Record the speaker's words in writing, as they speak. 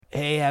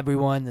Hey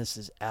everyone, this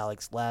is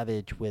Alex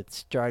Lavidge with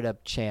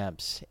Startup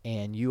Champs,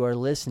 and you are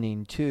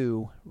listening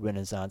to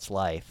Renaissance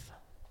Life.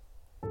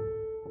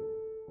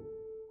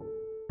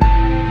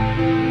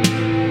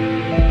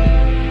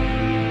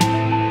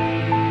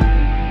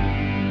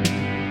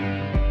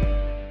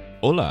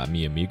 Hola,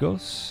 mi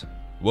amigos.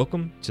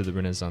 Welcome to the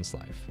Renaissance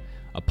Life,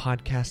 a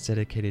podcast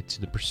dedicated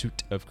to the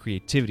pursuit of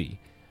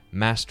creativity,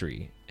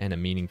 mastery, and a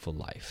meaningful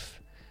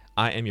life.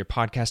 I am your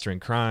podcaster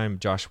in crime,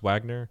 Josh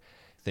Wagner.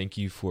 Thank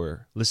you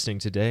for listening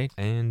today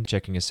and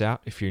checking us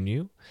out if you're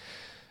new.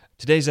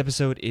 Today's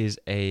episode is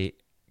a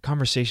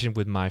conversation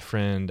with my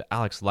friend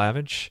Alex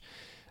Lavidge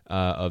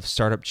of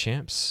Startup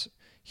Champs.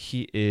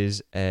 He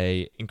is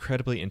an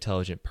incredibly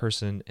intelligent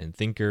person and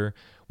thinker,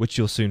 which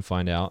you'll soon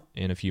find out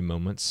in a few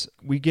moments.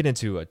 We get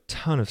into a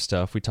ton of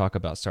stuff. We talk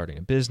about starting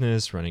a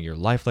business, running your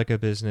life like a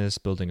business,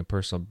 building a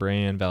personal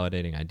brand,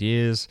 validating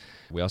ideas.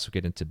 We also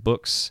get into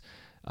books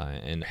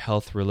and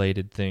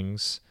health-related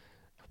things.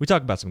 We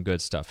talk about some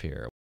good stuff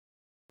here.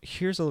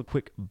 Here's a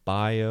quick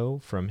bio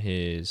from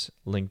his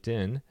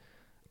LinkedIn.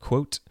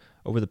 Quote,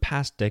 over the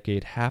past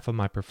decade, half of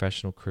my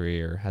professional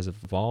career has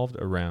evolved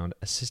around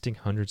assisting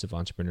hundreds of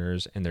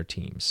entrepreneurs and their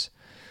teams.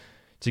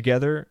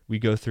 Together, we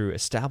go through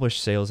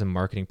established sales and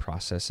marketing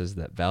processes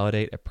that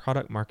validate a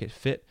product market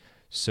fit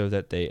so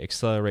that they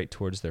accelerate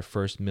towards their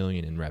first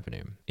million in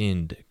revenue.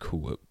 End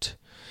quote.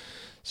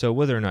 So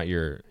whether or not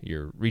you're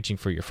reaching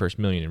for your first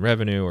million in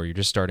revenue or you're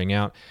just starting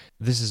out,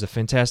 this is a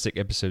fantastic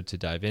episode to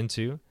dive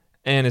into,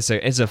 and it's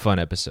a fun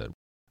episode.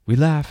 We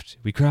laughed,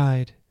 we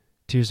cried,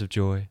 tears of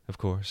joy, of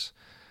course.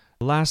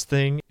 Last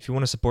thing, if you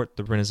want to support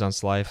the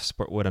Renaissance Life,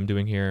 support what I'm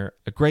doing here,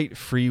 a great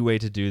free way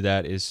to do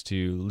that is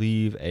to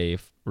leave a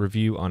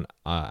review on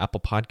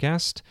Apple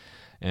Podcast,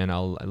 and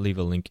I'll leave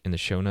a link in the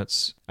show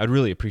notes. I'd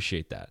really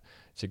appreciate that.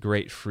 It's a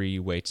great free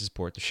way to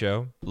support the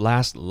show.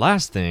 Last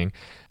thing,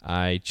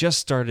 I just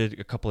started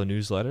a couple of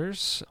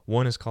newsletters.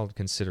 One is called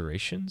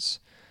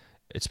Considerations.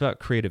 It's about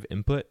creative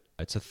input.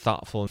 It's a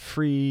thoughtful,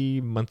 free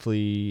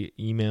monthly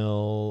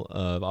email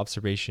of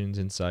observations,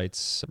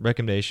 insights,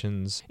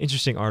 recommendations,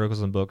 interesting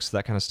articles and books,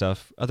 that kind of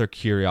stuff, other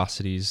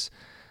curiosities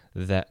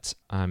that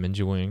I'm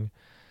enjoying.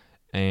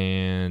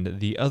 And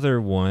the other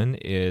one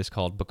is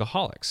called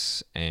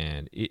Bookaholics,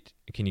 and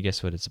can you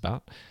guess what it's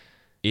about?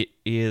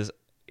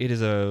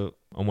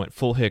 I went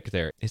full hick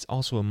there. It's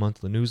also a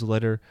monthly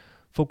newsletter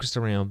focused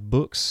around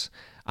books.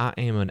 I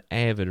am an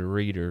avid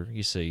reader,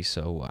 you see,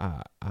 so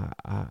I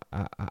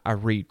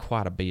read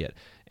quite a bit,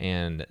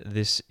 and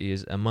this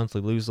is a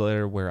monthly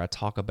newsletter where I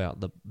talk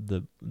about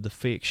the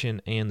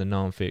fiction and the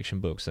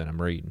nonfiction books that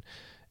I'm reading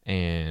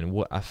and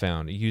what I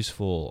found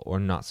useful or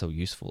not so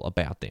useful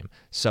about them.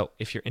 So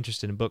if you're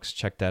interested in books,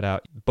 check that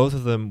out. Both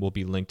of them will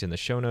be linked in the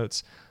show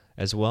notes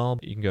as well.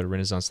 You can go to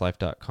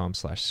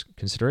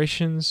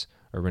renaissancelife.com/considerations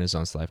or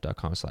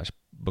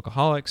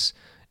renaissancelife.com/bookaholics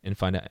and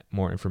find out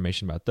more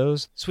information about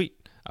those.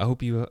 Sweet. I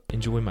hope you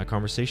enjoy my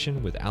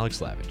conversation with Alex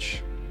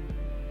Lavidge.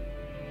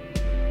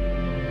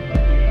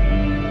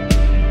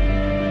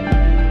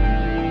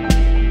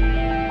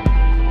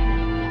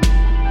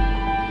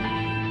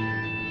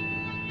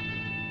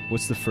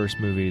 What's the first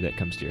movie that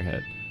comes to your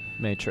head?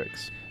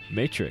 Matrix.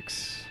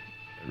 Matrix?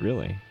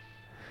 Really?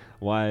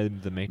 Why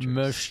The Matrix?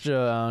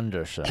 Mr.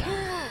 Anderson.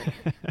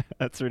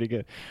 That's pretty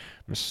good.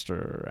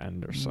 Mr.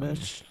 Anderson.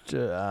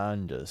 Mr.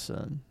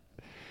 Anderson.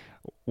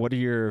 What are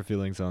your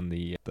feelings on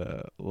the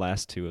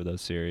last two of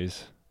those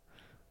series?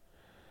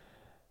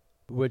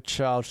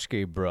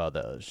 Wachowski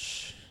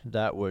brothers.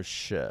 That was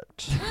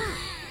shit.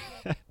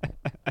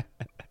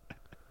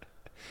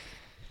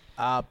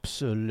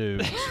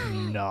 Absolute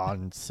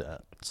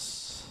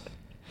nonsense.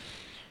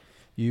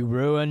 You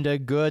ruined a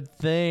good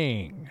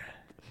thing.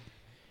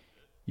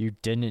 You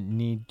didn't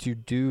need to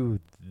do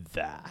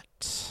that.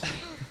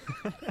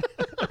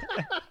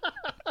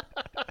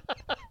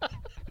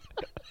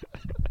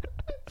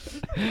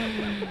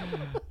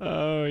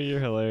 Oh,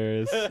 you're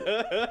hilarious.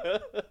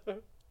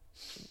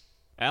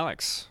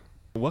 Alex,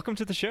 welcome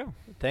to the show.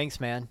 Thanks,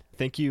 man.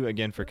 Thank you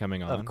again for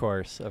coming on. Of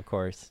course.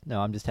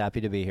 No, I'm just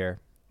happy to be here,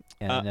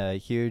 and a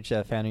huge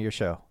fan of your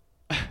show.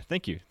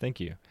 Thank you.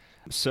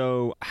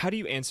 So, how do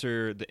you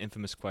answer the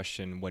infamous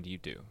question, what do you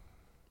do?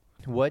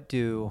 What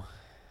do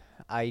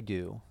I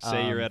do?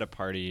 Say you're at a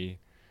party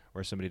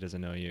where somebody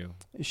doesn't know you.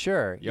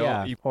 Sure,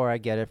 yeah. Or I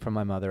get it from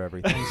my mother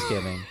every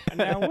Thanksgiving.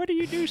 Now, what do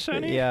you do,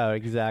 Sonny? Yeah,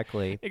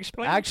 exactly.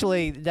 Explain.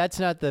 Actually, that's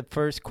not the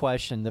first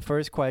question. The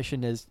first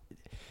question is,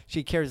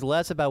 she cares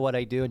less about what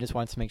I do and just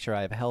wants to make sure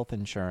I have health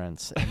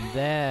insurance. And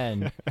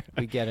then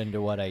we get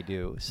into what I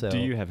do. So, do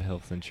you have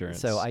health insurance?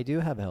 So I do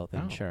have health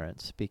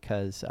insurance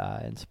because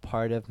it's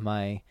part of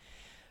my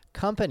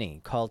company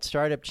called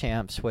Startup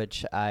Champs,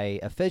 which I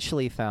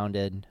officially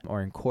founded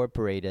or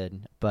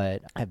incorporated,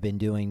 but I've been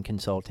doing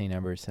consulting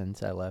ever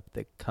since I left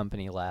the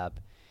company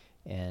lab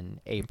in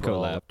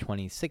April of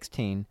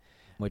 2016,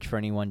 which for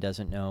anyone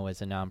doesn't know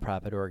is a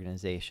nonprofit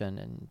organization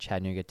in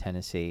Chattanooga,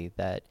 Tennessee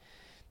that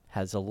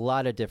has a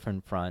lot of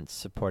different fronts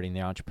supporting the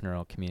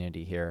entrepreneurial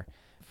community here,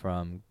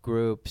 from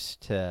groups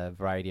to a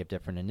variety of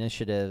different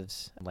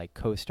initiatives, like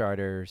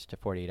co-starters to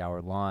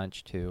 48-hour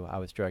launch to I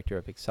was director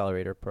of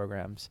accelerator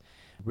programs.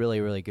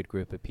 Really, really good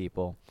group of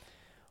people.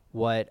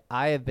 What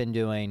I have been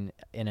doing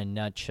in a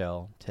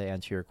nutshell, to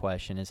answer your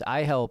question, is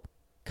I help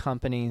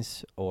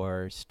companies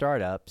or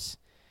startups,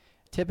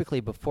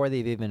 typically before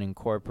they've even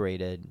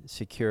incorporated,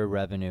 secure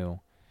revenue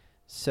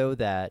so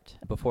that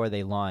before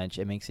they launch,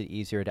 it makes it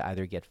easier to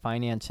either get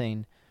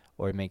financing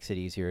or it makes it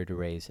easier to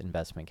raise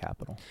investment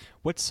capital.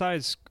 What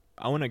size,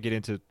 I want to get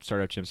into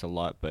Startup Champs a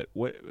lot, but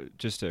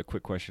just a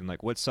quick question,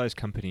 like what size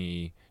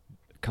company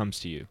comes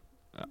to you,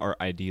 or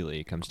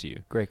ideally comes to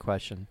you? Great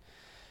question.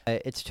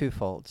 It's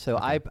twofold. So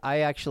Okay. I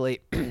actually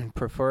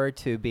prefer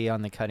to be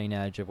on the cutting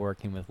edge of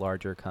working with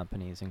larger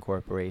companies and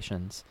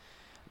corporations,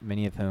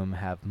 many of whom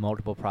have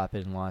multiple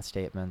profit and loss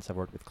statements. I've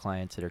worked with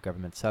clients that are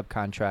government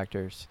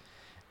subcontractors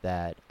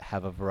that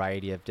have a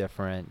variety of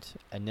different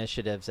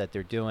initiatives that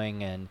they're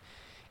doing, and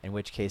in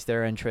which case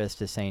their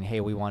interest is saying, hey,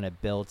 we want to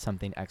build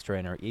something extra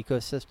in our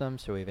ecosystem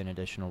so we have an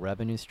additional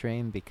revenue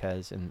stream,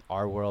 because in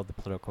our world, the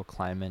political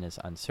climate is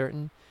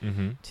uncertain.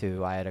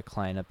 I had a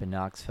client up in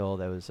Knoxville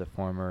that was a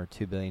former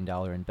 $2 billion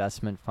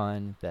investment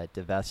fund that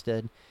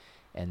divested.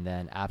 And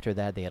then after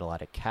that, they had a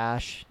lot of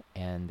cash,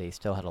 and they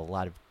still had a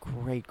lot of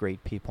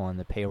great people on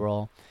the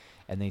payroll.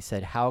 And they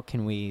said, how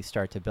can we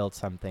start to build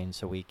something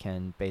so we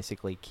can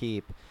basically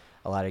keep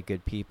a lot of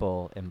good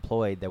people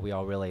employed that we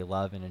all really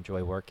love and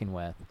enjoy working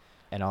with,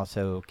 and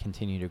also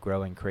continue to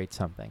grow and create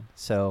something?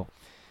 So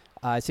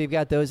you've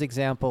got those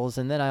examples.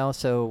 And then I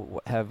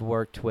also have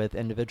worked with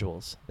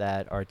individuals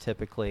that are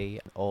typically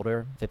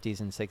older, 50s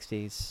and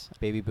 60s.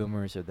 Baby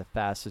boomers are the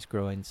fastest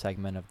growing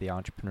segment of the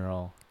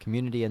entrepreneurial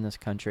community in this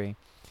country.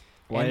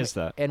 Why is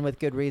that? And with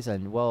good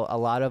reason. Well, a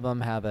lot of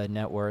them have a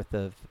net worth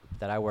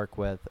that I work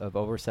with of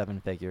over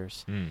 7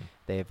 figures.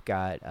 They've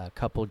got a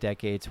couple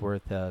decades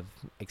worth of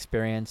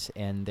experience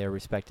in their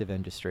respective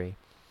industry.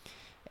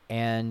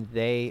 And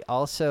they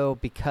also,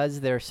 because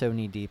they're so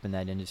knee deep in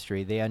that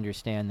industry, they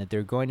understand that there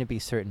are going to be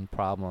certain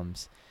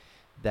problems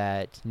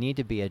that need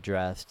to be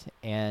addressed.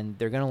 And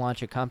they're going to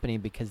launch a company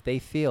because they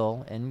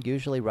feel, and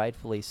usually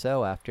rightfully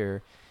so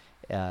after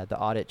the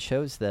audit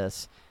shows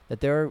this, that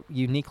they're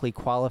uniquely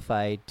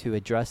qualified to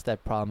address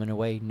that problem in a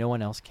way no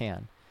one else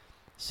can.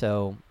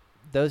 So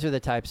those are the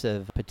types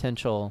of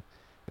potential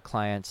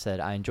clients that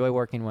I enjoy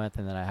working with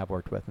and that I have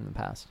worked with in the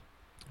past.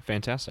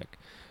 Fantastic.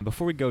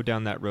 Before we go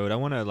down that road, I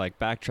want to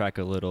backtrack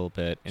a little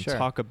bit and Sure.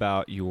 talk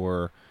about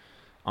your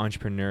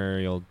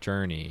entrepreneurial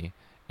journey.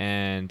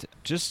 And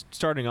just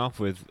starting off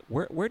with,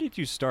 where did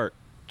you start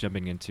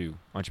jumping into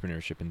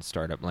entrepreneurship in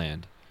startup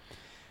land?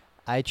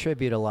 I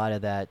attribute a lot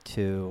of that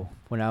to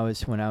when I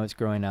was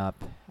growing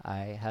up.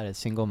 I had a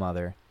single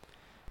mother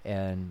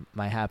and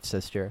my half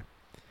sister.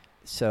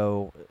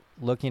 So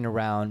looking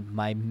around,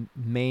 my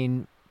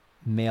main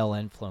male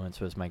influence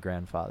was my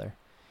grandfather.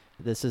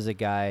 This is a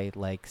guy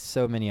like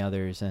so many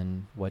others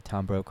in what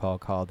Tom Brokaw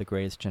called the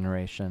greatest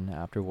generation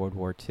after World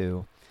War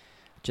II.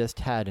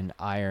 Just had an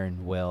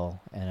iron will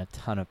and a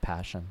ton of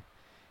passion,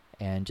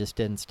 and just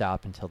didn't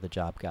stop until the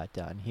job got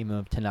done. He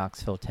moved to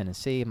Knoxville,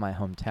 Tennessee, my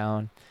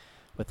hometown,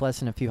 with less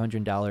than a few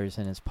 $100s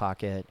in his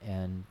pocket,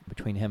 and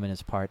between him and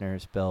his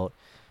partners built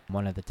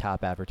one of the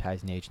top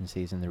advertising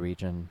agencies in the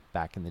region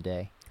back in the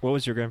day. What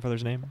was your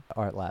grandfather's name?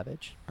 Art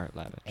Lavidge. Art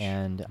Lavidge.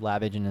 And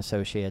Lavidge and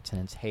Associates in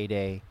its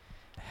heyday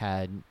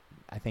had,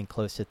 I think,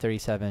 close to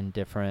 37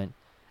 different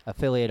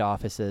affiliate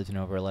offices in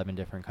over 11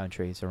 different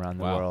countries around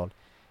the world,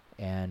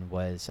 and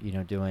was,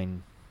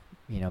 doing,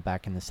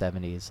 back in the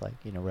 70s,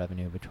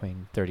 revenue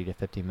between 30 to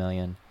 50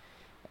 million.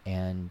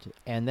 And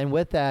then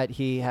with that,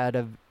 he had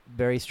a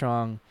very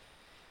strong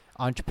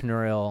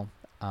entrepreneurial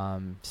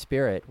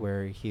spirit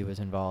where he was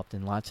involved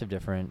in lots of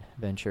different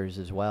ventures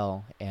as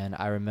well. And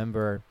I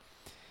remember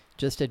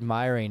just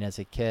admiring as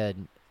a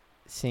kid,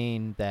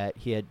 seeing that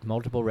he had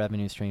multiple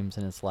revenue streams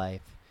in his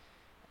life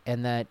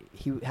and that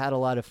he had a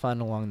lot of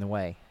fun along the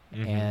way.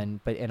 And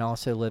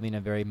also living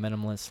a very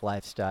minimalist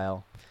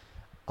lifestyle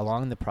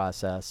along the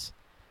process,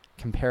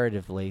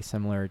 comparatively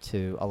similar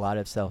to a lot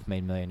of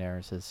self-made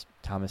millionaires, as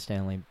Thomas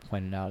Stanley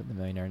pointed out in The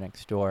Millionaire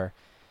Next Door.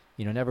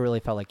 Never really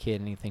felt like he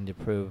had anything to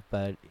prove.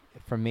 But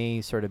for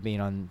me, sort of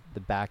being on the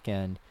back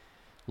end,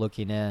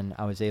 looking in,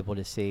 I was able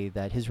to see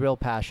that his real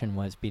passion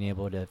was being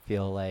able to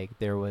feel like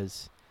there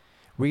was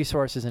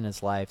resources in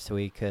his life so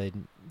he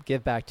could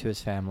give back to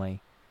his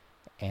family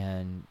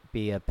and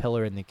be a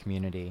pillar in the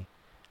community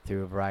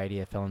through a variety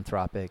of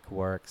philanthropic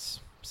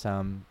works,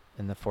 some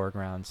in the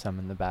foreground, some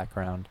in the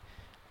background,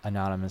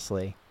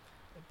 anonymously,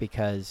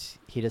 because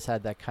he just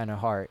had that kind of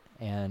heart.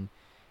 And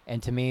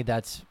to me,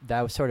 that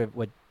was sort of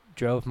what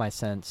drove my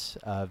sense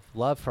of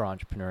love for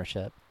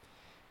entrepreneurship,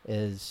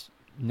 is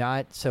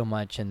not so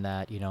much in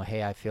that,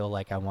 hey, I feel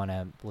like I want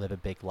to live a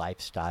big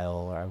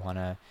lifestyle, or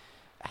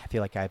I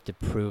feel like I have to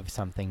prove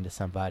something to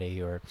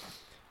somebody, or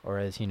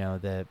as,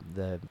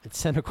 it's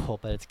cynical,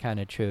 but it's kind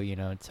of true,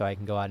 so I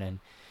can go out and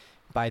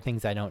buy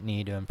things I don't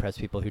need to impress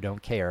people who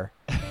don't care.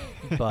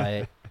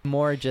 But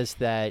more just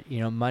that,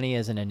 money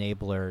is an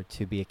enabler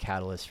to be a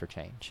catalyst for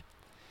change.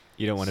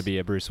 You don't want to be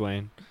a Bruce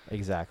Wayne.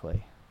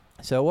 Exactly.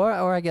 So,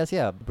 or I guess,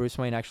 yeah, Bruce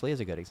Wayne actually is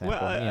a good example.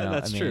 Well,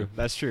 that's true.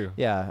 That's true.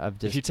 Yeah,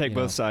 if you take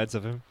both sides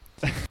of him.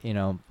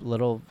 I'm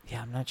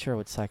not sure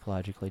what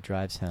psychologically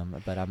drives him,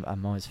 but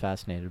I'm always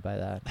fascinated by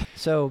that.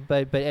 So,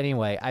 but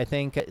anyway, I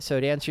think,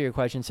 so to answer your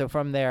question, so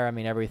from there, I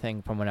mean,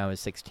 everything from when I was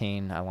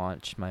 16, I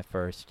launched my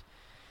first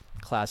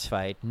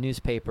classified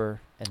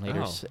newspaper and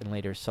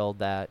later sold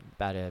that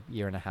about a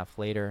year and a half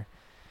later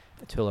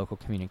to a local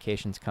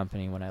communications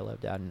company when I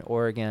lived out in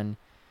Oregon.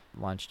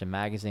 Launched a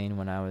magazine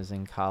when I was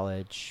in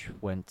college,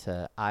 went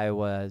to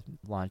Iowa,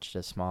 launched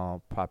a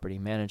small property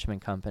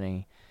management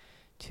company,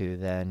 to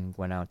then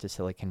went out to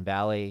Silicon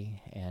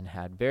Valley and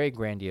had very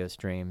grandiose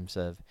dreams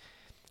of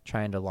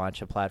trying to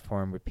launch a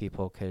platform where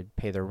people could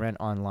pay their rent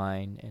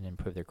online and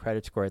improve their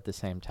credit score at the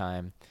same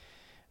time,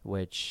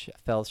 which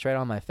fell straight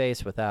on my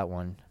face with that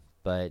one.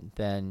 But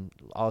then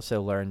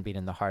also learned, being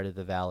in the heart of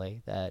the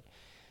valley, that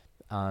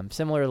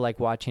similar to like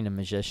watching a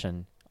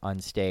magician on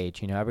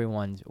stage,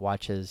 everyone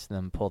watches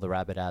them pull the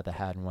rabbit out of the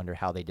hat and wonder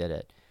how they did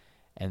it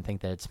and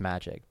think that it's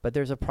magic. But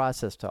there's a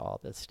process to all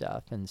this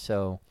stuff. And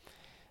so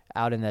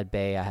out in that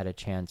bay, I had a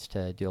chance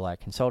to do a lot of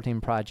consulting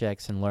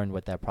projects and learned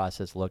what that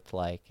process looked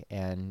like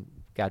and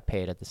got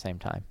paid at the same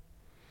time.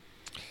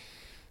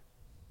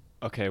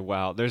 Okay,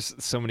 wow. There's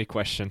so many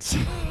questions.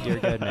 You're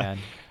good, man.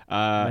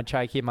 I'm going to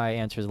try to keep my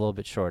answers a little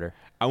bit shorter.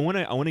 I want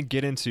to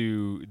get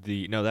into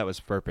that was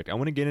perfect. I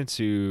want to get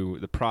into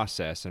the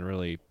process and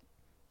really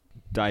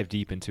dive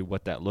deep into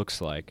what that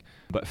looks like.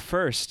 But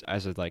first,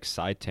 as a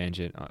side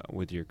tangent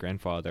with your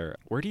grandfather,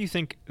 where do you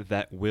think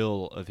that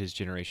will of his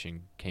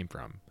generation came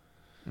from?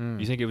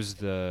 You think it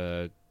was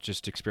I'm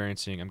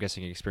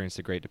guessing he experienced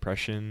the Great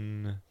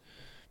Depression,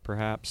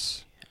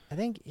 perhaps? I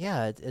think,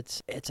 yeah,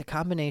 it's a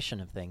combination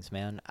of things,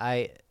 man.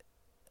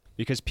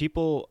 Because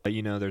people,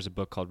 there's a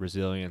book called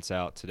Resilience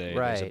out today.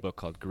 Right. There's a book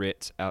called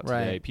Grit out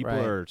today. People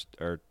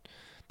are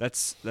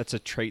that's a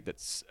trait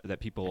that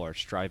people are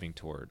striving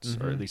towards,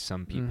 or at least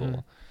some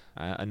people.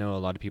 I know a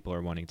lot of people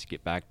are wanting to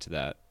get back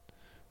to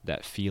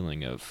that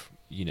feeling of,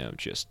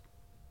 just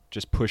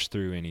push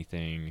through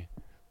anything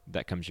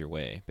that comes your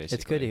way, basically.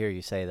 It's good to hear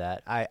you say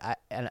that.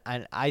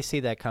 I see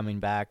that coming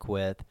back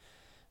with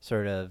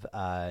sort of,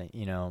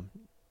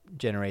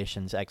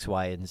 generations X,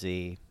 Y, and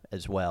Z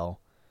as well.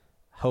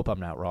 Hope I'm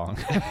not wrong.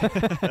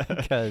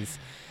 Because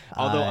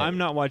although I'm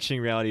not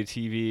watching reality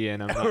TV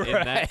and I'm not in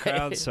that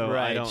crowd, so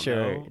I don't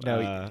know.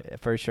 No,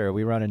 for sure.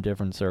 We run in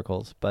different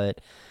circles,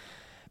 but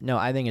no,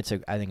 I think it's a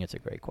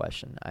great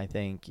question. I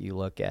think you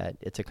look at,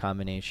 it's a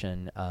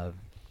combination of,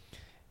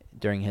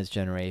 during his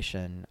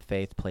generation,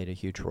 faith played a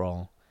huge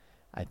role.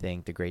 I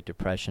think the Great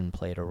Depression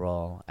played a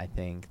role. I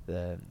think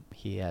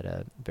he had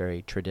a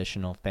very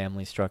traditional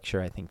family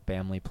structure. I think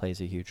family plays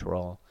a huge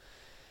role.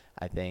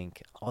 I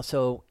think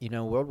also,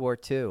 World War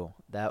II,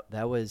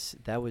 that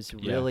was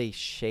really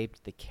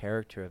shaped the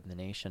character of the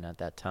nation at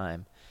that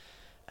time.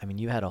 I mean,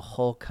 you had a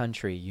whole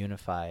country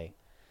unify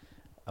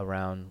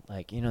around,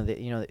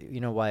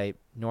 why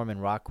Norman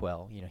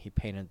Rockwell, he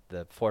painted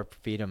the Fort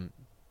Freedom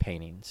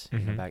paintings,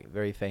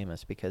 very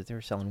famous because they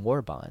were selling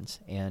war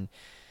bonds. And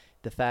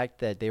the fact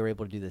that they were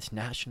able to do this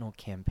national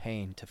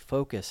campaign to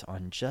focus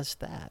on just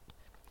that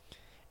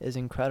is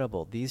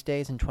incredible. These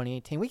days in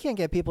 2018, we can't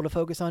get people to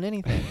focus on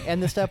anything.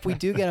 And the stuff we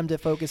do get them to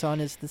focus on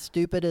is the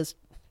stupidest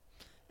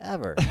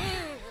ever.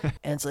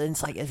 And so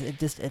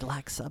it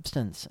lacks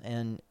substance.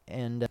 And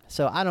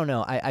so I don't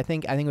know. I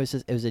think it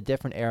was a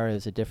different era. It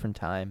was a different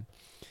time.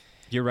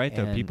 You're right,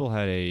 though. People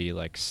had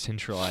a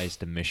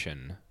centralized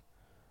mission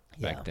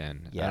back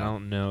then. Yeah. I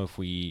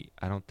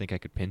don't think I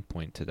could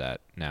pinpoint to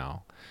that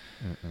now.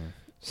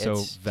 So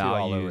it's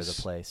values all over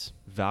the place.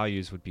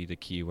 Values would be the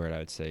key word, I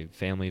would say.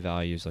 Family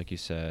values, like you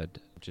said,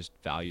 just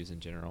values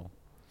in general.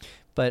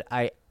 But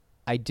I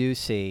do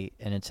see,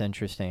 and it's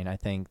interesting, I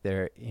think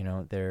there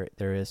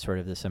is sort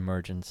of this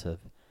emergence of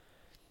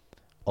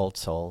old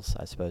souls,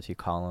 I suppose you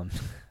call them.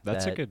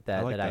 That's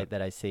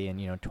that I see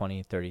in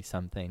 20, 30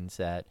 somethings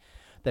that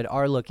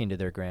are looking to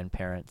their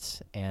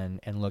grandparents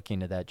and looking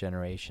to that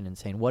generation and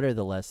saying, what are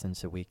the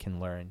lessons that we can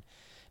learn,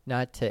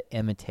 not to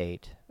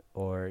imitate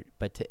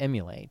but to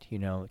emulate,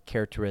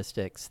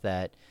 characteristics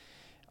that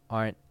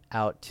aren't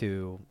out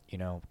to,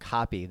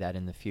 copy that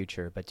in the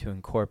future, but to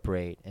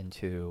incorporate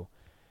into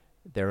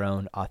their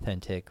own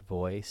authentic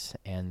voice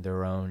and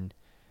their own,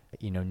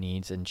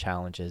 needs and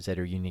challenges that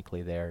are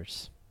uniquely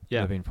theirs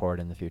moving forward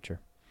in the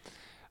future.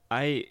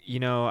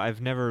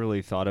 I've never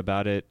really thought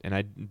about it, and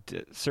I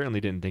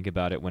certainly didn't think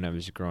about it when I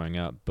was growing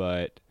up,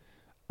 but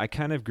I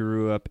kind of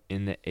grew up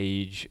in the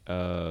age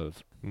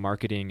of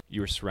marketing. You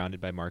were surrounded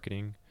by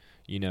marketing.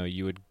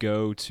 You would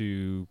go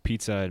to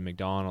pizza and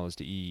McDonald's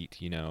to eat.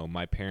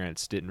 My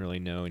parents didn't really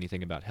know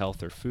anything about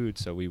health or food,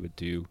 so we would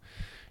do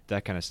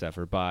that kind of stuff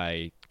or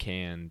buy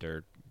canned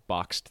or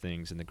boxed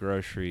things in the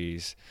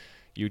groceries.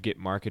 You would get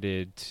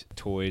marketed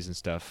toys and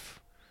stuff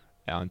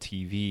on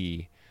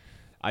TV.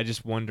 I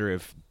just wonder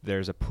if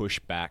there's a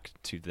pushback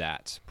to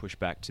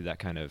that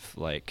kind of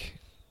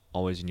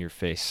always in your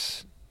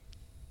face,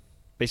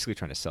 basically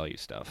trying to sell you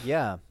stuff.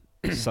 Yeah.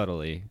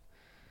 Subtly.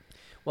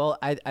 Well,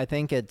 I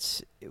think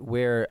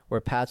we're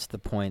past the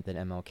point that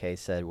MLK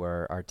said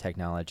where our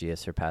technology has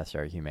surpassed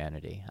our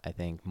humanity. I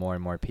think more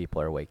and more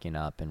people are waking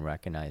up and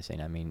recognizing,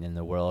 I mean, in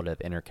the world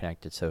of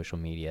interconnected social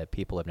media,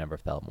 people have never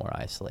felt more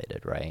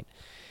isolated, right?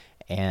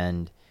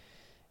 And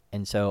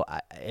so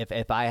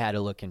if I had to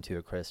look into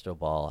a crystal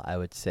ball, I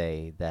would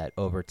say that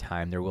over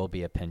time there will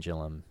be a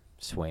pendulum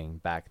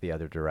swing back the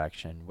other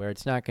direction where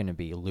it's not going to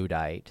be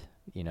Luddite,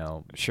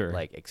 Sure.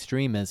 like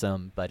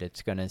extremism, but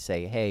it's going to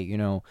say, hey,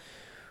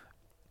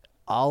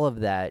 all of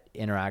that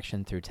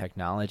interaction through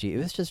technology, it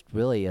was just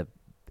really a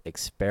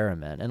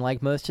experiment. And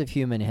like most of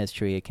human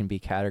history, it can be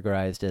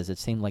categorized as it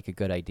seemed like a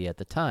good idea at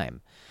the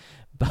time.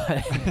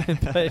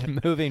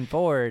 But moving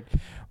forward,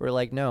 we're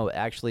like, no,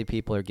 actually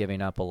people are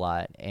giving up a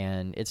lot.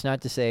 And it's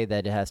not to say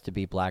that it has to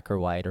be black or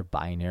white or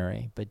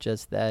binary, but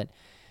just that,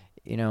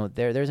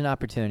 there's an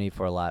opportunity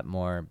for a lot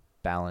more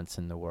balance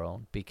in the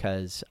world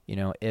because,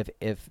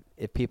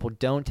 if people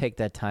don't take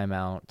that time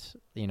out,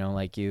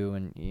 like you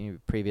and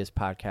previous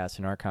podcasts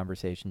and our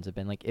conversations have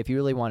been like, if you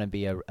really want to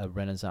be a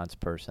Renaissance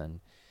person,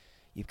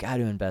 you've got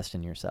to invest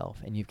in yourself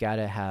and you've got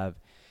to have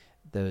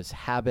those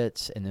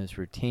habits and those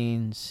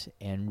routines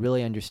and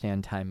really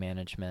understand time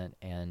management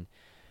and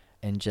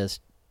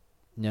just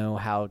know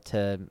how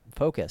to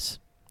focus.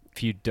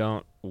 If you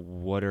don't,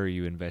 what are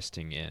you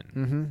investing in?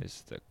 Mm-hmm.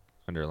 Is the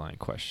underlying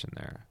question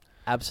there.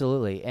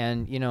 Absolutely.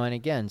 And, and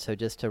again, so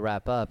just to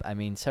wrap up, I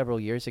mean, several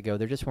years ago,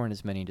 there just weren't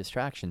as many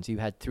distractions. You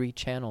had 3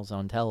 channels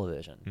on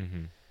television.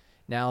 Mm-hmm.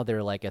 Now there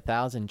are like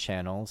 1,000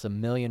 channels,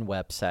 1 million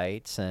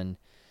websites, and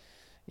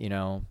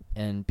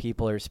and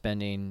people are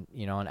spending,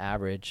 on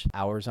average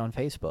hours on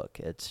Facebook.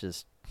 It's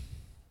just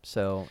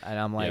so, and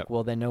I'm like,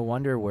 well, then no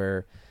wonder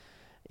we're,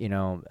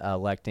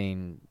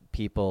 electing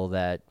people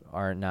that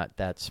are not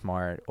that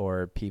smart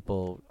or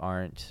people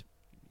aren't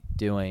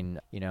doing,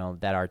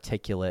 that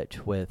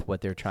articulate with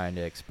what they're trying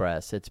to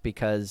express. It's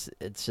because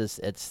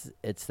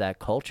it's that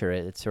culture.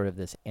 It's sort of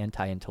this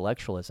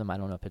anti-intellectualism. I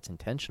don't know if it's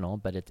intentional,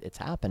 but it's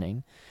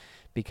happening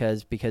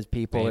because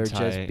people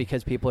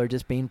are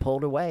just being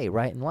pulled away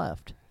right and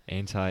left.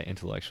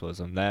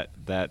 Anti-intellectualism.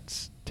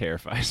 That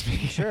terrifies me.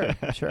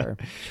 Sure.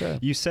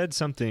 You said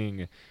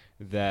something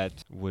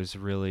that was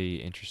really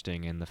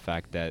interesting in the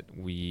fact that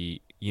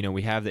we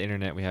have the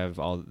internet, we have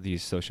all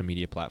these social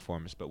media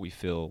platforms, but we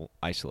feel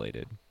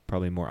isolated,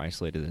 probably more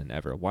isolated than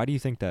ever. Why do you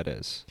think that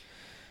is?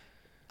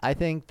 I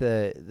think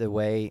the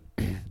way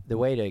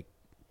to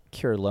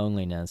cure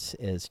loneliness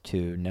is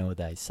to know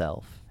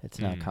thyself. It's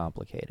not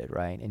complicated,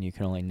 right? And you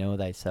can only know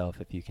thyself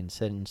if you can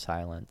sit in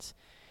silence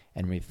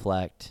and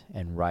reflect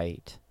and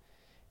write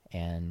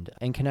and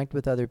connect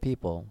with other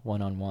people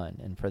one-on-one,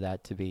 and for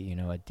that to be,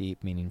 a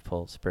deep,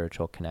 meaningful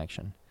spiritual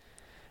connection.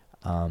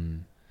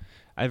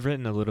 I've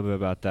written a little bit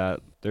about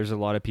that. There's a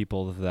lot of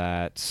people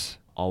that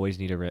always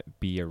need to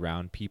be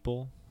around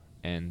people,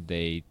 and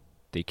they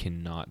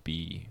cannot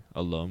be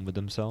alone with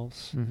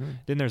themselves. Mm-hmm.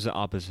 Then there's the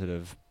opposite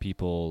of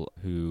people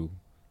who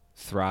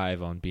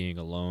thrive on being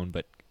alone,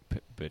 but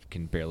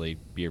can barely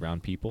be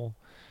around people.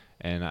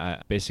 And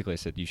I basically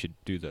said you should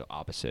do the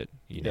opposite,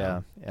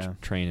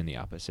 train in the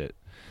opposite.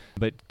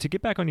 But to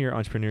get back on your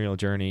entrepreneurial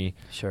journey,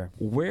 sure.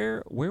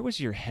 Where was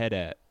your head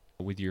at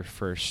with your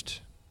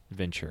first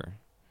venture?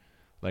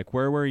 Like,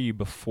 where were you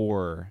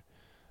before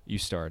you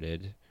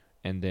started,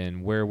 and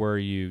then where were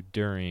you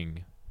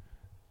during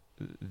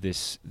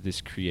this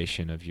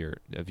creation of your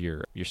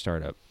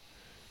startup?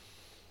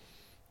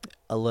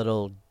 A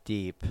little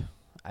deep,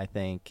 I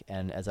think,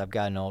 and as I've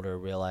gotten older,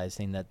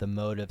 realizing that the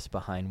motives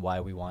behind why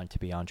we want to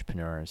be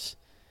entrepreneurs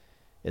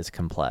is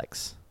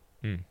complex.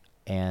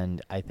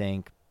 And I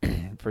think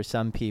for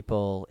some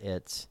people,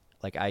 it's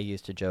like I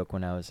used to joke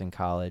when I was in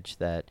college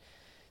that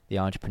the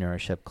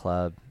Entrepreneurship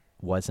Club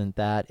wasn't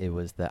that. It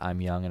was the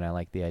I'm young and I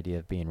like the idea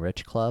of being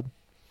rich club.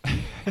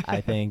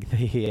 I think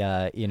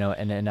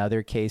and in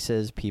other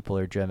cases, people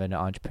are driven to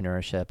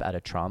entrepreneurship out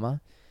of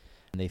trauma.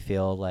 They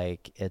feel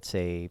like it's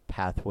a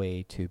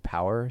pathway to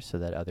power so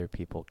that other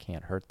people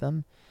can't hurt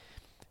them.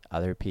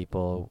 Other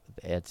people,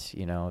 it's,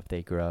 if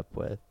they grew up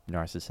with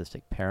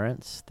narcissistic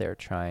parents,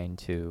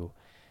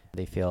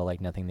 they feel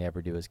like nothing they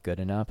ever do is good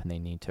enough and they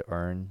need to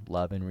earn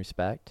love and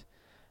respect.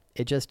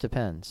 It just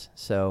depends.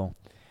 So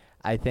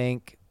I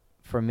think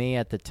for me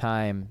at the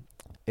time,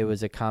 it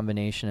was a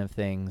combination of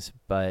things,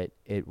 but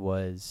it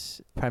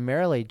was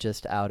primarily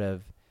just out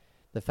of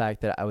the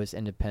fact that I was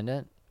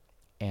independent.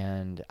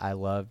 And I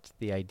loved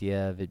the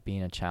idea of it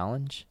being a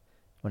challenge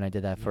when I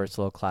did that first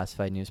little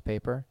classified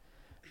newspaper.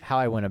 How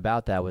I went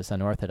about that was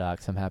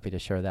unorthodox. I'm happy to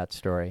share that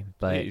story.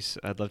 But please,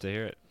 I'd love to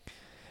hear it.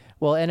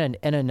 Well, in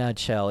a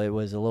nutshell, it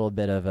was a little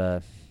bit of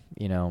a,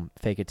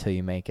 fake it till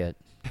you make it.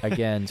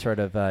 Again, sort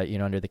of,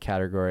 under the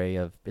category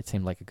of it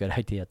seemed like a good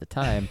idea at the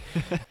time.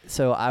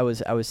 So I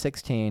was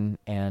 16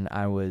 and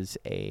I was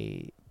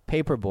a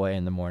paper boy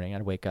in the morning.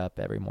 I'd wake up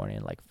every morning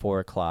at like 4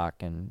 o'clock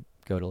and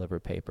go deliver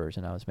papers,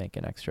 and I was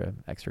making extra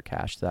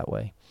cash that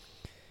way.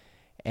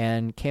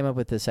 And came up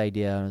with this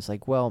idea. I was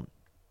like, well,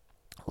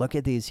 look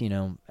at these, you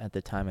know, at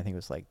the time, I think it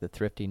was like the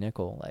Thrifty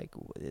Nickel, like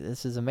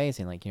this is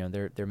amazing. Like, you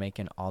know, they're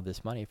making all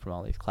this money from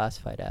all these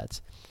classified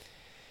ads.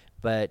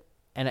 But,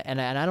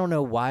 and I don't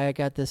know why I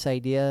got this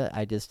idea.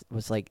 I just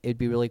was like, it'd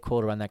be really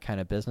cool to run that kind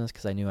of business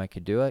because I knew I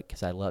could do it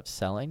because I loved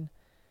selling.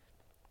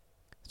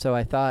 So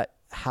I thought,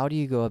 how do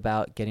you go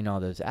about getting all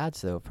those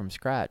ads though from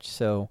scratch?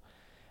 So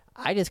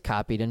I just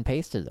copied and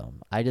pasted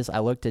them. I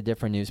looked at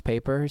different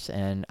newspapers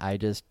and I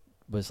just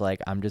was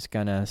like, I'm just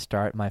going to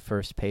start my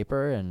first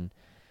paper and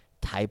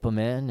type them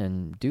in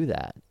and do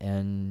that.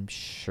 And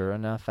sure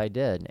enough, I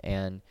did.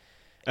 And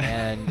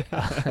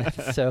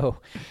so,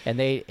 and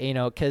they, you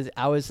know, cause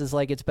I was just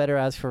like, it's better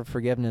ask for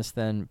forgiveness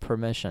than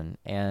permission.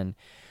 And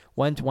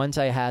once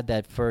I had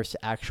that first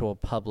actual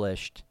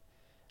published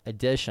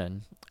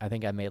edition, I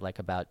think I made like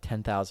about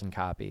 10,000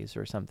 copies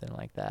or something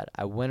like that.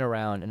 I went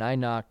around and I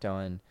knocked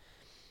on,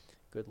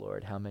 good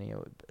Lord, how many?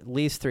 At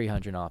least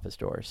 300 office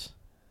doors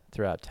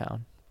throughout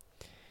town.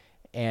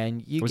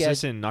 And was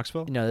this in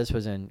Knoxville? No, this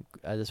was in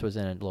a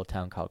little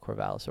town called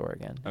Corvallis,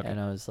 Oregon. Okay. And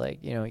I was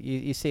like, you know,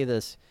 you see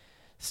this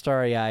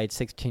starry-eyed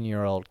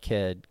 16-year-old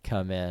kid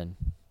come in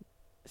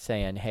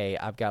saying, "Hey,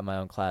 I've got my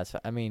own class."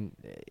 I mean,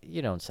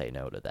 you don't say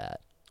no to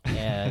that.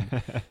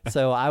 And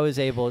so I was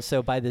able.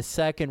 So by the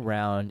second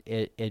round,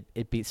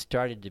 it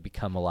started to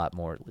become a lot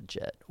more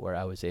legit, where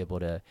I was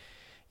able to,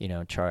 you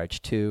know,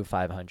 charge $200,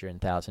 $500,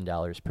 and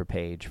 $1,000 per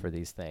page for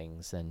these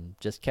things, and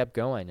just kept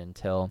going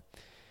until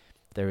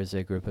there was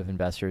a group of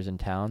investors in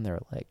town.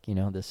 They're like, you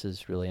know, this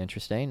is really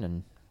interesting,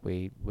 and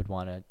we would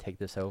want to take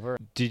this over.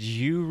 Did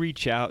you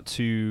reach out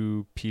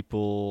to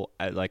people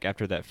like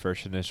after that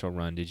first initial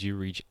run? Did you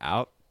reach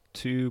out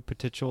to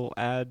potential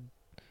ad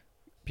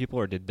people,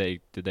 or did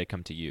they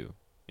come to you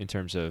in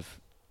terms of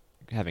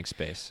having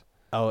space?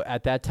 Oh,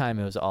 at that time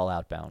it was all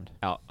outbound.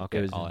 Okay.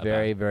 It was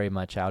very, very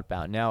much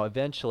outbound. Now,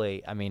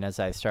 eventually, I mean, as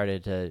I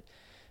started to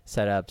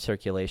set up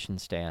circulation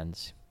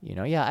stands, you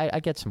know, yeah, I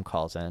get some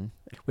calls in,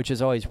 which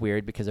is always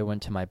weird because I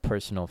went to my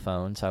personal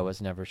phone, so I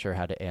was never sure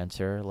how to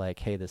answer, like,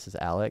 hey, this is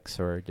Alex,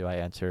 or do I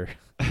answer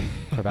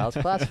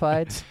Corvallis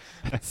Classifieds?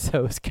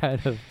 So it's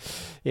kind of,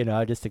 you know,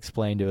 I just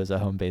explained it was a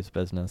home-based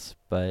business.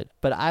 But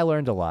I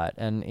learned a lot,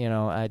 and, you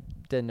know, I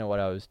didn't know what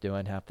I was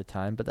doing half the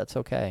time, but that's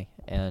okay.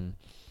 And,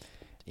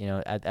 you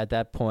know, at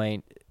that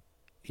point,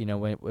 you know,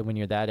 when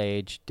you're that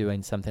age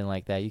doing something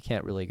like that, you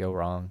can't really go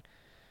wrong.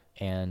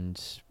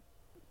 And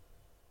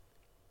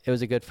it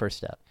was a good first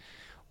step.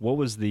 What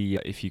was the,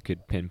 if you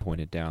could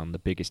pinpoint it down, the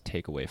biggest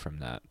takeaway from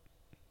that?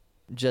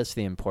 Just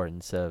the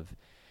importance of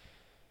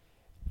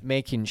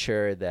making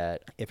sure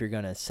that if you're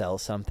going to sell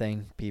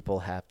something, people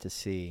have to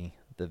see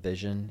the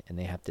vision, and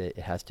it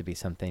has to be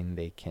something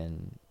they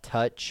can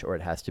touch, or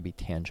it has to be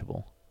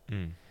tangible.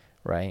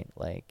 Right?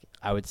 Like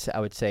I would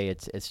say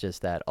it's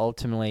just that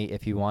ultimately,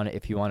 if you want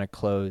to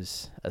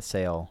close a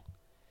sale,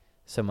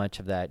 so much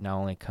of that not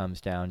only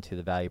comes down to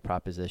the value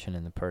proposition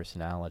and the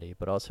personality,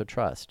 but also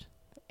trust.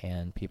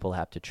 And people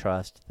have to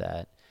trust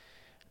that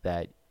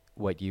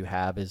what you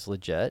have is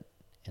legit,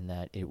 and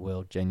that it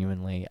will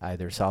genuinely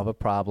either solve a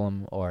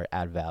problem or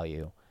add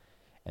value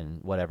in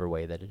whatever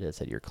way that it is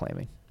that you're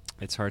claiming.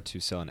 It's hard to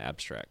sell an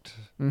abstract.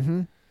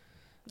 Mm-hmm.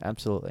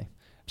 Absolutely.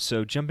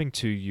 So jumping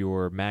to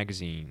your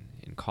magazine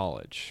in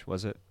college,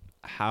 was it?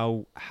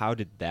 How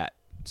did that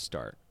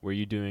start? Were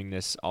you doing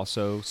this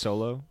also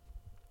solo?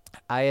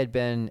 I had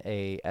been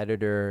a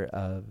editor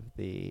of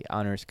the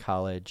Honors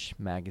College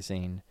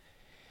magazine,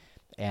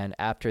 and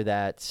after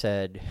that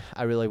said,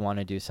 I really want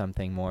to do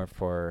something more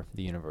for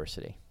the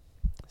university.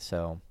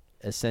 So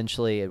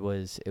essentially it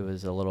was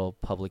a little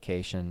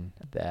publication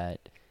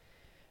that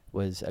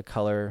was a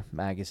color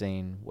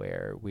magazine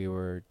where we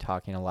were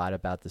talking a lot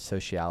about the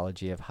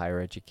sociology of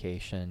higher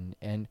education,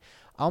 and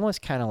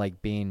almost kind of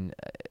like being,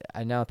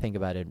 I now think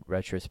about it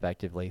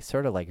retrospectively,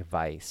 sort of like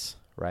Vice,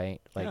 right?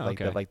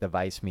 Like the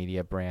Vice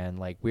media brand.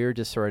 Like we were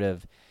just sort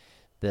of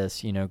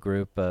this, you know,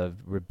 group of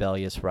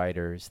rebellious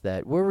writers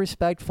that were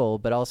respectful,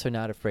 but also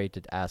not afraid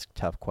to ask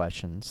tough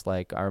questions.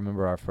 Like I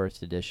remember our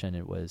first edition,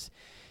 it was,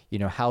 you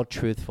know, how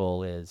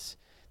truthful is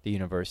the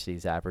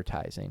university's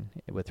advertising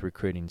with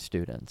recruiting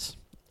students?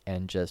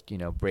 And just, you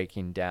know,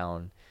 breaking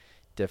down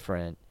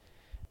different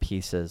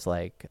pieces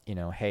like, you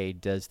know, hey,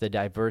 does the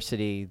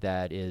diversity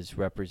that is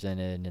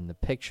represented in the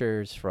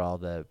pictures for all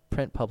the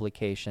print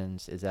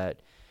publications, is that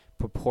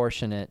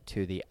proportionate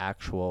to the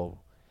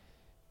actual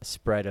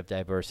spread of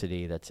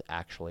diversity that's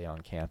actually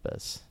on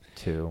campus,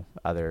 to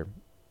other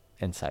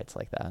insights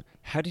like that?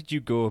 How did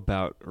you go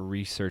about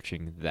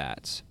researching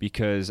that?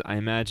 Because I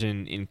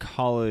imagine in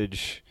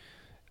college,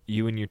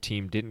 you and your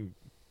team didn't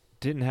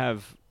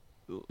have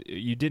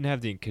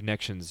the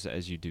connections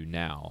as you do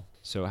now.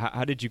 So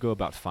how did you go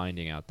about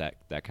finding out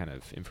that kind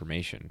of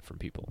information from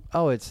people?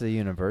 Oh, it's the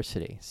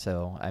university.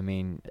 So, I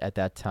mean, at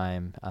that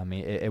time, I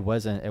mean, it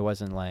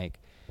wasn't like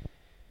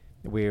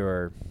we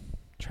were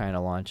trying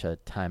to launch a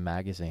Time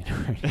magazine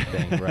or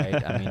anything,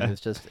 right? I mean, it was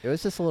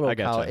just a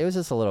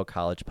little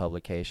college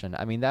publication.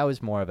 I mean, that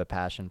was more of a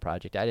passion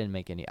project. I didn't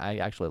make any, I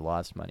actually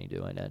lost money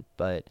doing it,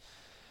 but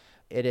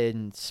it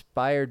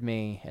inspired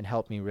me and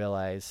helped me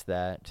realize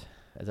that,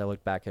 as I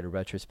look back at it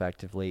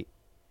retrospectively,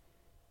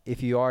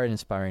 if you are an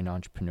inspiring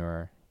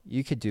entrepreneur,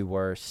 you could do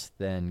worse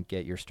than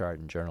get your start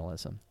in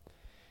journalism,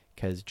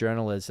 because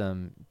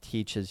journalism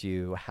teaches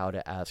you how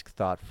to ask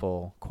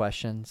thoughtful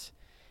questions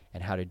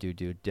and how to do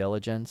due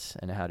diligence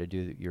and how to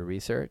do your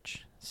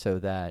research, so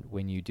that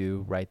when you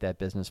do write that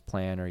business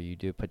plan or you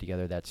do put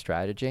together that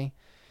strategy,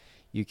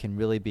 you can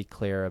really be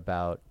clear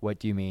about what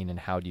do you mean and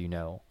how do you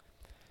know,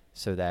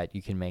 so that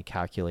you can make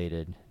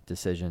calculated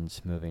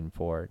decisions moving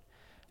forward.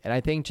 And I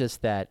think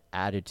just that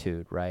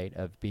attitude, right,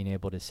 of being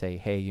able to say,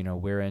 hey, you know,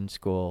 we're in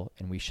school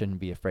and we shouldn't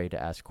be afraid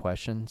to ask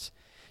questions,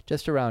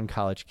 just around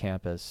college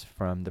campus,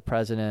 from the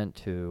president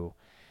to,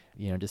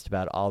 you know, just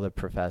about all the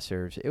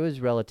professors, it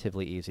was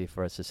relatively easy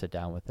for us to sit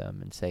down with them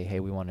and say, hey,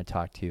 we want to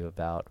talk to you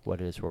about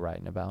what it is we're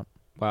writing about.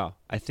 Wow.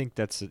 I think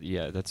that's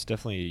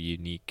definitely a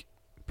unique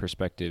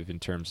perspective in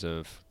terms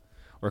of,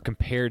 or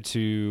compared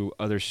to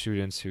other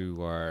students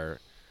who are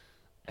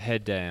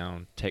head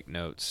down, take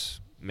notes,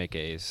 make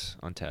A's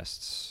on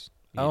tests.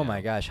 Oh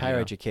my gosh, higher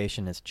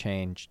education has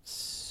changed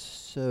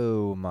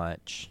so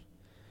much.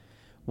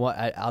 Well,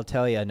 I'll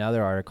tell you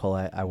another article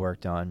I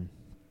worked on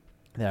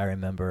that I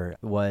remember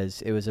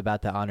was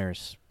about the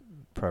honors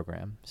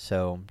program.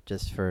 So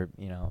just for,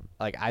 you know,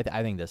 like I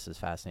think this is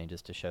fascinating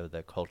just to show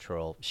the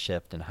cultural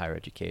shift in higher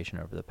education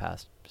over the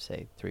past,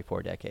 say,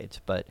 3-4 decades.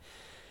 But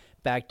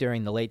back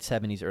during the late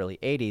 70s, early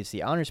 80s,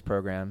 the honors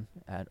program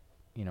at,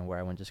 you know, where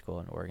I went to school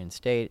in Oregon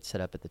State,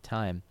 set up at the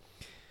time,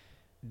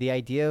 the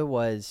idea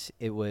was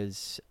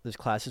those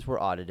classes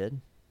were audited.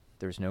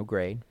 There's no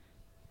grade.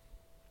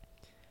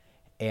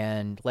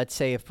 And let's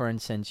say, if, for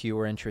instance, you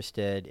were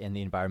interested in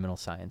the environmental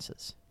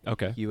sciences.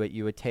 Okay. You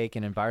would take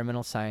an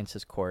environmental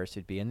sciences course.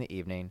 It'd be in the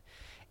evening,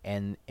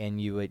 and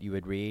you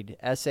would read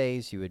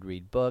essays, you would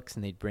read books,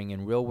 and they'd bring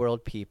in real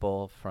world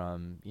people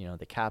from, you know,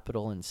 the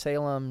Capitol in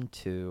Salem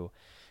to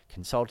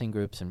consulting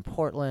groups in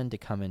Portland to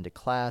come into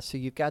class. So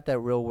you've got that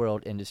real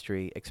world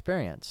industry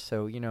experience.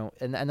 So, you know,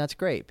 and that's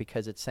great,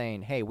 because it's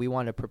saying, hey, we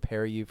want to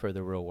prepare you for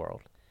the real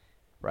world,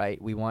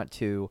 right? We want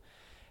to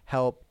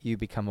help you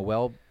become a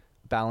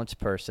well-balanced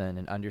person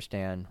and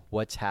understand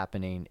what's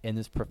happening in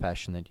this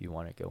profession that you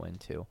want to go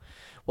into.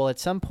 Well, at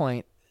some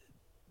point,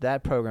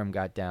 that program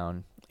got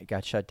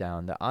shut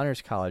down. The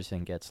Honors College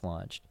then gets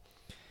launched.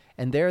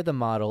 And there the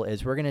model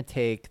is, we're going to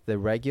take the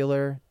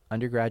regular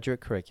undergraduate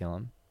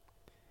curriculum,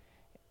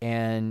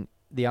 and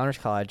the Honors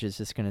College is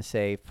just going to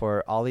say,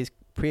 for all these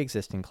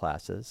pre-existing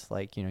classes,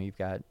 like, you know, you've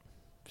got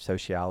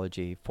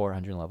sociology,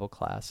 400 level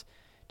class,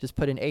 just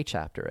put an H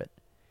after it.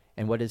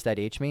 And what does that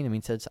H mean? It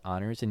means it's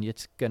honors, and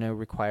it's going to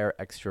require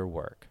extra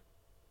work.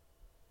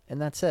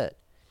 And that's it.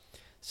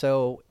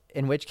 So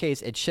in which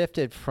case, it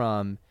shifted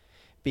from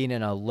being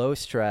in a low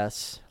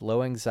stress,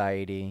 low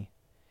anxiety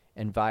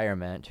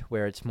environment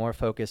where it's more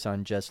focused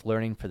on just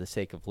learning for the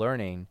sake of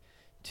learning,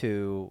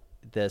 to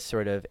this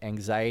sort of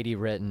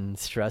anxiety-ridden,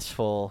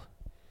 stressful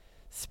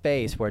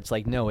space where it's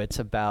like, no, it's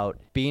about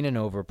being an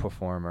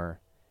overperformer,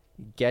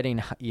 getting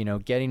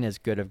as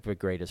good of a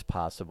grade as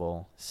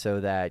possible, so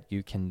that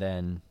you can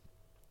then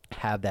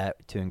have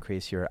that to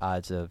increase your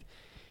odds of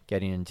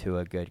getting into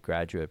a good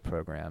graduate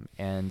program.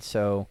 And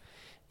so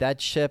that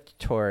shift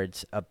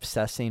towards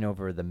obsessing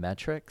over the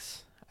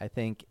metrics, I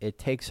think it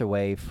takes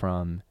away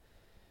from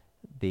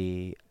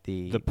the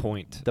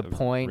point,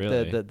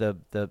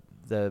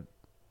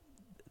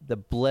 the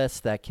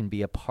bliss that can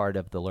be a part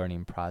of the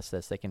learning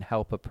process, that can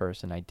help a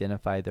person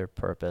identify their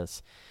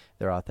purpose,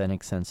 their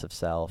authentic sense of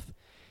self,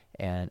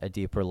 and a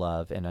deeper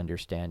love and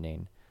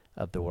understanding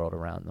of the world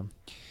around them.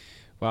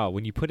 Wow,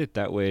 when you put it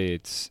that way,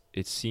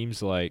 it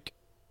seems like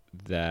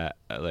that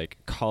like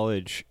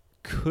college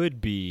could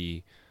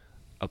be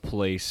a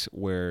place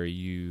where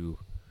you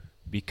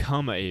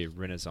become a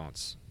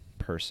Renaissance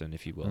person,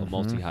 if you will, a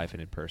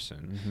multi-hyphenate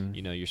person. Mm-hmm.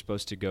 You know, you're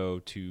supposed to go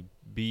to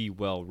be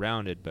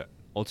well-rounded, but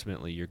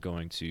ultimately you're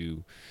going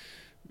to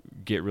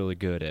get really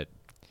good at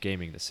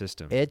gaming the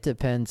system. It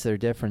depends. They're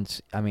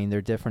different. I mean,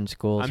 they're different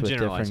schools with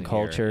different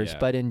cultures, here, yeah.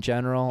 But in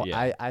general,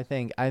 yeah. I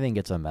think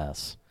it's a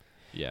mess.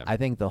 Yeah. I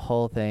think the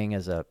whole thing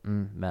is a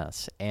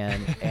mess.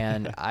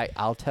 And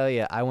I'll tell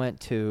you, I went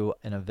to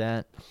an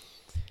event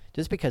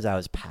just because I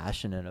was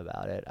passionate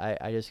about it.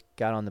 I just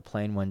got on the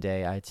plane one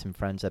day. I had some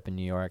friends up in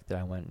New York that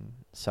I went and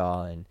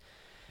saw, and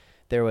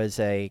there was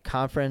a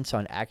conference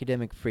on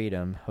academic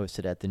freedom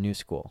hosted at the New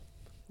School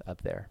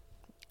up there.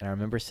 And I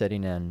remember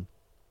sitting in,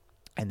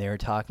 and they were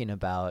talking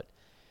about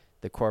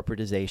the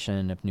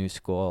corporatization of New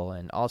School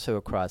and also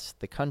across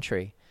the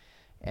country,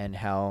 and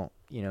how,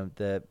 you know,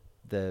 the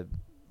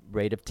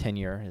rate of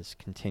tenure is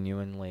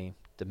continually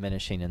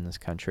diminishing in this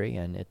country,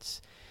 and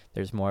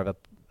there's more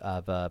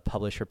of a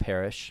publish or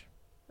perish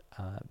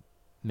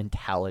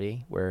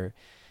mentality, where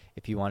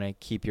if you want to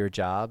keep your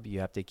job, you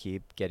have to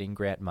keep getting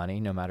grant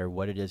money no matter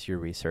what it is you're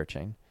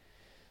researching.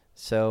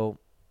 So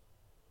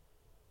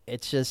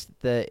it's just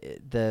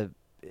there's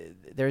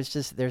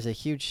a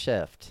huge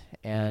shift,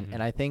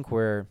 and I think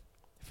for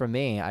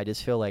me, I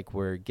just feel like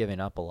we're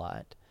giving up a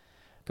lot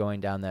going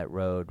down that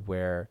road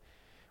where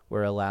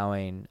we're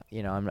allowing,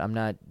 I'm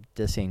not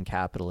dissing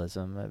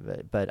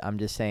capitalism, but I'm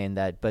just saying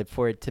that, but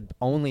for it to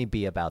only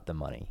be about the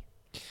money,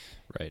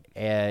 right,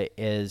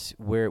 is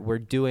we're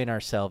doing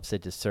ourselves a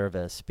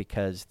disservice,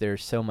 because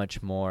there's so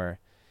much more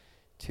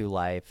to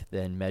life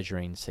than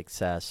measuring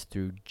success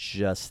through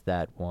just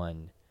that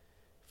one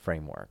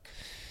framework.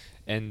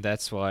 And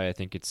that's why I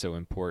think it's so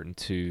important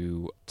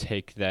to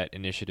take that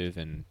initiative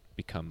and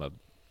become a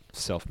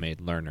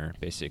self-made learner,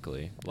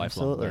 basically,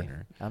 lifelong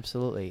learner.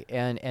 Absolutely.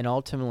 And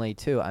ultimately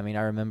too, I mean,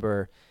 I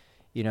remember,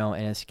 and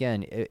it's,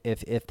 again,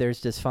 if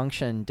there's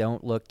dysfunction,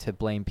 don't look to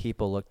blame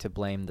people, look to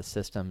blame the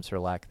systems or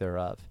lack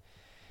thereof.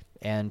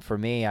 And for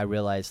me, I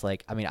realized,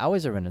 I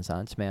was a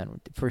Renaissance man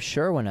for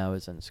sure when I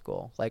was in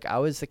school. I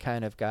was the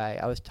kind of guy,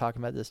 I was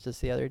talking about this just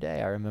the other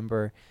day. I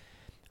remember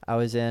I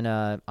was in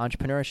an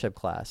entrepreneurship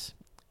class,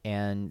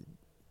 and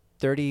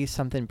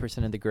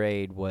 30-something% of the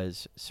grade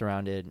was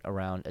surrounded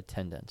around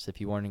attendance.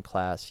 If you weren't in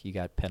class, you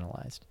got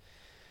penalized.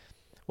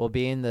 Well,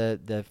 being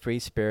the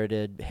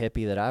free-spirited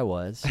hippie that I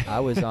was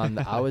on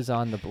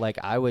the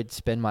I would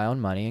spend my own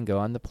money and go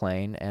on the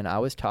plane, and I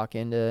was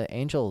talking to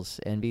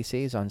angels,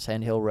 NBCs on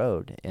Sand Hill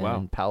Road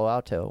in Palo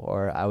Alto,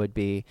 or I would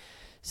be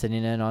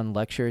sitting in on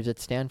lectures at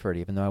Stanford,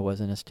 even though I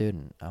wasn't a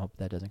student. I hope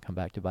that doesn't come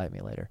back to bite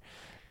me later.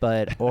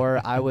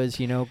 Or I was,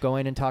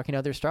 going and talking to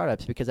other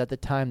startups, because at the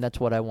time that's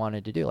what I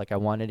wanted to do. I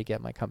wanted to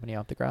get my company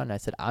off the ground. And I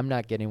said, I'm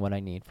not getting what I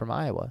need from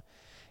Iowa.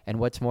 And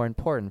what's more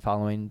important,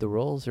 following the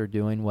rules or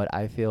doing what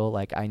I feel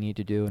like I need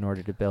to do in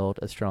order to build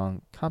a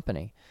strong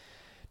company?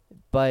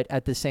 But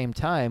at the same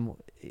time,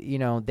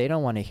 they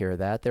don't want to hear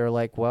that. They're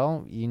like,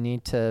 well, you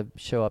need to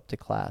show up to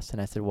class.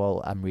 And I said,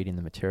 well, I'm reading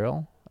the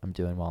material. I'm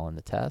doing well on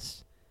the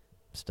tests.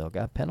 Still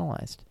got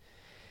penalized.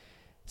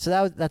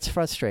 So that's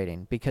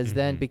frustrating, because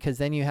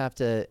then you have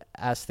to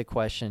ask the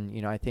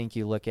question, I think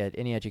you look at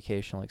any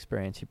educational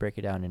experience, you break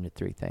it down into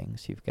three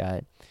things.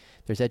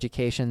 There's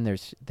education,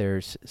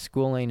 there's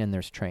schooling, and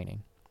there's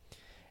training.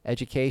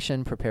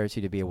 Education prepares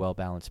you to be a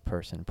well-balanced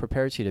person,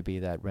 prepares you to be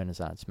that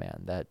Renaissance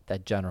man,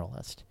 that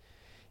generalist.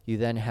 You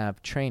then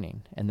have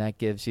training, and that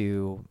gives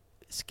you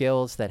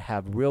skills that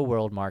have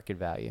real-world market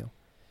value.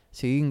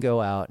 So you can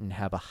go out and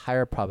have a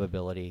higher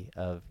probability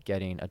of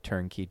getting a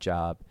turnkey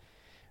job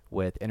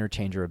with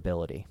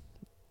interchangeability.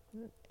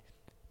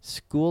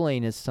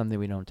 Schooling is something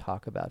we don't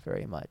talk about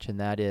very much, and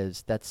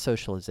that's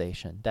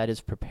socialization. That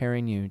is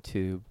preparing you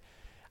to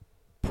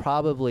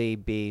probably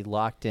be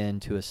locked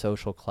into a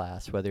social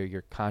class, whether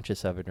you're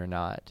conscious of it or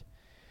not,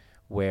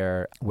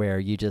 where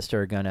you just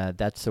are gonna,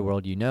 that's the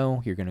world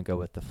you're gonna go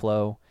with the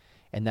flow,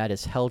 and that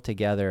is held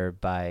together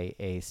by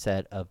a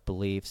set of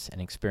beliefs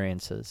and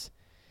experiences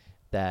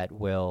that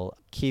will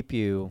keep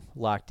you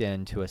locked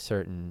into a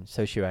certain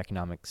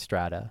socioeconomic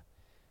strata.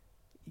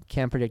 You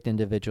can't predict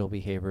individual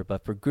behavior,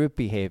 but for group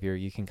behavior,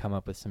 you can come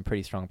up with some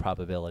pretty strong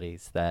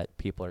probabilities that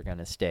people are going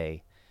to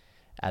stay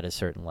at a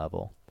certain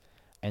level.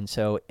 And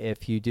so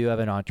if you do have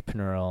an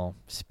entrepreneurial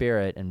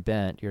spirit and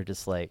bent, you're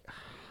just like,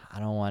 I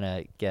don't want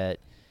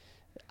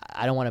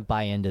to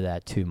buy into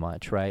that too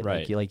much, right?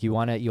 Right. You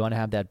want to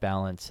have that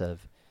balance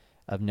of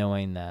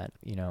knowing that,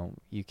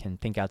 you can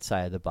think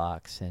outside of the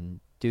box and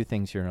do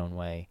things your own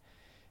way,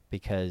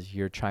 because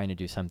you're trying to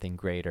do something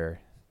greater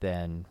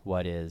than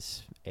what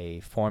is a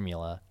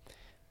formula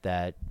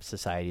that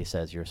society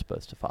says you're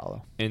supposed to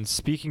follow. And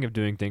speaking of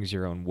doing things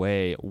your own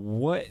way,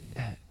 what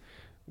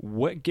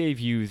gave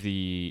you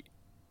the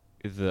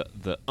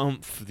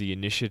oomph, the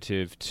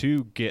initiative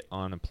to get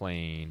on a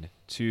plane,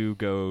 to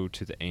go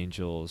to the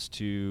Angels,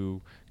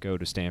 to go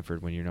to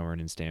Stanford when you're nowhere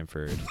in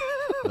Stanford?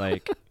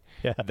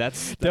 Yeah,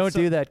 that's don't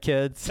do that,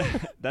 kids.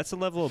 That's a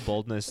level of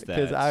boldness that,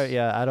 because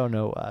I don't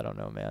know,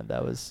 man.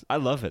 I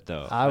love it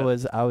though. I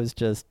was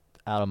just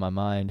out of my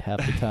mind half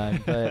the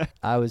time, but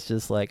I was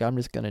just like, I'm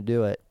just gonna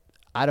do it.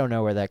 I don't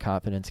know where that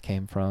confidence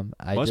came from.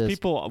 Most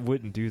people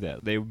wouldn't do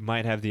that. They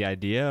might have the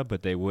idea,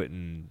 but they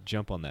wouldn't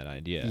jump on that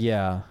idea.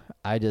 Yeah,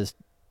 I just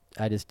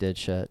did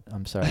shit.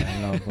 I'm sorry, I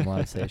don't know if I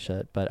want to say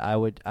shit, but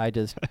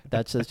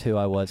that's just who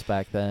I was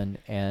back then,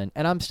 and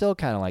I'm still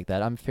kind of like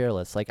that. I'm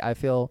fearless. I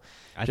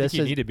think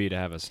you need to be to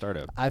have a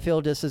startup. I feel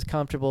just as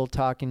comfortable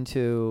talking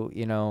to,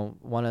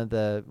 one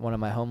of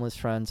my homeless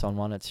friends on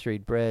Walnut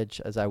Street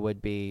Bridge as I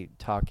would be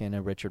talking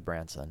to Richard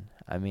Branson.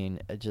 I mean,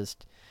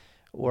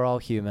 we're all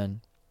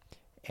human,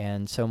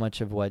 and so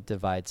much of what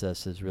divides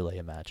us is really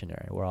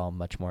imaginary. We're all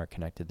much more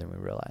connected than we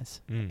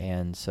realize.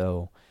 And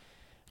so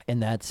in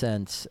that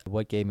sense,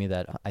 what gave me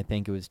that, I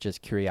think it was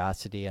just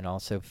curiosity, and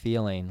also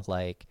feeling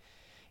like,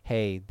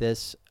 hey,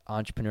 this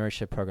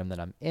entrepreneurship program that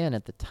I'm in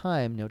at the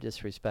time, no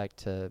disrespect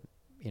to,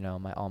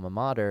 my alma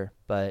mater,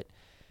 but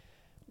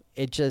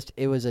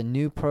it was a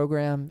new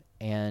program,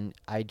 and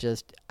I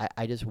just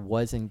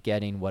wasn't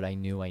getting what I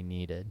knew I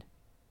needed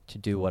to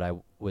do what I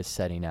was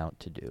setting out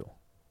to do.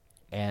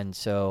 And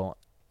so,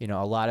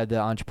 a lot of the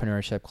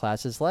entrepreneurship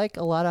classes, like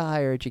a lot of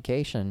higher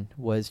education,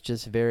 was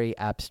just very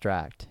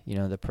abstract.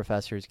 The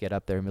professors get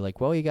up there and be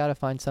like, well, you got to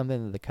find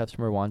something that the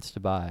customer wants to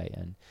buy.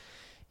 And,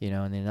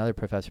 and then another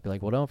professor be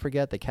like, well, don't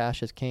forget the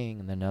cash is king.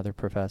 And then another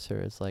professor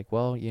is like,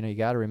 well, you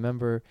got to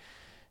remember,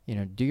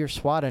 do your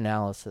SWOT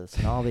analysis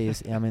and all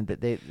these. I mean,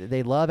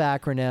 they love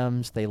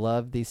acronyms. They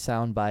love these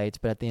sound bites.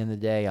 But at the end of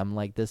the day, I'm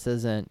like, this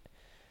isn't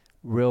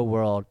real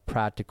world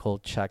practical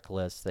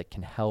checklists that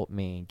can help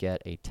me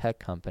get a tech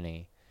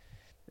company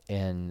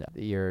in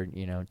the year,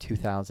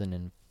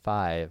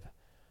 2005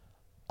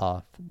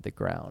 off the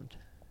ground.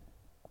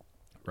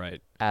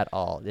 Right. At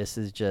all. This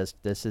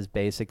is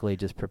basically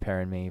just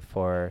preparing me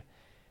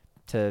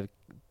to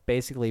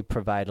basically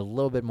provide a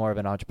little bit more of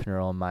an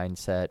entrepreneurial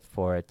mindset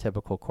for a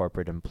typical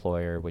corporate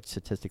employer, which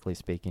statistically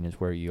speaking is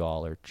where you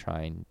all are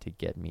trying to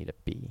get me to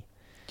be.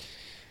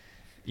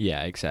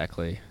 Yeah,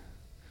 exactly.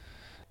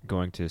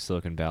 Going to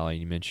Silicon Valley,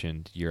 you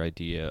mentioned your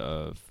idea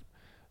of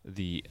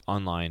the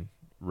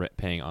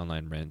paying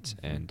online rent,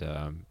 and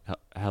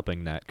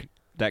helping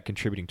that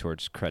contributing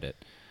towards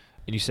credit.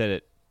 And you said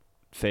it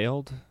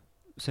failed,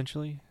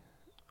 essentially?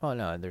 Oh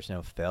no, there's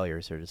no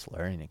failures. They're just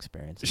learning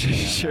experiences.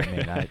 Sure.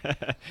 I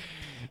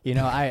mean,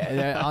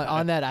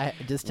 on that,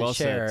 just to well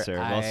share, said, sir.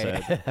 Well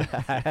said.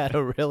 I had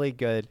a really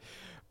good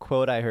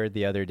quote I heard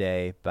the other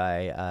day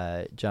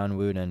by John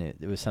Wooden.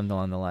 It was something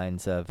along the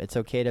lines of, "It's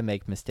okay to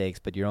make mistakes,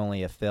 but you're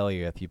only a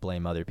failure if you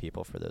blame other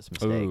people for those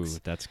mistakes." Ooh,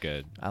 that's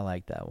good. I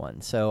like that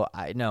one. So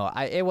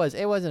it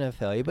wasn't a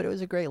failure, but it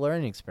was a great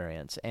learning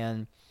experience,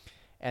 and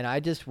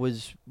I just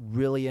was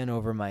really in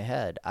over my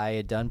head. I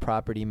had done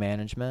property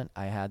management.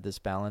 I had this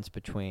balance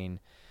between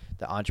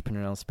the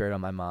entrepreneurial spirit on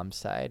my mom's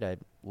side. I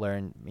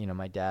learned,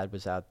 my dad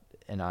was out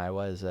in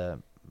Iowa as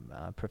a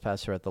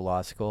professor at the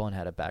law school and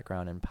had a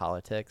background in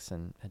politics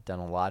and had done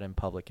a lot in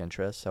public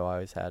interest. So I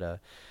always had a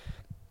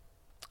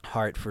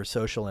heart for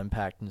social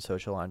impact and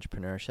social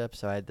entrepreneurship.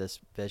 So I had this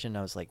vision.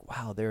 I was like,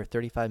 wow, there are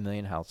 35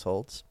 million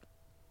households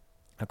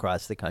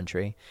across the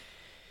country,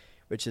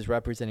 which is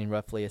representing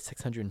roughly a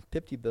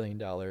 $650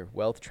 billion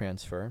wealth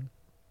transfer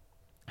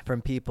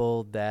from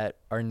people that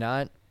are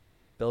not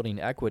building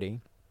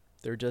equity.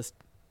 They're just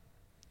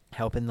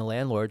helping the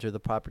landlords or the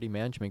property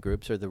management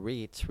groups or the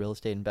REITs, real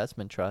estate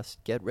investment trusts,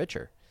 get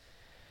richer.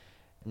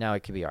 Now,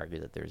 it could be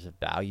argued that there's a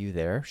value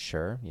there.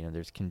 Sure,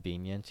 there's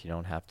convenience. You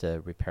don't have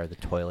to repair the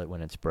toilet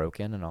when it's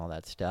broken and all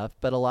that stuff.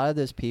 But a lot of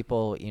those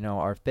people,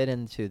 are fit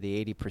into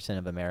the 80%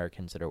 of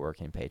Americans that are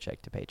working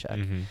paycheck to paycheck.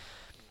 Mm-hmm.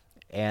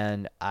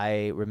 And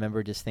I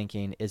remember just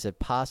thinking, is it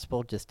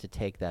possible just to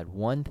take that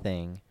one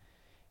thing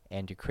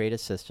and to create a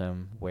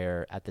system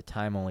where at the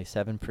time only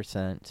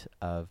 7%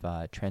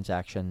 of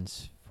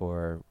transactions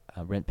for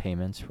rent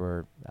payments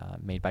were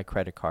made by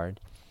credit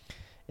card?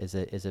 Is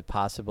it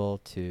possible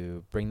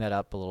to bring that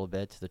up a little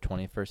bit to the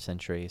 21st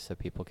century so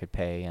people could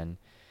pay? And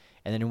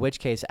then in which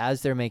case,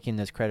 as they're making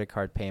those credit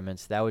card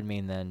payments, that would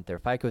mean then their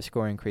FICO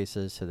score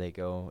increases, so they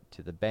go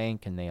to the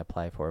bank and they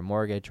apply for a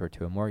mortgage or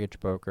to a mortgage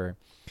broker.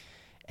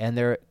 And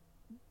they're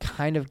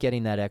kind of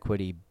getting that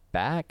equity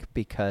back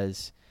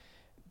because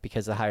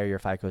the higher your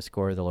FICO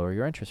score, the lower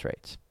your interest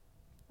rates.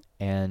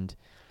 And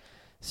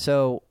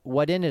so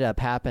what ended up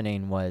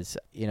happening was,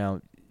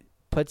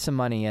 put some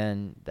money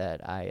in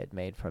that I had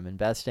made from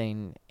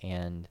investing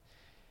and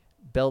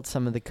built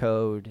some of the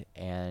code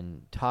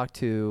and talked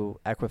to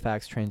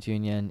Equifax,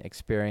 TransUnion,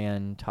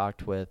 Experian,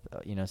 talked with,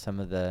 some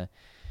of the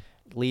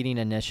leading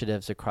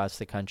initiatives across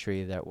the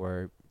country that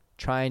were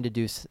trying to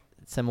do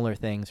similar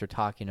things or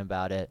talking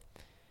about it,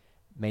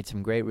 made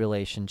some great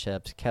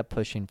relationships, kept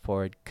pushing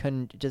forward. At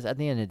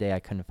the end of the day, I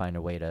couldn't find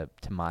a way to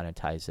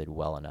monetize it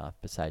well enough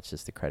besides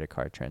just the credit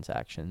card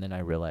transaction. Then I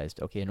realized,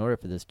 okay, in order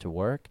for this to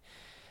work,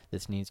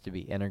 this needs to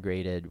be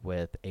integrated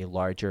with a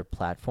larger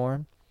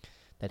platform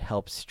that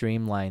helps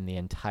streamline the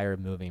entire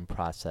moving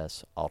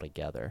process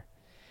altogether.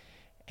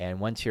 And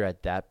once you're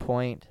at that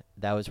point,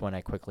 that was when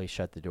I quickly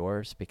shut the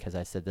doors because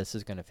I said, this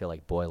is going to feel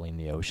like boiling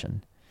the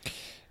ocean.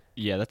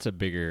 Yeah, that's a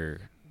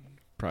bigger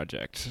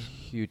project.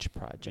 Huge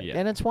project. Yeah.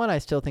 And it's one I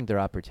still think there are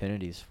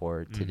opportunities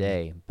for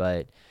today. Mm-hmm.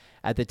 But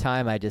at the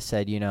time, I just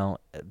said,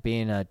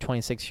 being a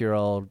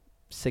 26-year-old,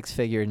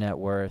 six-figure net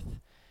worth,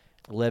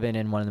 living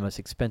in one of the most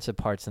expensive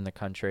parts in the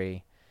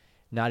country,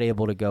 not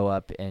able to go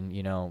up and,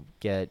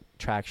 get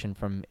traction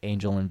from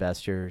angel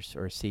investors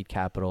or seed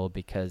capital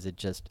because it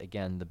just,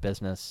 again, the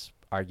business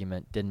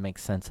argument didn't make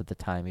sense at the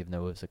time, even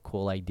though it was a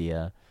cool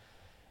idea.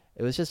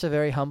 It was just a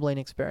very humbling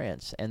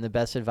experience. And the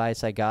best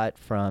advice I got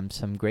from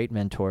some great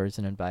mentors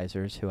and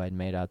advisors who I'd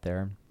made out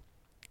there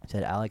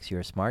said, Alex,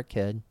 you're a smart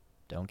kid.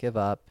 Don't give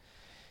up.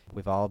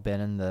 We've all been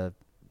in the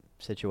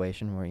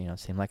situation where, it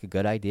seemed like a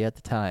good idea at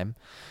the time.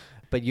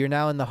 But you're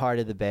now in the heart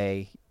of the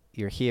Bay.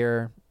 You're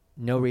here.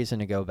 No reason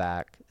to go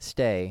back.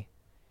 Stay.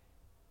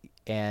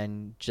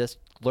 And just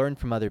learn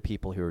from other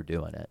people who are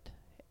doing it.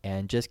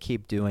 And just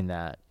keep doing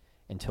that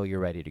until you're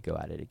ready to go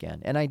at it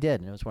again. And I did.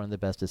 And it was one of the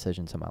best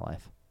decisions of my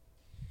life.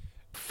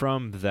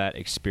 From that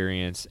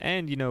experience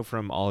and,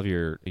 from all of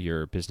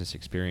your business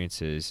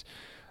experiences,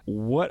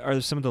 what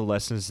are some of the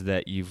lessons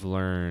that you've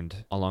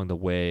learned along the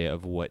way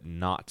of what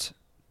not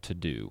to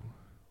do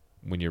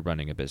when you're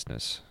running a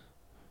business?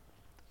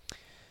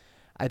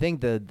 I think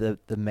the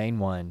main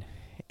one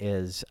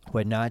is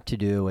what not to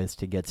do is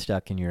to get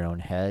stuck in your own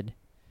head.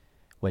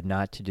 What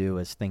not to do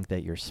is think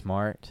that you're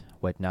smart.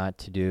 What not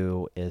to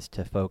do is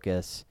to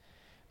focus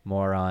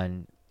more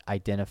on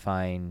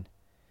identifying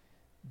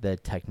the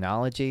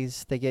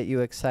technologies that get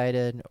you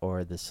excited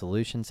or the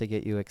solutions that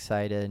get you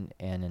excited,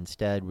 and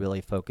instead really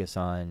focus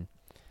on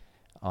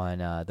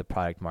the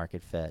product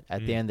market fit.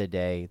 At the end of the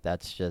day,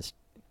 that's just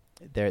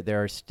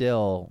there are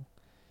still,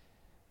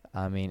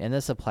 I mean, and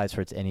this applies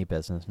towards any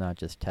business, not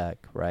just tech,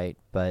 right?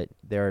 But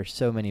there are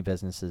so many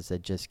businesses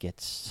that just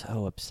get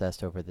so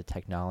obsessed over the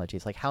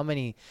technologies. Like how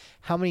many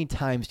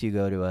times do you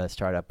go to a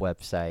startup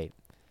website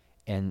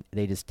and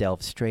they just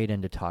delve straight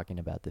into talking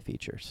about the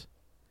features?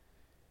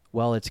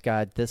 Well, it's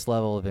got this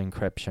level of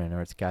encryption,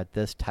 or it's got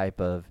this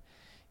type of,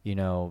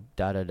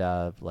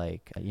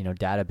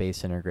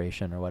 database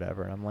integration or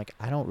whatever. And I'm like,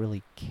 I don't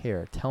really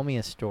care. Tell me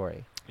a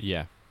story.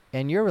 Yeah.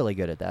 And you're really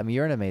good at that. I mean,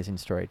 you're an amazing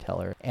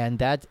storyteller. And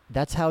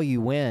that's how you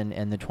win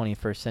in the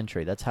 21st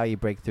century. That's how you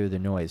break through the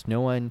noise.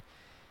 No one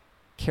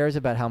cares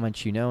about how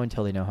much you know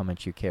until they know how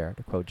much you care,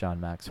 to quote John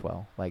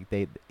Maxwell. Like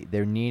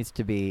there needs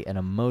to be an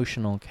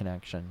emotional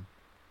connection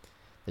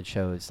that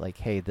shows like,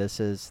 hey, this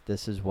is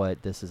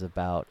what this is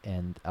about.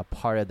 And a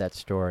part of that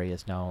story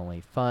is not only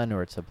fun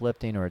or it's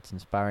uplifting or it's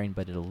inspiring,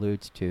 but it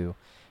alludes to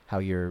how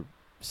you're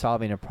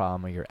solving a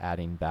problem or you're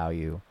adding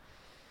value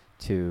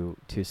to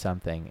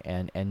something,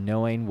 and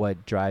knowing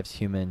what drives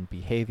human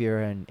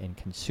behavior and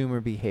consumer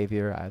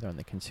behavior, either on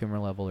the consumer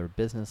level or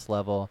business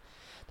level.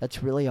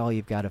 That's really all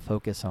you've got to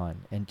focus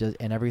on, and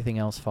everything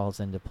else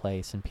falls into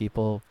place. And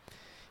people,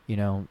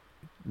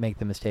 make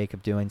the mistake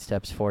of doing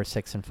steps 4,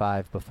 6, and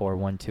 5 before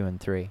 1, 2, and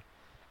 3.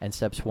 And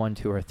steps 1,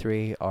 2, or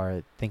 3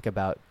 are think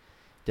about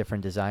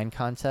different design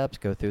concepts,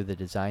 go through the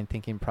design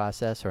thinking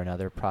process or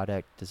another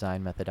product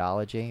design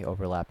methodology,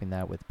 overlapping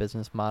that with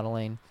business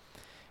modeling,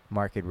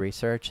 market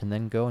research, and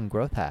then go and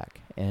growth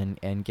hack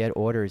and get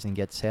orders and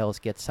get sales,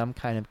 get some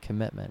kind of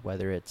commitment,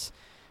 whether it's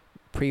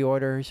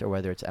pre-orders or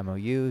whether it's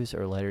MOUs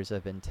or letters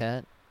of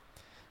intent,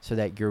 so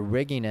that you're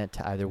rigging it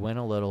to either win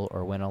a little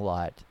or win a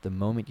lot the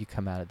moment you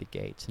come out of the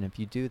gates. And if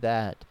you do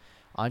that,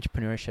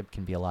 entrepreneurship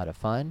can be a lot of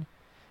fun.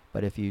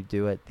 But if you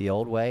do it the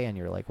old way and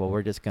you're like, well,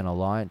 we're just going to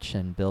launch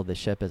and build the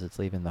ship as it's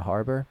leaving the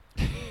harbor,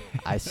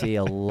 I see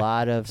a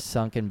lot of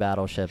sunken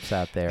battleships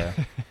out there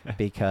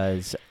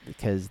because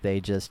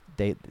they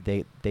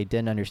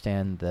didn't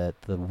understand the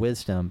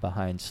wisdom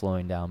behind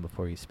slowing down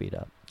before you speed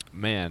up.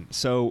 Man,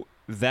 so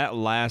that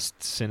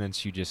last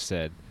sentence you just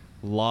said,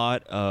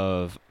 lot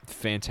of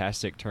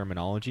fantastic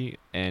terminology,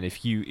 and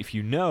if you're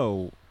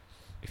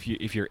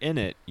in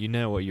it, you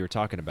know what you're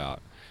talking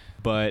about.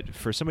 But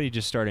for somebody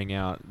just starting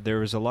out, there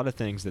was a lot of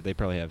things that they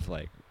probably have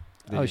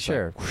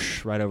sure,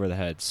 whoosh, right over the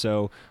head.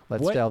 So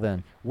let's delve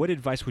in. What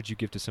advice would you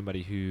give to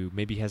somebody who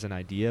maybe has an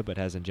idea but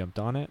hasn't jumped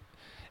on it?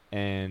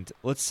 And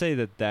let's say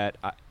that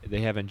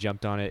they haven't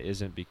jumped on it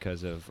isn't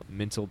because of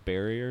mental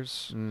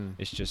barriers.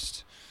 It's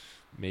just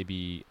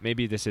maybe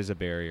this is a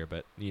barrier,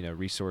 but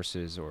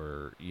resources,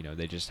 or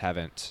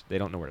they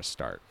don't know where to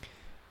start.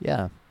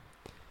 Yeah.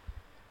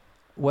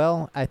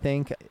 Well, I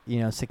think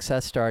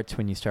success starts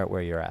when you start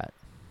where you're at.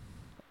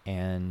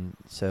 And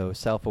so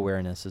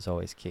self-awareness is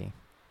always key.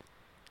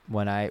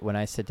 When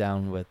I sit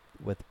down with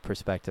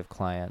prospective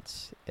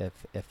clients, if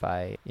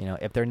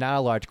they're not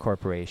a large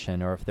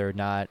corporation or if they're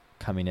not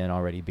coming in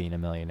already being a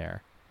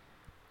millionaire,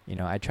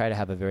 I try to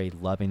have a very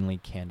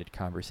lovingly candid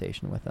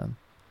conversation with them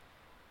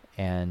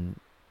and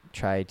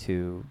try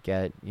to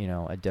get,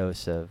 a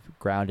dose of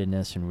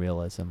groundedness and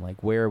realism.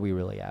 Like, where are we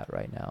really at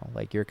right now?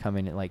 Like, you're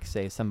coming in, like,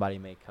 say somebody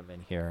may come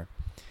in here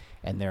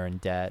and they're in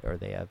debt, or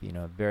they have,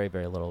 very,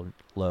 very low,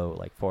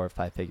 like 4 or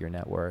 5 figure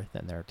net worth,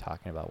 and they're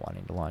talking about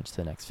wanting to launch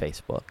the next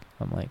Facebook.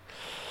 I'm like,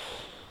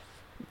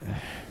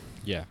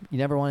 yeah, you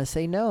never want to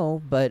say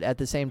no, but at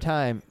the same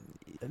time,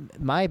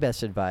 my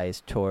best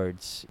advice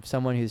towards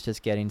someone who's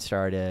just getting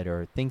started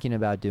or thinking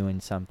about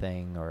doing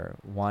something or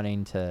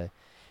wanting to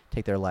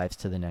take their lives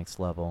to the next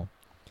level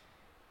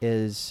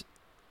is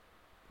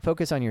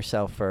focus on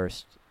yourself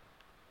first,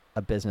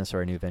 a business or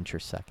a new venture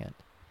second.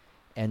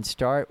 And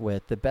start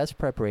with the best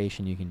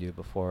preparation you can do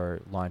before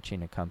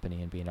launching a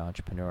company and being an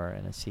entrepreneur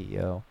and a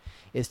CEO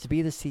is to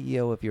be the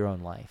CEO of your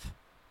own life.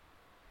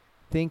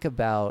 Think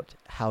about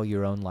how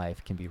your own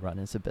life can be run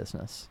as a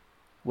business.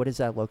 What does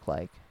that look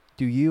like?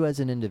 Do you as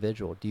an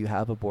individual, do you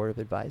have a board of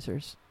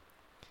advisors?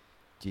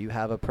 Do you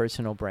have a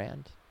personal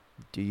brand?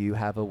 Do you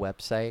have a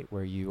website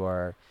where you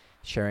are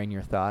sharing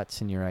your thoughts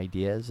and your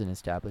ideas and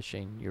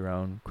establishing your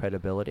own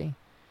credibility?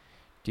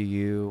 Do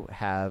you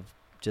have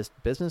just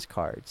business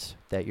cards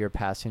that you're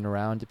passing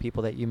around to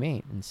people that you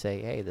meet and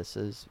say, hey, this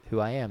is who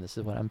I am. This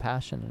is what I'm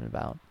passionate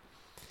about.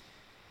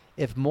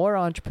 If more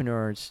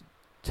entrepreneurs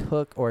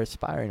or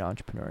aspiring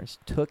entrepreneurs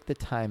took the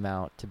time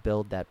out to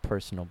build that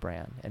personal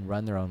brand and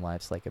run their own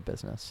lives like a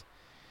business,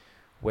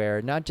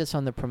 where not just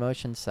on the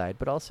promotion side,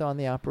 but also on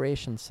the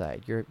operations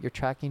side, you're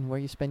tracking where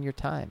you spend your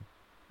time.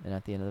 And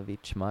at the end of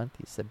each month,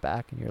 you sit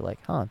back and you're like,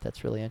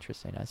 that's really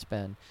interesting. I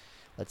spend,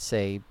 let's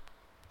say,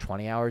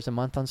 20 hours a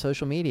month on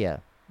social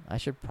media. I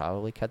should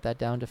probably cut that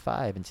down to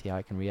 5 and see how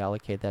I can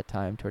reallocate that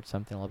time towards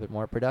something a little bit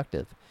more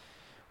productive.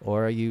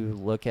 Or you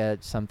look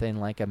at something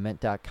like a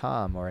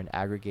mint.com or an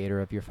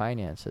aggregator of your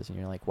finances, and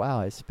you're like,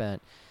 wow, I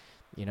spent,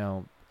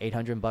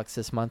 $800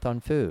 this month on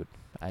food.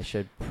 I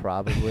should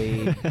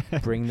probably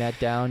bring that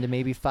down to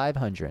maybe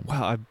 500.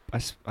 Wow,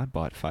 I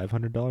bought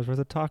 $500 worth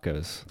of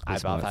tacos. I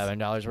bought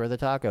 $500 worth of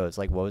tacos.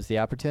 Like, what was the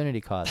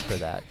opportunity cost for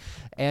that?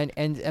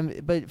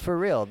 But for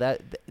real,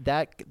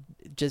 that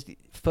just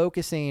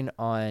focusing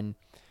on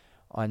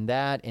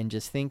that and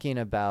just thinking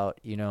about,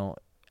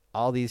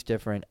 all these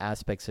different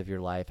aspects of your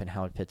life and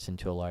how it fits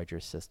into a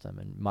larger system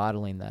and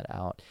modeling that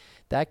out,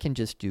 that can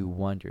just do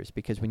wonders.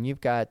 Because when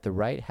you've got the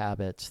right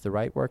habits, the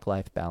right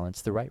work-life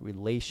balance, the right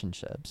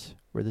relationships,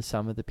 we're the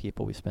sum of the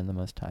people we spend the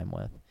most time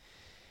with,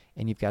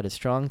 and you've got a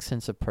strong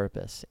sense of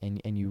purpose, and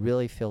you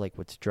really feel like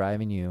what's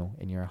driving you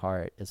in your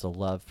heart is a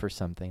love for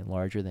something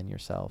larger than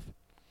yourself.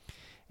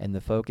 And the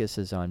focus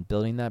is on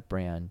building that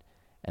brand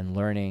and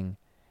learning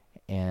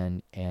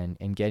and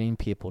getting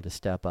people to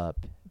step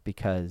up,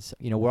 because,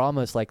 we're all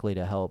most likely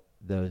to help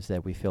those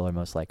that we feel are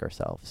most like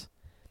ourselves.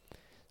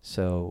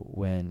 So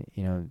when,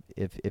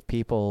 if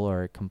people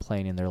are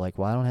complaining, they're like,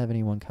 well, I don't have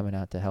anyone coming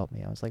out to help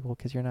me. I was like, well,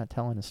 because you're not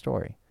telling a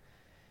story.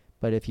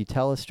 But if you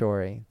tell a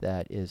story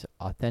that is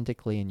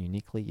authentically and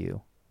uniquely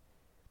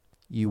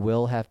you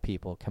will have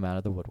people come out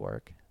of the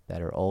woodwork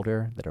that are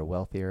older, that are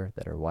wealthier,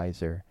 that are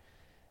wiser,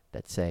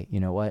 that say, you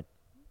know what,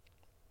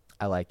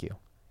 I like you.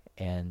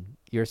 And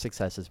your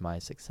success is my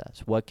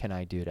success. What can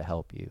I do to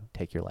help you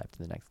take your life to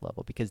the next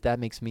level? Because that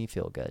makes me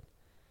feel good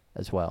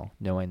as well,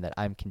 knowing that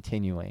I'm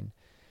continuing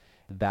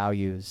the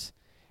values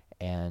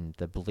and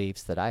the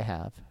beliefs that I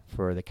have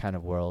for the kind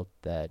of world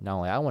that not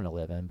only I want to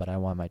live in, but I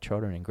want my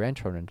children and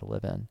grandchildren to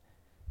live in.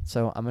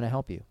 So I'm going to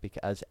help you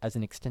because as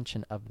an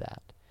extension of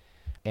that.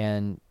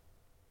 And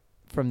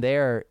from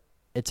there,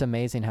 it's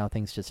amazing how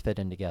things just fit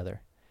in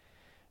together.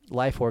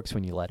 Life works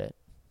when you let it.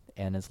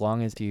 And as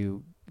long as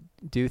you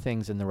do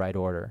things in the right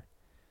order,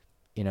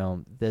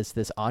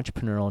 this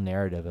entrepreneurial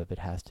narrative of it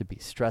has to be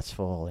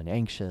stressful and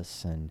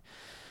anxious and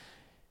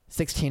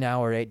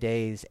 16-hour 8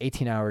 days,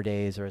 18-hour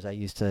days, or as I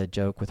used to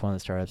joke with one of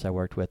the startups I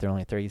worked with, they're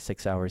only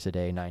 36 hours a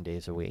day, 9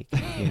 days a week.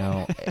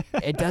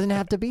 It doesn't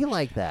have to be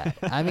like that.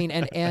 I mean,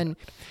 and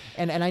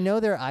I know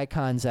there are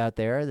icons out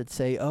there that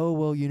say, oh,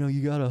 well,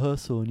 you got to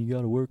hustle and you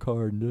got to work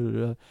hard. And da,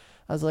 da, da.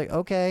 I was like,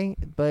 okay,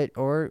 but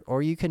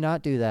or you could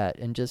not do that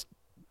and just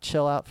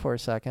chill out for a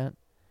second.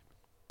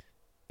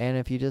 And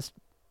if you just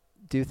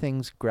do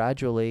things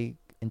gradually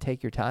and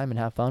take your time and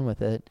have fun with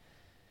it,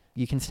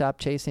 you can stop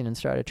chasing and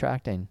start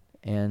attracting,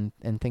 and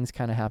things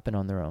kind of happen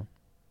on their own.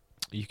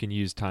 You can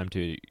use time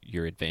to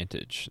your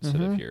advantage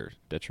instead of your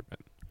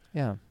detriment.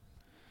 Yeah.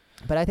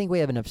 But I think we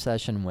have an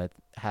obsession with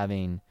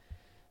having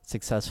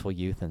successful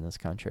youth in this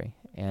country,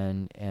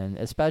 and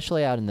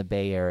especially out in the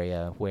Bay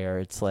Area where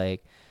it's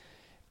like,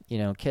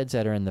 kids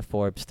that are in the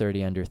Forbes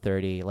 30 under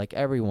 30, like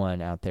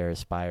everyone out there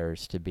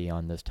aspires to be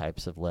on those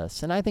types of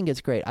lists. And I think it's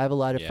great. I have a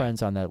lot of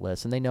friends on that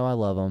list, and they know I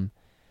love them.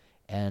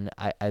 And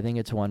I think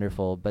it's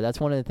wonderful. But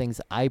that's one of the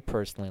things I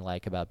personally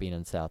like about being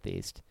in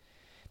Southeast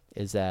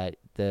is that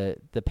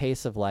the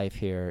pace of life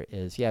here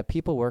is,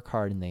 people work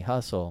hard and they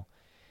hustle,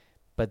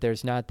 but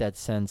there's not that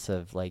sense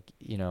of like,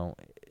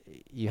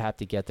 you have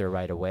to get there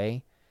right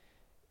away.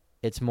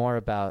 It's more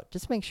about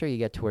just make sure you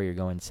get to where you're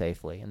going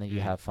safely and that you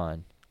have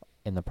fun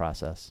in the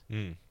process.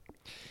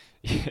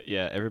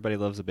 Yeah, everybody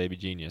loves a baby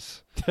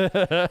genius.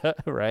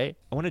 Right?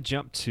 I want to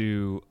jump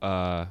to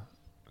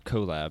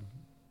Collab.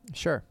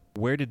 Sure.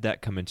 Where did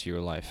that come into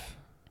your life?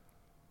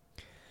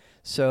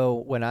 So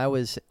when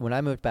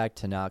I moved back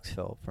to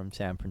Knoxville from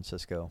San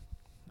Francisco,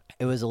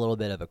 it was a little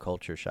bit of a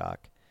culture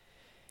shock.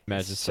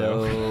 Imagine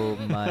so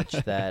much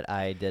that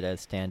I did a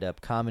stand-up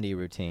comedy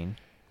routine.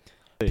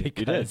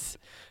 Because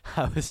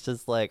I was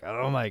just like,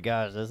 oh my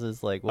gosh, this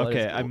is like, what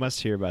okay, is I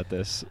must hear about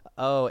this.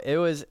 Oh, it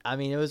was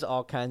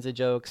all kinds of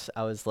jokes.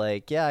 I was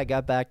like, I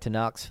got back to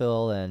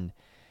Knoxville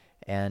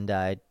and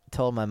I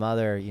told my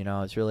mother,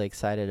 I was really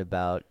excited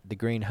about the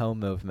green home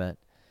movement.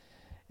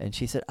 And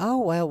she said, oh,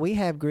 well, we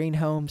have green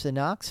homes in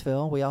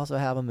Knoxville. We also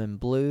have them in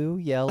blue,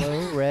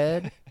 yellow,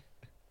 red.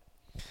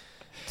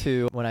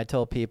 To when I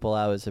told people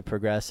I was a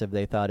progressive,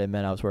 they thought it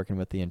meant I was working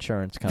with the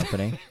insurance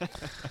company.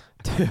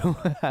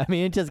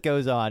 It just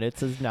goes on. It's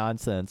just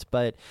nonsense.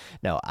 But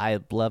no, I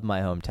love my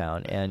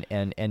hometown,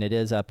 and it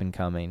is up and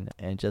coming,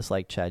 and just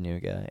like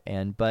Chattanooga.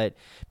 But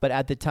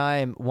at the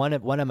time, one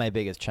of my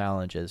biggest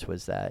challenges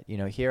was that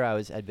here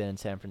I'd been in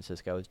San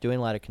Francisco. I was doing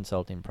a lot of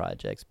consulting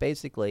projects,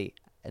 basically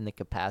in the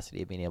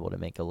capacity of being able to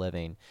make a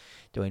living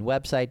doing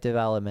website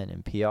development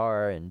and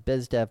PR and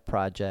biz dev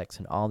projects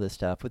and all this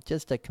stuff with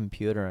just a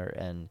computer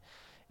and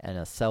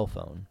a cell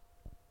phone.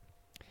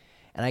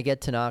 And I get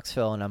to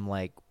Knoxville and I'm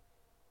like,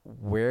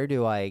 where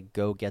do I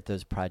go get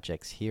those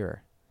projects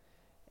here?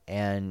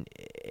 And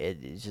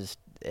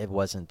it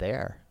wasn't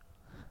there.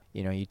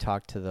 You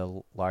talk to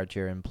the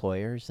larger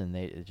employers and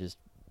they just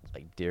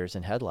like deers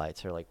in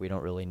headlights. They're like, we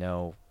don't really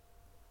know.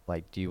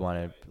 Like, do you want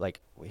to,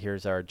 like,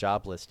 here's our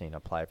job listing,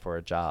 apply for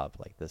a job.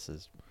 Like,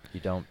 you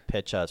don't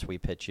pitch us, we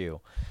pitch you.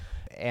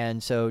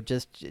 And so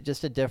just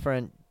a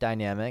different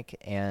dynamic.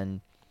 And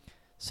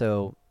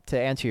So to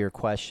answer your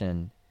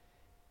question,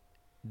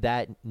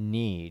 that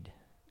need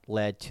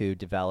led to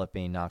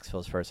developing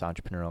Knoxville's first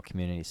entrepreneurial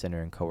community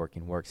center and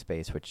co-working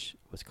workspace, which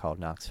was called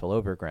Knoxville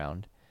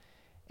Overground.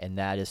 And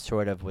that is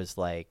sort of was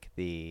like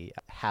the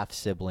half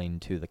sibling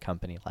to the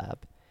company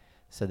lab.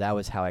 So that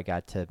was how I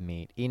got to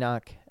meet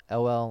Enoch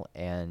Elwell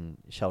and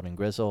Sheldon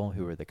Grizzle,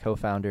 who were the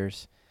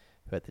co-founders,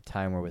 who at the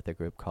time were with a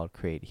group called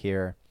Create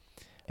Here.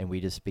 And we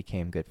just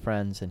became good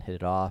friends and hit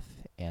it off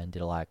and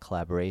did a lot of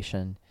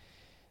collaboration.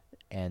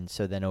 And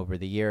so then over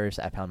the years,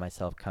 I found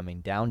myself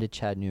coming down to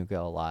Chattanooga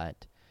a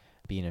lot,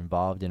 being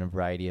involved in a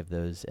variety of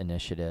those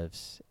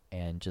initiatives,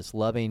 and just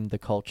loving the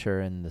culture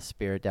and the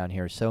spirit down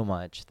here so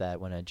much that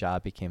when a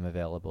job became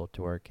available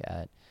to work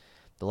at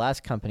the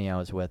last company I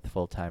was with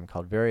full-time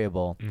called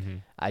Variable,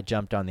 I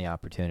jumped on the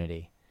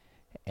opportunity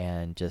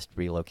and just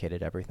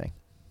relocated everything.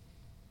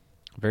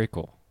 Very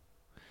cool.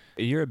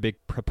 You're a big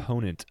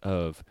proponent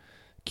of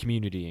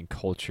community and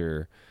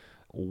culture.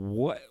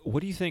 What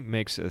do you think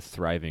makes a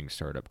thriving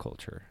startup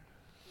culture?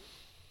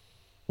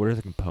 What are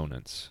the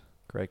components?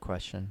 Great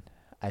question.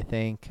 I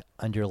think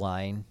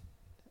underlying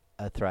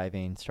a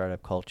thriving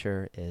startup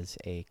culture is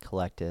a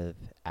collective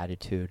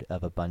attitude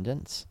of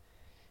abundance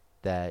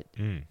that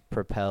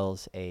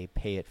propels a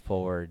pay it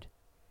forward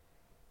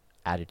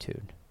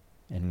attitude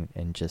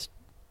and just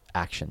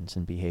actions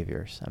and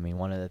behaviors. I mean,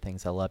 one of the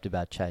things I loved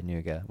about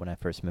Chattanooga when I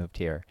first moved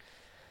here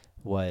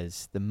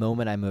was the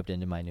moment I moved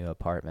into my new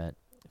apartment,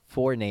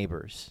 4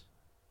 neighbors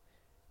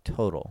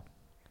total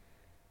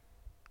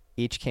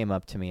each came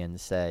up to me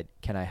and said,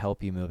 "Can I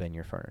help you move in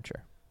your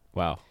furniture?"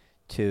 Wow.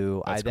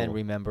 That's I then cool.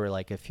 Remember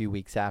like a few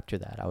weeks after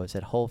that, I was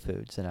at Whole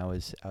Foods and I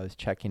was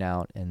checking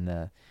out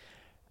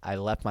I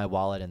left my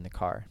wallet in the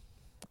car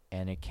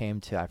and it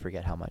came to, I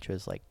forget how much, it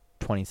was like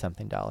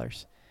 $20-something.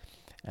 And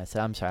I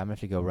said, "I'm sorry, I'm going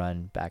to have to go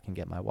run back and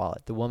get my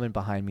wallet." The woman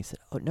behind me said,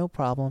 "Oh, no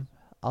problem.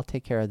 I'll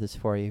take care of this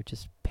for you.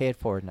 Just pay it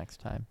forward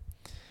next time."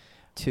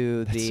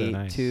 That's so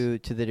nice. To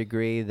the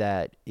degree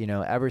that,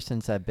 ever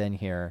since I've been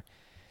here,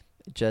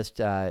 just,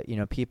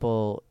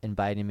 people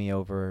inviting me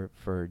over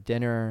for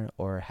dinner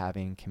or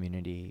having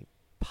community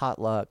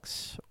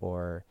potlucks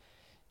or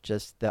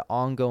just the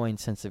ongoing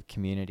sense of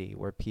community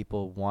where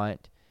people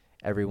want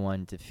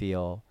everyone to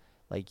feel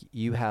like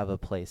you have a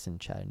place in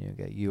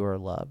Chattanooga. You are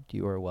loved.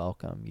 You are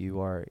welcome. You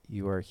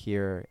are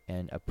here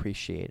and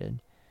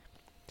appreciated.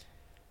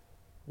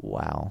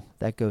 Wow,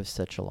 that goes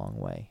such a long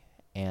way.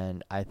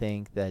 And I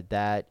think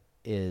that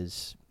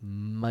is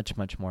much,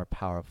 much more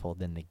powerful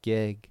than the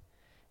gig,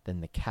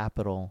 than the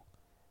capital,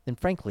 than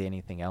frankly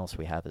anything else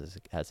we have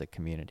as a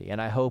community.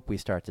 And I hope we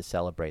start to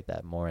celebrate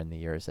that more in the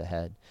years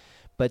ahead.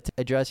 But to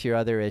address your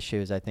other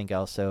issues, I think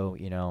also,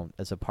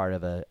 as a part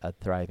of a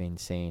thriving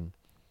scene,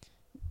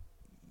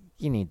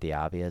 you need the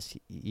obvious.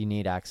 You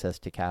need access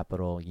to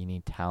capital. You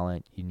need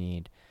talent. You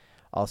need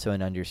also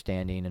an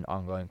understanding and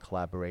ongoing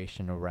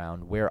collaboration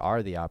around where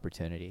are the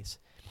opportunities.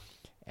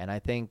 And I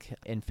think,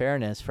 in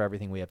fairness, for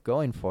everything we have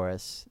going for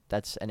us,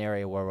 that's an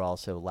area where we're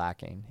also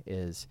lacking,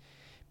 is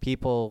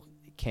people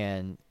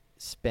can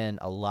spend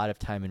a lot of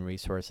time and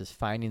resources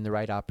finding the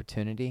right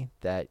opportunity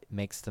that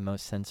makes the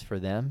most sense for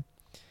them.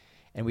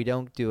 And we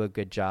don't do a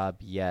good job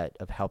yet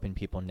of helping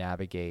people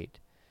navigate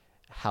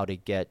how to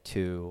get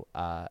to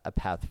a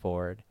path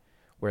forward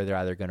where they're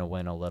either going to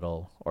win a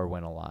little or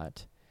win a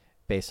lot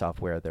based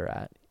off where they're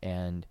at.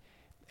 And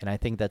I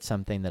think that's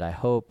something that I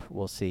hope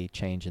we'll see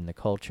change in the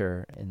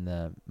culture in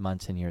the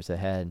months and years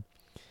ahead,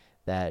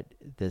 that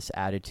this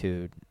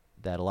attitude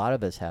that a lot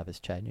of us have as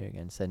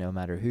Chattanoogans, that no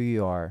matter who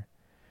you are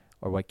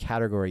or what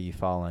category you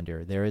fall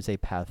under, there is a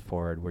path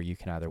forward where you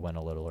can either win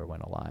a little or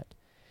win a lot.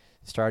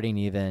 Starting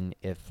even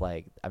if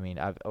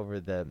I've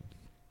over the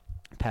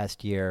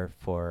past year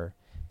for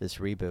this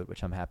reboot,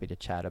 which I'm happy to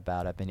chat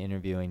about, I've been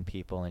interviewing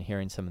people and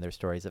hearing some of their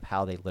stories of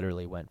how they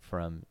literally went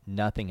from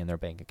nothing in their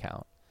bank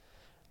account,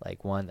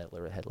 like one that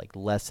literally had like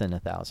less than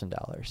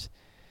 $1,000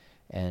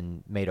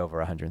 and made over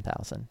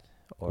 $100,000.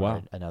 Or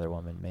wow. Another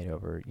woman made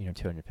over,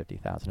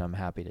 $250,000. I'm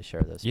happy to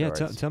share those stories.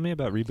 Yeah, tell me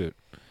about Reboot.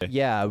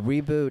 Yeah,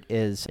 Reboot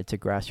it's a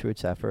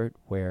grassroots effort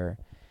where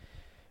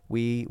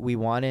we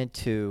wanted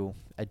to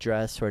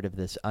address sort of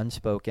this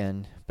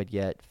unspoken but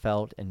yet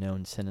felt and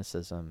known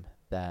cynicism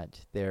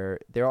that there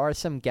are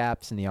some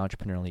gaps in the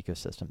entrepreneurial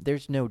ecosystem.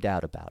 There's no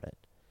doubt about it.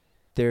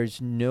 There's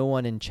no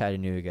one in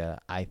Chattanooga,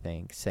 I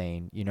think,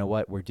 saying, "You know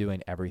what, we're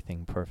doing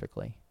everything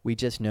perfectly." We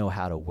just know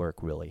how to work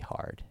really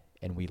hard.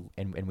 And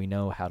we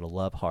know how to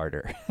love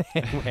harder,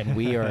 and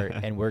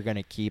we're going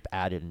to keep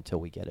at it until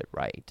we get it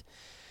right.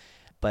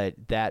 But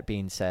that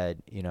being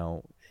said, you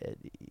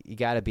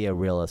got to be a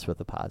realist with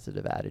a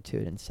positive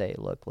attitude and say,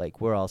 look, like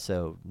we're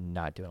also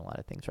not doing a lot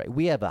of things right.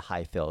 We have a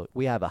high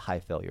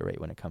failure rate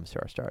when it comes to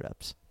our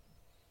startups.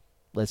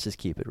 Let's just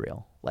keep it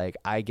real. Like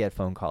I get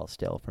phone calls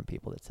still from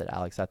people that said,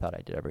 "Alex, I thought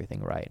I did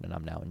everything right, and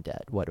I'm now in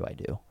debt. What do I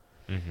do?"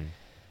 Mm-hmm.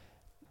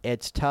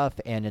 It's tough,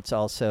 and it's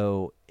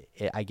also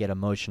I get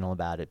emotional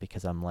about it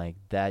because I'm like,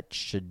 that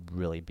should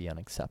really be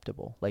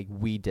unacceptable. Like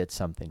we did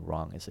something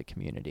wrong as a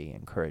community,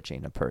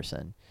 encouraging a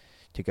person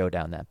to go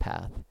down that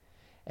path.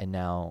 And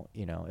now,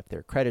 if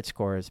their credit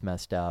score is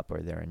messed up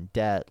or they're in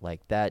debt,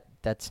 like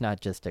that's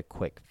not just a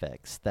quick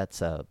fix. That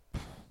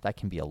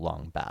can be a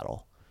long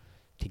battle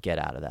to get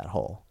out of that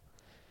hole.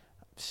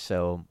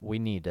 So we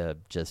need to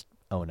just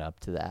own up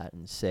to that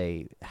and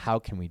say, how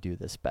can we do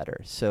this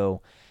better?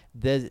 So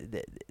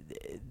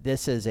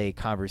this is a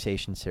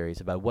conversation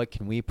series about what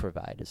can we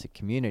provide as a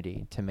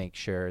community to make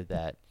sure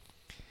that,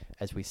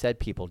 as we set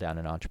people down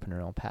an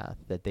entrepreneurial path,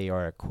 that they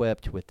are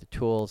equipped with the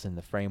tools and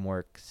the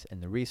frameworks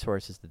and the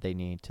resources that they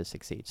need to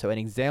succeed. So an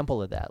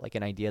example of that, like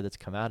an idea that's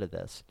come out of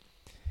this,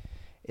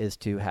 is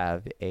to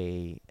have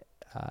a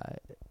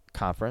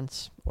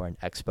conference or an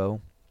expo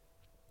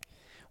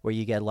where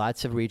you get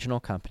lots of regional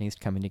companies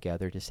coming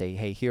together to say,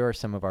 hey, here are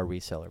some of our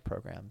reseller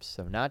programs.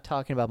 So not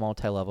talking about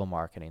multi-level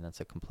marketing.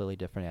 That's a completely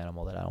different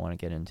animal that I don't want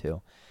to get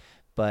into.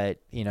 But,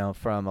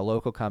 from a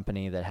local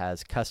company that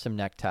has custom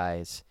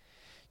neckties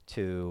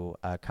to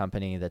a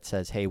company that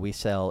says, hey, we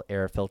sell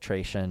air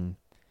filtration,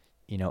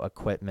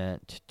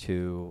 equipment,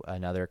 to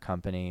another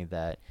company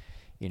that,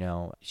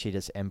 she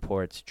just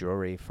imports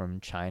jewelry from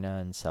China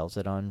and sells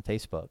it on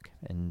Facebook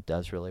and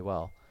does really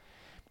well.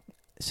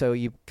 So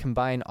you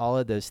combine all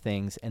of those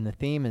things, and the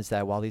theme is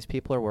that while these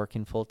people are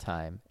working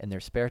full-time, in their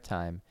spare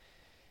time,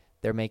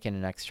 they're making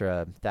an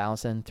extra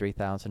 $1,000,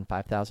 $3,000,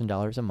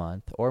 $5,000 a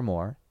month or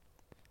more,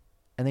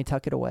 and they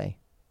tuck it away.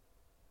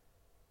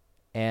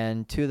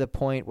 And to the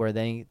point where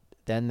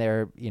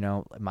they're,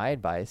 my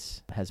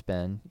advice has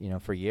been,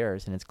 for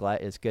years, and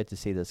it's good to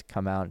see this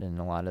come out in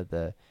a lot of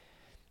the,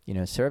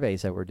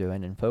 surveys that we're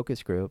doing and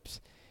focus groups,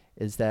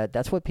 is that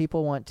that's what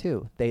people want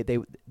too.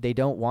 They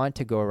don't want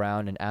to go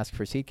around and ask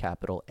for seed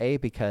capital,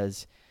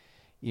 because,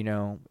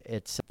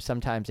 it's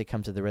sometimes it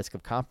comes at the risk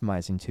of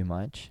compromising too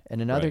much.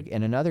 And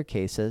in other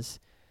cases,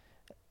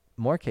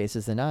 more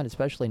cases than not,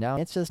 especially now,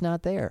 it's just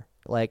not there.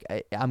 Like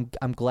I'm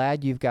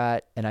glad you've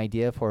got an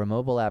idea for a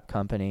mobile app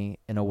company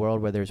in a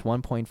world where there's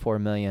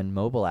 1.4 million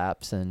mobile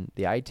apps in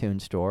the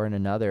iTunes store and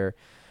another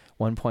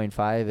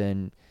 1.5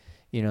 in,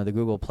 the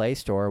Google Play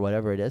Store,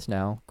 whatever it is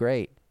now.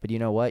 Great. But you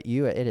know what?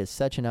 It is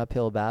such an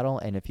uphill battle.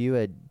 And if you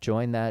had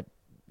joined that,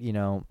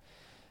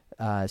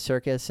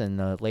 circus in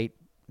the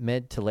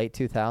mid to late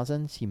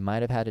 2000s, you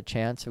might have had a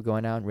chance of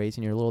going out and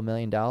raising your little $1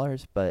 million.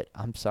 But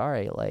I'm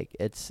sorry, like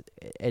it's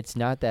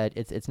not that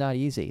it's not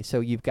easy.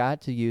 So you've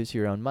got to use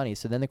your own money.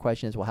 So then the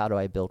question is, well, how do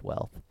I build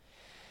wealth?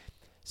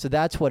 So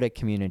that's what a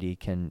community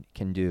can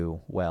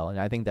do well. And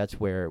I think that's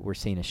where we're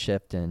seeing a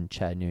shift in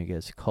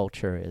Chattanooga's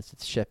culture. Is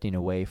it's shifting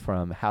away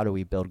from how do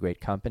we build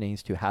great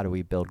companies to how do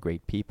we build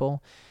great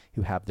people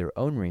who have their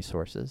own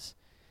resources,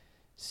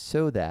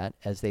 so that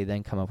as they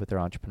then come up with their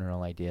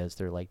entrepreneurial ideas,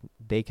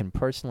 they can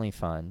personally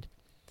fund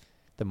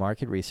the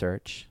market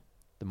research,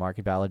 the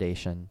market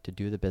validation, to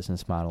do the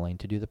business modeling,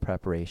 to do the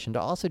preparation, to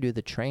also do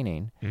the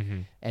training,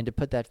 and to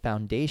put that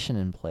foundation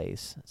in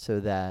place so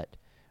that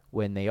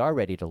when they are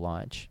ready to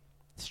launch,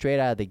 straight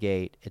out of the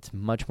gate, it's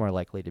much more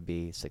likely to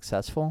be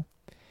successful.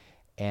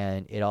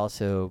 And it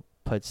also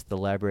puts the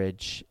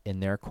leverage in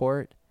their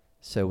court.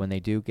 So when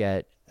they do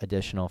get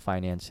additional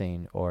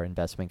financing or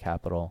investment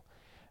capital,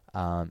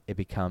 it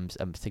becomes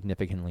a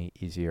significantly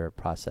easier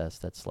process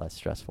that's less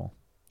stressful.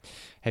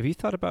 Have you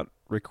thought about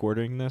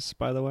recording this,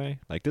 by the way?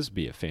 Like, this would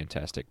be a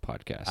fantastic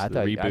podcast. I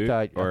thought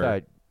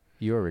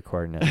you were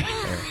recording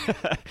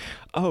it.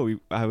 Oh,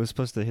 I was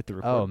supposed to hit the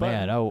record button.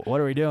 Man. Oh, what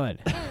are we doing?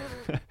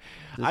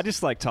 I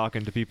just like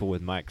talking to people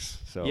with mics.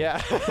 So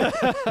yeah.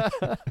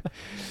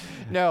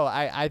 No,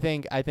 I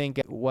think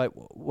what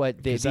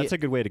that's a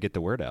good way to get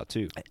the word out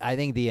too. I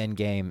think the end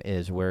game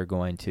is we're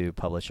going to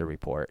publish a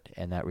report,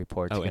 and that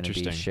report's going to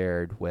be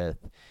shared with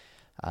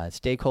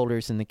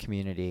stakeholders in the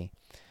community,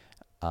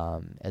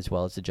 as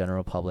well as the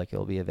general public. It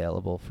will be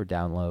available for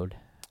download.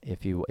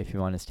 If you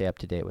want to stay up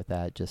to date with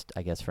that, just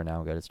I guess for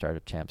now go to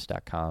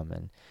startupchamps.com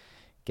and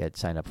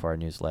sign up for our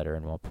newsletter,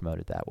 and we'll promote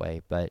it that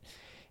way. But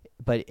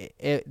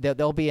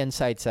there'll be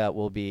insights that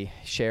will be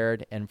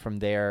shared, and from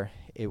there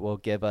it will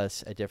give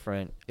us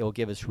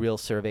real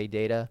survey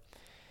data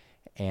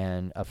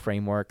and a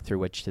framework through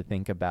which to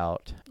think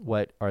about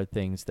what are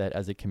things that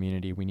as a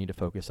community we need to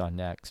focus on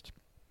next,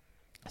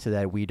 so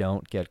that we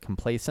don't get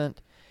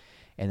complacent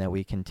and that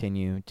we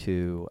continue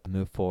to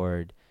move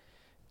forward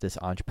this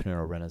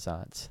entrepreneurial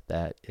renaissance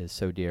that is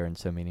so dear and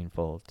so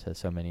meaningful to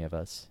so many of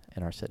us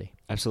in our city.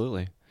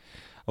 Absolutely.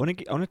 I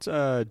want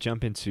to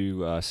jump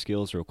into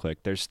skills real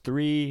quick. There's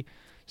 3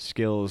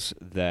 skills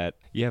that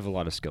you have a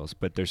lot of skills,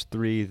 but there's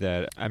 3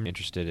 that I'm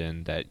interested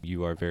in that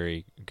you are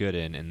very good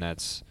in, and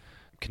that's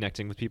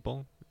connecting with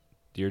people.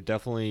 You're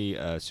definitely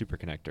a super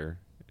connector.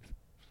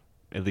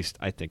 At least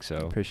I think so.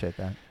 Appreciate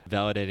that.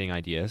 Validating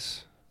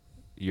ideas.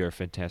 You're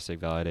fantastic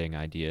validating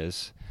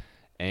ideas.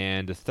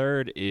 And the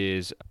third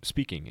is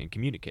speaking and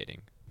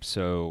communicating.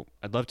 So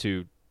I'd love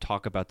to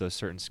talk about those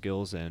certain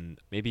skills and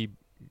maybe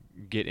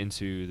get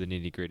into the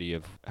nitty-gritty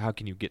of how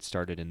can you get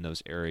started in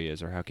those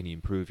areas, or how can you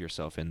improve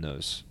yourself in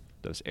those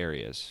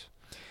areas.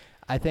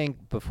 I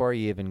think before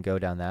you even go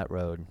down that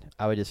road,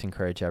 I would just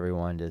encourage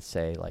everyone to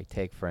say, like,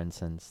 take for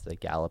instance the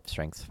Gallup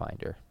Strengths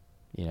Finder,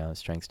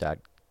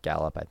 strengths.gallup.com.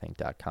 Gallup, I think,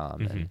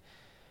 .com. And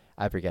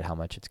I forget how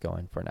much it's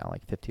going for now,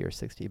 like 50 or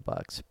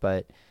 $60.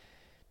 But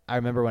I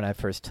remember when I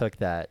first took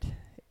that,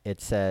 it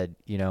said,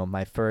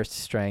 my first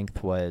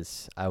strength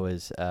was I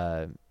was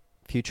a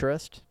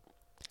futurist.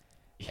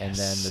 Yes. And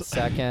then the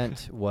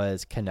second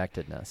was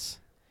connectedness.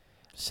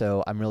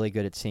 So I'm really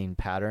good at seeing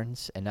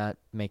patterns and not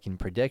making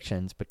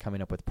predictions, but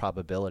coming up with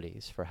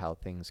probabilities for how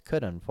things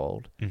could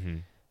unfold.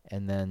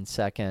 And then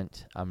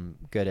second, I'm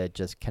good at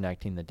just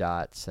connecting the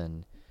dots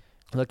and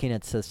looking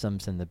at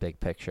systems in the big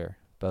picture,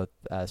 both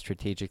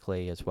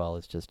strategically as well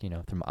as just,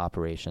 from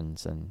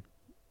operations and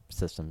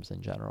systems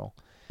in general.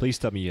 Please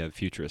tell me you have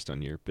futurist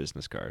on your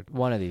business card.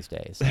 One of these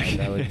days.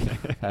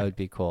 That would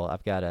be cool.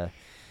 I've got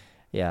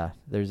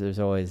there's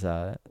always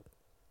I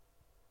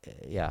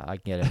can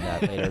get into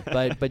that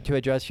later. But to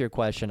address your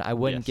question, I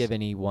wouldn't give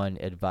anyone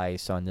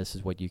advice on this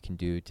is what you can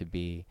do to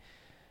be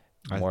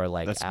more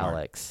like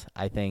Alex.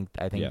 I think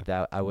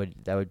that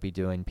would be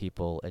doing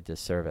people a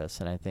disservice,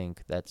 and I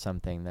think that's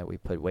something that we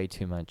put way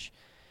too much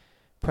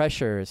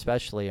pressure,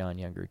 especially on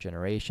younger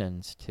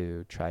generations,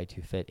 to try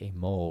to fit a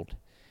mold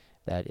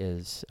that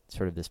is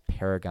sort of this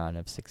paragon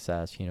of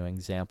success,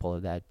 example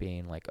of that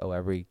being like, oh,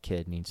 every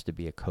kid needs to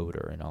be a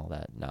coder and all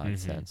that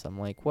nonsense. I'm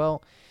like,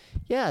 well,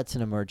 yeah, it's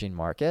an emerging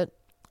market,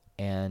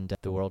 and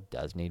the world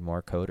does need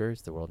more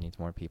coders. The world needs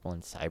more people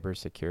in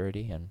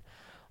cybersecurity and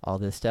all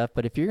this stuff.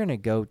 But if you're going to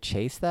go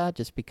chase that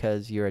just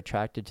because you're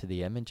attracted to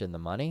the image and the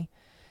money,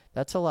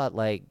 that's a lot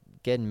like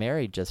getting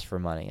married just for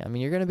money. I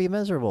mean, you're going to be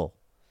miserable.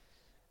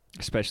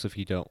 Especially if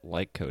you don't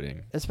like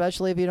coding.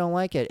 Especially if you don't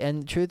like it.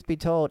 And truth be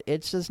told,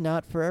 it's just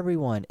not for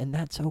everyone, and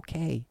that's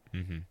okay.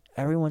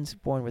 Everyone's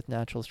born with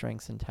natural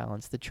strengths and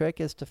talents. The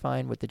trick is to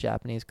find what the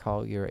Japanese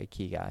call your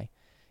ikigai,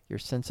 your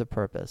sense of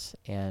purpose.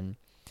 And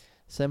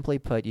simply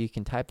put, you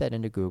can type that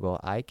into Google,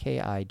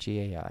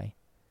 IKIGAI,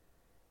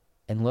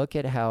 and look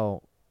at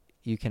how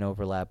you can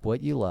overlap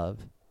what you love,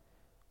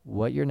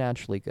 what you're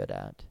naturally good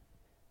at,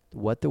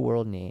 what the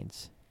world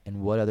needs,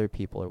 and what other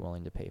people are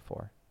willing to pay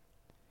for.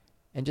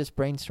 And just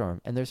brainstorm.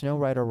 And there's no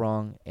right or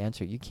wrong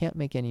answer. You can't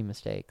make any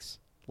mistakes.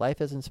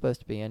 Life isn't supposed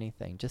to be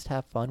anything. Just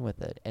have fun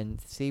with it and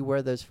see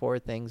where those four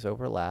things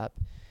overlap.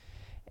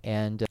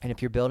 And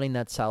if you're building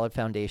that solid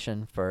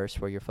foundation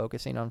first, where you're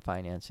focusing on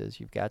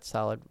finances, you've got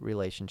solid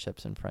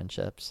relationships and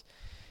friendships,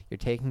 you're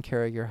taking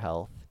care of your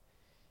health,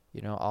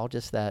 all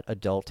just that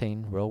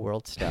adulting, real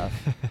world stuff.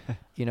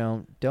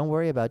 Don't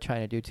worry about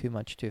trying to do too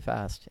much too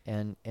fast,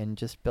 and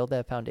just build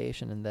that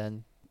foundation, and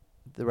then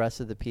the rest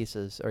of the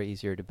pieces are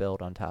easier to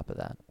build on top of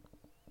that.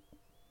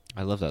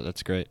 I love that.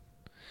 That's great.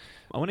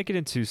 I want to get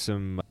into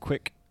some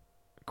quick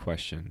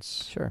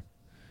questions. Sure.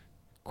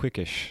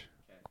 Quickish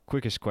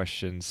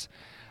questions.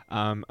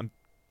 I'm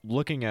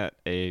looking at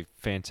a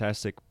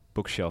fantastic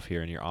bookshelf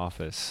here in your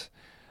office.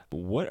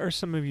 What are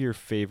some of your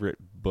favorite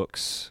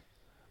books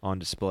on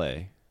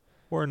display?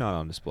 Or not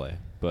on display,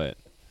 but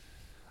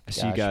I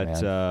see you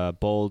got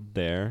Bold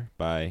there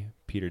by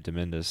Peter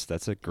Diamandis.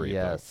 That's a great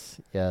book.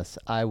 Yes.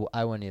 I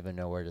wouldn't even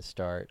know where to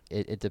start.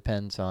 It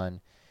depends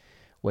on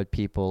what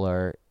people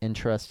are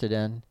interested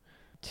in.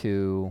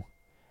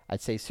 I'd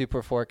say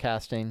Super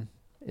Forecasting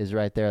is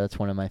right there. That's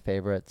one of my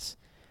favorites.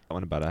 That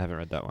one about it. I haven't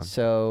read that one.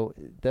 So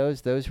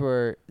those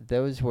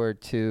were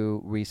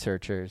two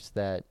researchers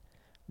that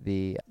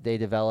they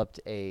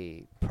developed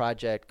a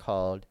project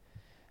called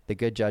the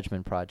Good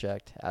Judgment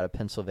Project out of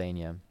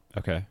Pennsylvania.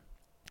 Okay.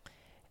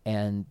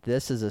 And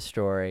this is a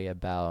story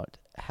about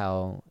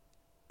how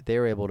they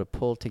were able to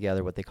pull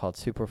together what they called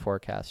super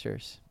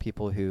forecasters,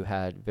 people who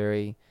had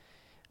very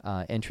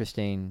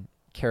interesting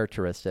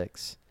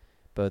characteristics,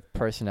 both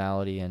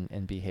personality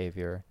and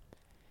behavior,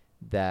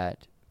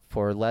 that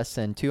for less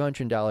than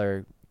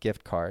 $200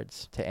 gift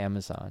cards to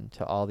Amazon,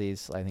 to all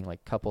these, I think,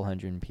 like couple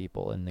hundred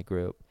people in the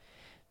group,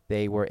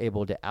 they were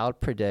able to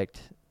outpredict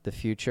the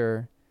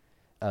future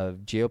of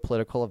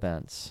geopolitical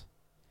events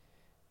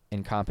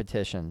in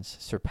competitions,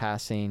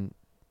 surpassing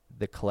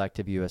the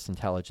collective U.S.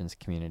 intelligence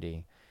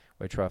community,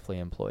 which roughly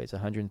employs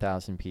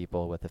 100,000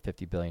 people with a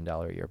 $50 billion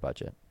a year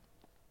budget.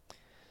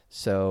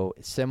 So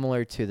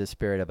similar to the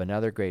spirit of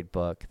another great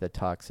book that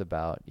talks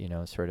about,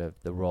 sort of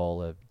the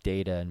role of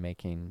data in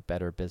making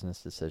better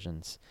business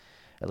decisions.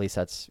 At least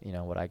that's,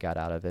 what I got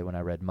out of it when I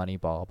read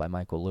Moneyball by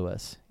Michael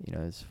Lewis.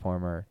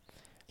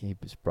 He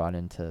was brought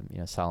into,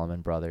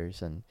 Salomon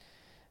Brothers, and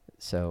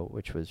so,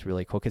 which was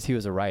really cool because he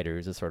was a writer. He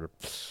was a sort of,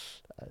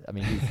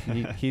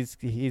 he's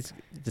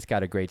just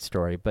got a great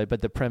story. But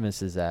the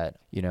premise is that,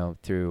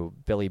 through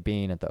Billy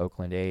Beane at the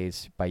Oakland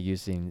A's, by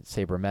using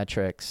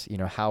sabermetrics,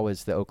 how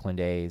is the Oakland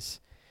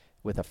A's,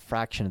 with a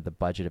fraction of the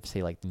budget of,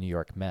 say, like the New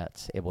York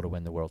Mets, able to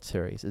win the World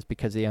Series? It's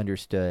because they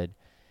understood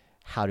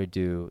how to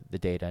do the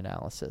data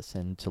analysis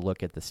and to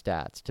look at the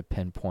stats to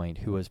pinpoint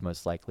who was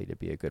most likely to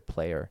be a good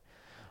player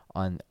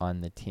on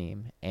the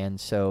team.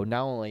 And so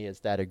not only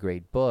is that a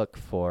great book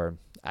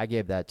I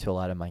gave that to a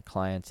lot of my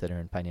clients that are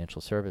in financial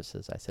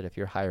services. I said, if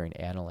you're hiring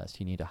analysts,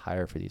 you need to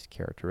hire for these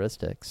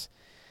characteristics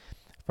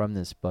from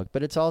this book.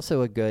 But it's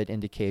also a good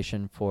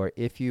indication for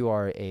if you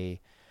are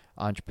a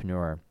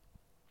entrepreneur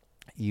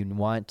You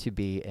want to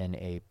be in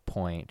a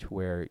point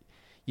where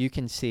you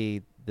can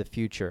see the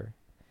future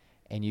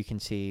and you can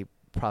see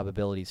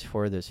probabilities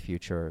for this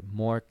future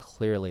more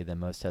clearly than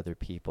most other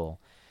people,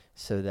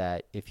 so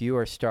that if you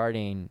are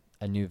starting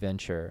a new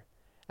venture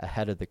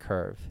ahead of the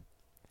curve,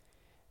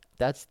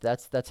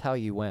 that's how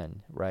you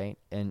win, right?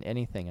 In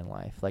anything in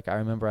life. Like, I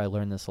remember I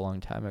learned this a long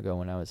time ago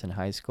when I was in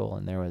high school,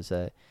 and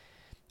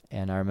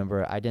I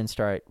remember I didn't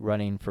start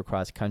running for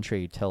cross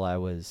country till I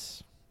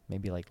was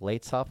maybe like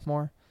late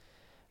sophomore.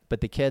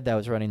 But the kid that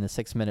was running the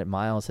 6-minute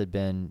miles had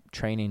been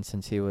training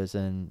since he was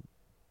in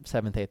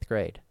 7th, 8th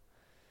grade.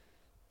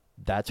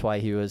 That's why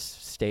he was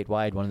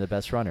statewide one of the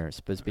best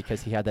runners, was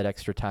because he had that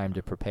extra time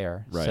to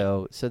prepare. Right.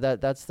 So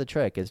that's the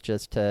trick, is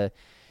just to,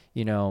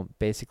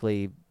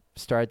 basically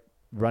start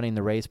running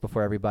the race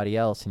before everybody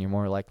else, and you're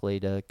more likely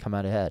to come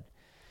out ahead.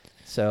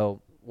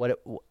 So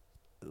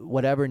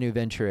whatever new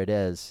venture it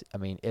is, I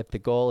mean, if the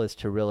goal is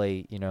to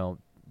really,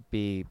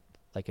 be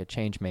like a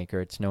change maker,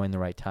 it's knowing the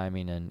right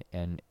timing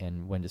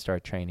and when to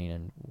start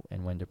training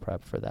and when to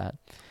prep for that.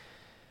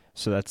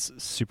 So that's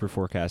super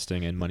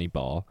forecasting and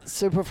Moneyball.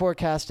 Super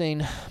forecasting,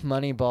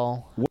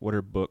 Moneyball. What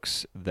are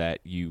books that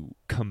you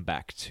come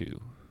back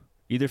to,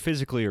 either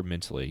physically or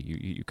mentally,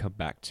 you come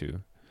back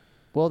to?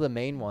 Well, the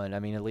main one, I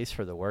mean, at least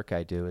for the work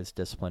I do, is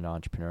Disciplined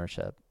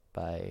Entrepreneurship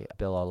by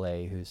Bill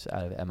Olay, who's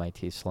out of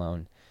MIT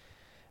Sloan.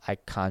 I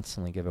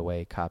constantly give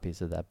away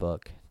copies of that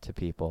book to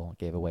people.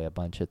 Gave away a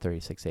bunch at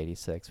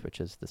 3686,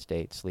 which is the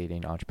state's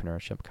leading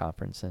entrepreneurship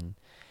conference in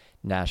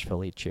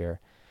Nashville each year.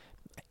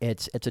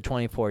 It's a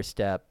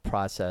 24-step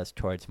process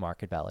towards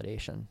market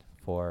validation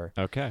for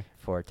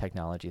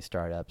technology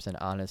startups. And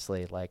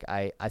honestly, like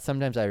I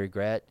sometimes I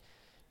regret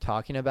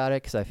talking about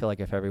it, because I feel like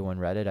if everyone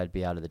read it, I'd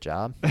be out of the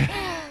job.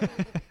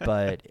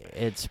 But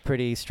it's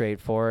pretty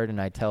straightforward,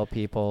 and I tell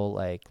people,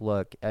 like,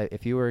 look,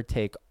 if you were to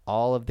take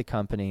all of the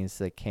companies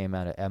that came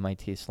out of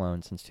MIT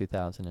Sloan since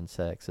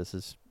 2006, this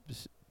is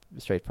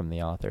straight from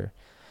the author,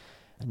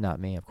 not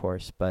me, of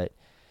course, but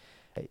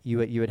you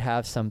would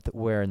have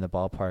somewhere in the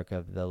ballpark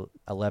of the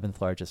 11th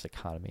largest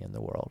economy in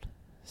the world.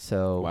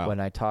 So wow. When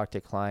I talk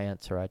to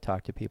clients or I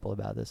talk to people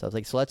about this, I was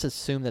like, so let's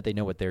assume that they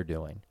know what they're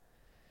doing.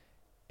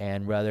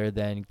 And rather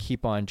than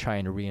keep on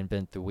trying to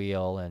reinvent the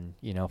wheel and,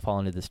 fall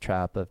into this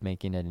trap of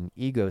making it an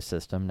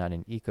ecosystem, not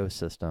an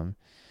ecosystem,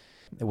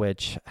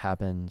 which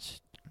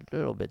happens a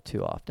little bit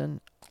too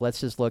often,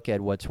 let's just look at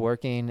what's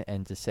working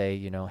and to say,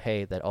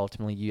 hey, that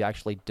ultimately you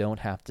actually don't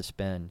have to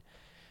spend,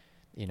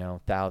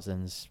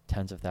 thousands,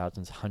 tens of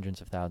thousands,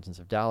 hundreds of thousands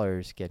of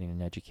dollars getting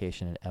an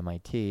education at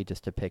MIT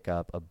just to pick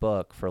up a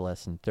book for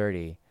less than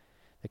 30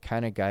 that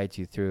kind of guides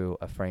you through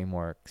a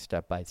framework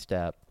step by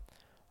step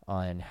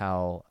on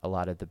how a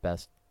lot of the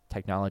best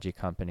technology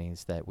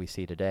companies that we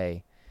see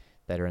today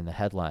that are in the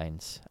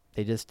headlines,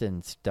 they just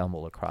didn't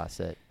stumble across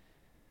it.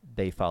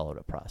 They followed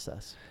a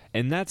process.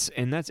 And that's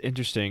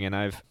interesting, and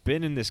I've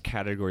been in this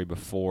category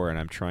before, and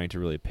I'm trying to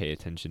really pay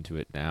attention to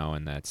it now,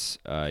 and that's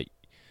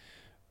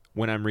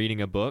when I'm reading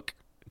a book,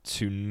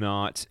 to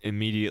not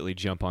immediately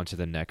jump onto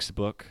the next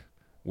book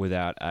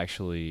without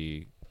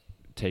actually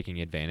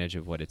taking advantage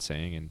of what it's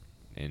saying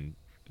and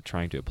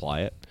trying to apply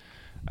it.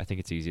 I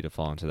think it's easy to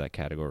fall into that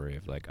category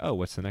of like, oh,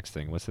 what's the next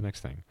thing? What's the next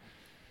thing?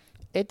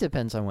 It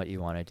depends on what you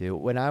want to do.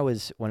 When I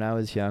was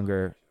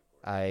younger,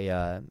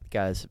 I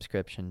got a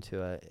subscription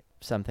to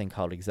something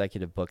called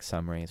Executive Book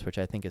Summaries, which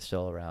I think is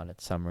still around at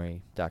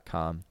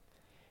summary.com.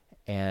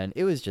 And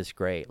it was just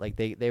great. Like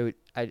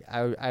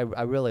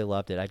I really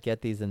loved it. I'd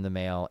get these in the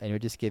mail, and it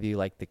would just give you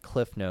like the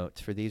cliff notes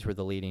for these were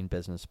the leading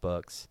business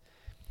books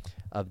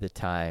of the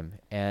time.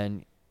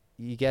 And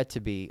you get to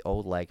be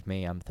old like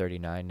me. I'm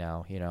 39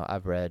 now.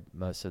 I've read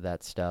most of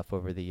that stuff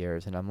over the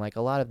years, and I'm like,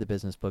 a lot of the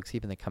business books,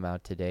 even that come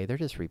out today, they're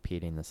just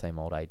repeating the same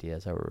old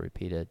ideas that were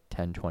repeated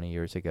 10, 20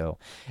 years ago,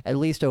 at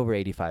least over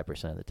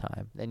 85% of the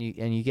time. And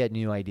you get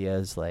new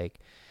ideas like,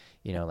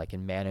 like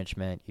in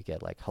management, you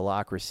get like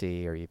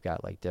holacracy, or you've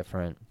got like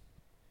different,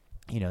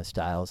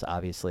 styles,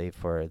 obviously,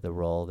 for the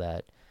role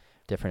that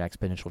different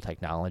exponential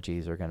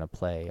technologies are going to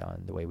play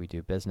on the way we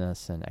do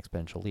business and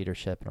exponential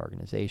leadership and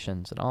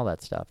organizations and all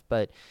that stuff.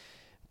 But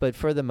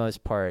for the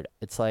most part,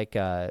 it's like,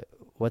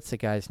 what's the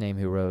guy's name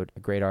who wrote A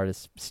Great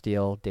Artist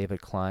Steal?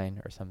 David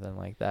Klein or something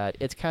like that.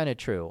 It's kind of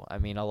true. I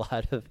mean, a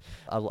lot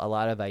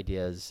of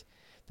ideas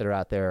that are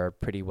out there are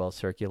pretty well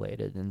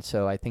circulated. And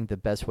so I think the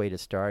best way to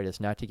start is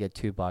not to get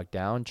too bogged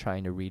down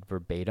trying to read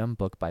verbatim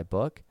book by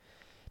book,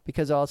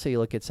 because also you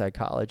look at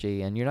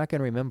psychology and you're not going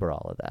to remember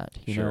all of that.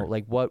 Sure.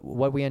 Like what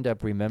we end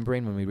up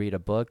remembering when we read a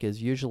book is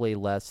usually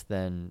less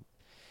than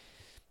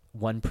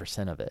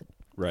 1% of it.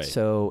 Right.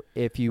 So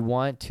if you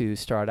want to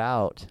start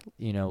out,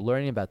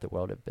 learning about the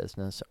world of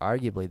business,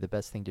 arguably the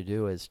best thing to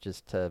do is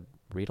just to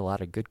read a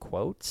lot of good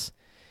quotes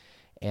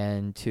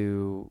and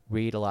to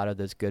read a lot of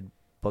those good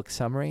book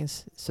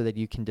summaries so that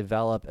you can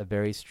develop a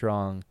very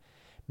strong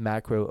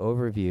macro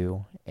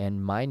overview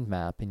and mind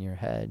map in your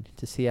head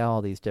to see how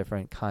all these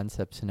different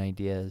concepts and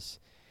ideas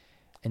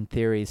and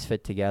theories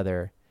fit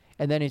together.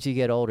 And then as you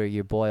get older,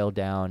 you boil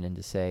down and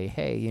to say,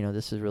 hey,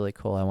 this is really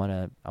cool. I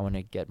want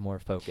to get more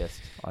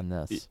focused on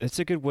this. It's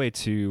a good way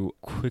to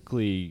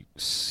quickly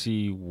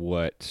see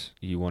what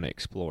you want to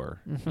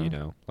explore.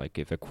 Like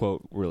if a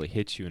quote really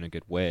hits you in a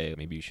good way,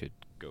 maybe you should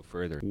go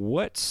further.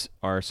 What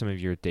are some of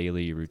your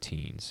daily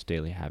routines,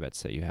 daily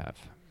habits that you have?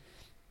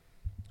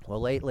 Well,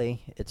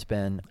 lately it's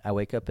been, I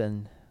wake up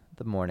in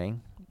the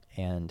morning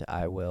and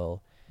I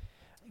will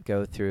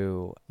go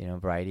through, a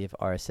variety of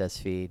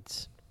RSS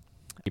feeds.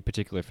 Any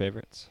particular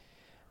favorites?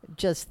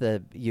 Just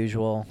the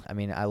usual. I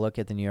mean, I look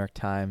at the New York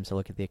Times, I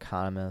look at The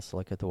Economist, I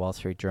look at the Wall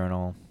Street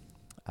Journal.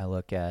 I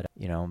look at,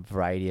 a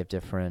variety of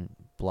different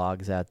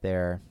blogs out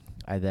there.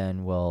 I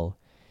then will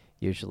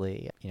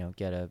usually,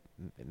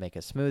 make a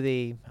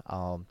smoothie.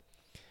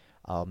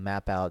 I'll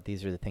map out,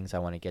 these are the things I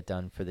want to get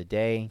done for the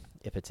day.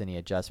 If it's any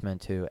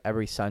adjustment to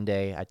every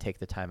Sunday, I take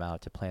the time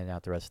out to plan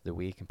out the rest of the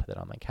week and put it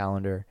on my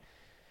calendar.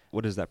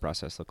 What does that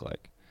process look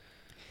like?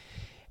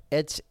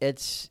 It's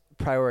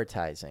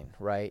prioritizing,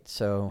 right?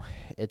 So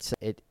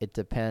it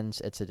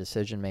depends. It's a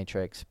decision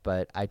matrix,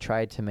 but I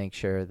try to make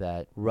sure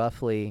that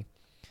roughly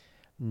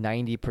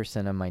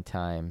 90% of my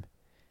time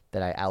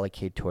that I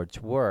allocate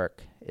towards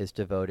work is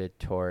devoted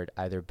toward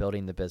either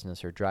building the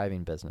business or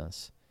driving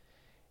business.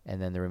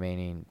 And then the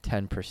remaining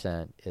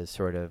 10% is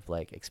sort of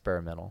like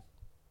experimental.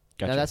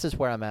 Gotcha. Now, that's just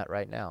where I'm at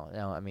right now.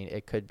 Now, I mean,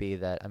 it could be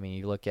that,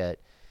 you look at,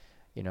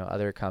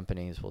 other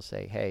companies will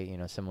say, hey,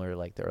 similar to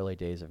like the early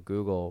days of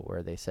Google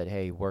where they said,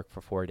 hey, work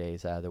for 4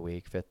 days out of the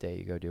week, 5th day,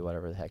 you go do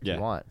whatever the heck you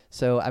want.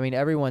 So,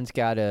 everyone's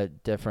got a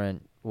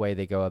different way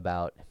they go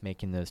about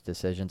making those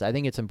decisions. I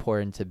think it's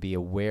important to be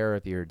aware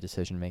of your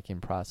decision-making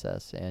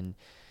process. And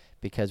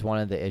because one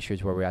of the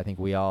issues where I think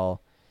we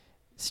all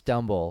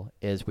stumble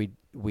is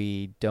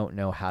we don't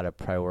know how to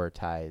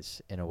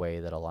prioritize in a way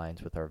that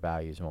aligns with our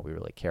values and what we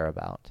really care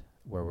about,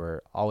 where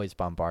we're always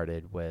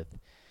bombarded with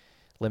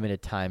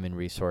limited time and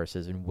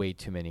resources and way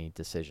too many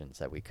decisions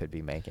that we could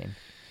be making.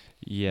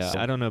 Yeah,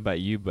 I don't know about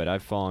you, but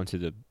I've fallen to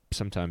the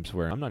sometimes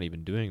where I'm not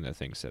even doing the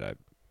things that I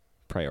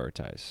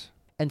prioritize.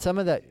 And some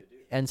of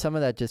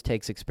that just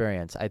takes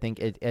experience. I think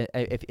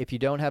if you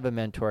don't have a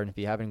mentor and if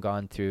you haven't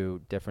gone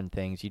through different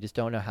things, you just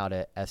don't know how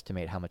to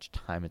estimate how much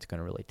time it's going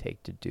to really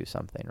take to do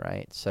something,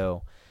 right?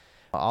 So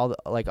all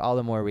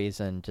the more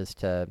reason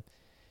just to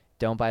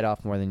don't bite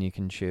off more than you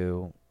can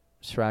chew.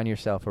 Surround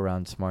yourself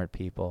around smart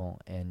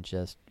people and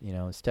just,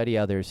 study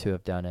others who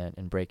have done it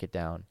and break it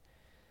down.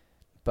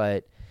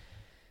 But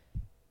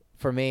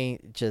for me,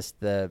 just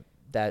that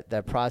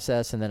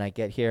process, and then I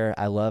get here.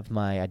 I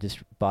just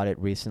bought it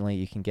recently.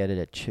 You can get it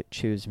at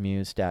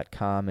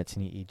choosemuse.com. It's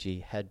an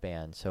EEG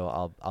headband. So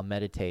I'll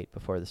meditate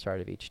before the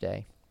start of each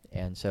day.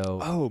 And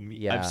so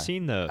yeah, I've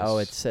seen those. Oh,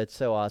 it's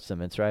so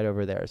awesome. It's right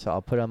over there. So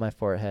I'll put it on my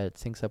forehead. It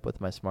syncs up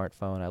with my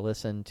smartphone. I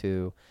listen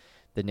to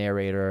the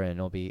narrator and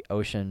it'll be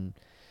ocean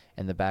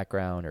in the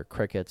background or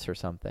crickets or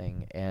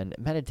something. And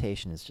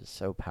meditation is just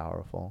so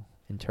powerful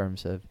in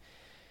terms of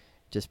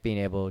just being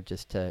able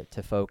just to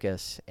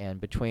focus. And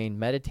between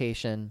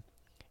meditation,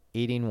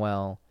 eating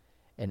well,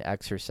 and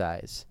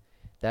exercise,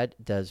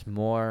 that does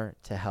more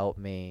to help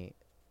me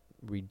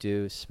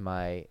reduce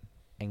my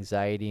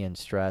anxiety and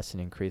stress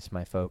and increase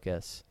my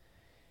focus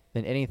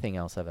than anything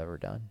else I've ever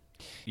done.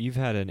 You've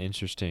had an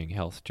interesting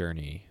health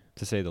journey,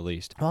 to say the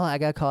least. Well, I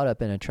got caught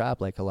up in a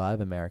trap like a lot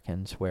of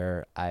Americans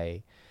where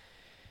I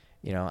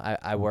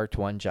worked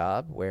one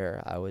job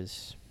where I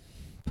was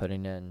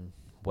putting in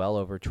well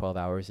over 12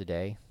 hours a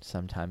day,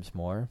 sometimes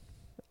more,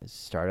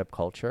 startup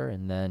culture.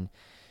 And then,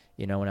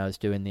 when I was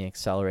doing the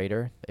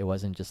accelerator, it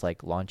wasn't just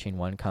like launching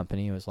one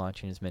company. It was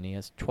launching as many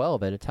as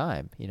 12 at a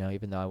time.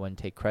 Even though I wouldn't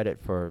take credit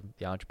for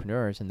the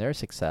entrepreneurs and their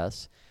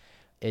success,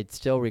 it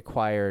still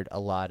required a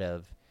lot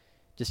of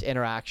just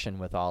interaction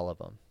with all of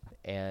them.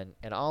 And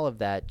all of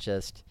that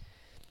just...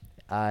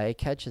 it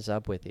catches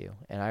up with you.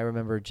 And I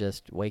remember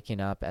just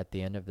waking up at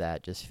the end of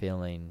that just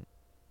feeling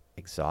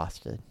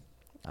exhausted.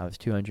 I was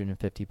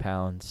 250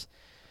 pounds.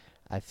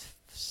 I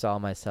saw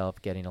myself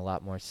getting a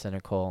lot more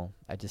cynical.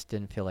 I just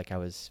didn't feel like I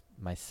was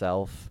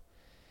myself.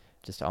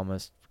 Just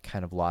almost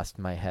kind of lost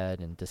my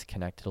head and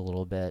disconnected a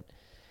little bit.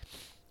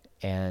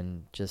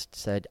 And just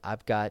said,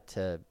 I've got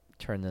to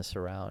turn this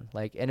around.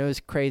 And it was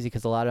crazy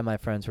because a lot of my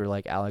friends were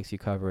like, Alex, you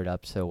cover it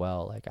up so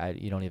well.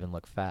 You don't even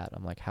look fat.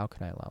 I'm like, how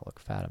can I not look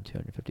fat? I'm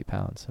 250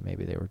 pounds. So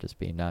maybe they were just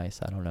being nice.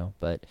 I don't know.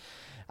 But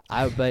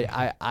I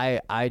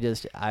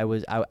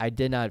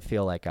did not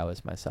feel like I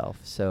was myself.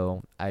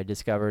 So I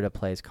discovered a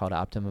place called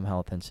Optimum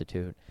Health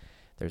Institute.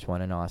 There's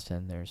one in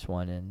Austin. There's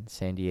one in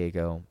San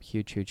Diego.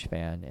 Huge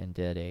fan, and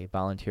did a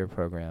volunteer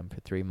program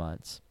for 3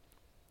 months.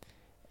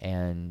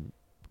 And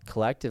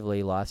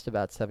collectively lost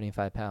about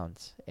 75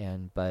 pounds.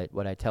 But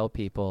what I tell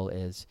people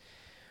is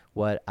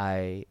what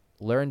I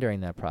learned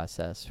during that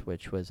process,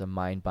 which was a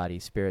mind, body,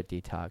 spirit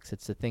detox.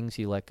 It's the things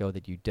you let go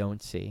that you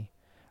don't see,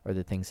 or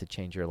the things that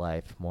change your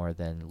life more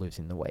than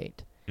losing the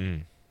weight.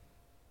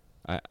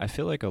 I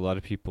feel like a lot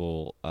of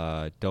people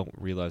don't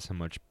realize how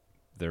much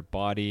their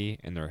body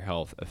and their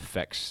health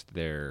affects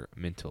their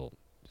mental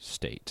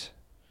state.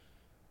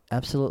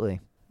 Absolutely.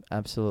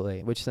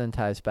 Absolutely. Which then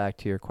ties back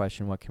to your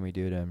question, what can we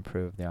do to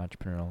improve the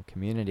entrepreneurial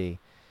community?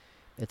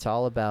 It's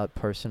all about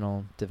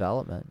personal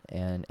development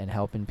and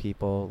helping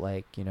people,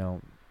 like,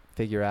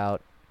 figure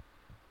out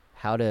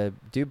how to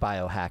do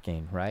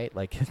biohacking, right?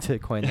 Like, to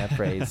coin that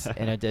phrase,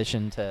 in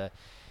addition to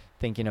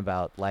thinking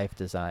about life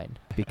design,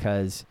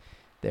 because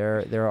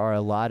there are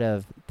a lot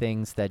of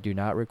things that do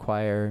not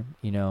require,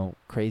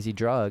 crazy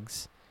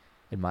drugs,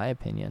 in my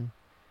opinion.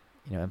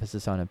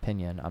 Emphasis on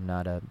opinion. I'm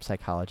not a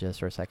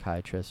psychologist or a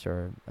psychiatrist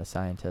or a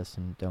scientist,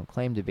 and don't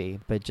claim to be,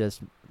 but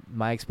just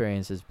my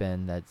experience has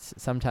been that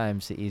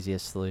sometimes the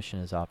easiest solution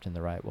is often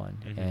the right one.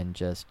 Mm-hmm. And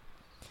just,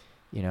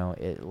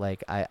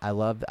 I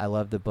love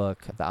the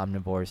book, The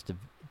Omnivore's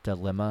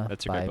Dilemma.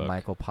 That's a by great book.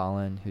 Michael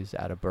Pollan, who's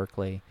out of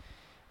Berkeley.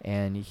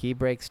 And he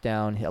breaks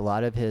down a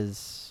lot of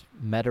his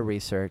meta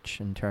research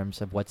in terms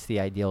of what's the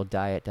ideal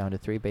diet down to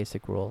 3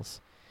 basic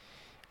rules.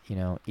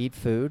 Eat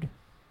food,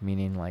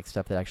 meaning like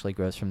stuff that actually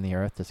grows from the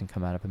earth, doesn't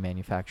come out of a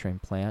manufacturing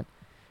plant.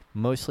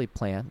 Mostly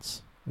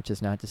plants, which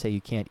is not to say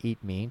you can't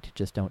eat meat,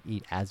 just don't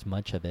eat as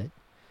much of it.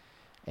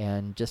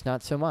 And just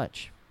not so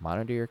much.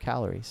 Monitor your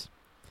calories.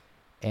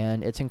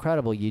 And it's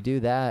incredible. You do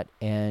that,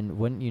 and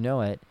wouldn't you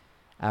know it,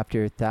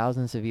 after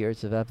thousands of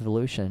years of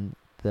evolution,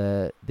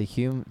 the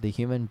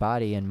human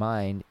body and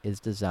mind is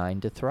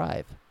designed to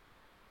thrive.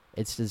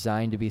 It's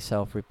designed to be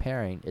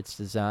self-repairing. It's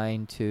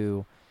designed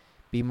to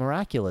be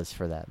miraculous,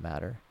 for that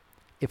matter,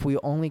 if we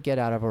only get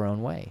out of our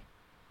own way.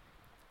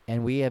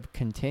 And we have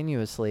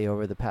continuously,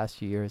 over the past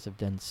few years, have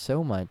done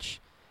so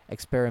much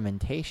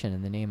experimentation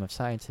in the name of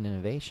science and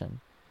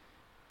innovation.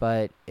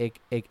 But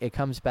it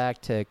comes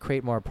back to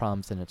create more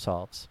problems than it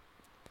solves.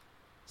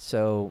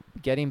 So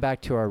getting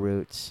back to our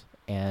roots,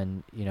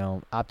 and,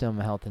 Optimum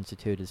Health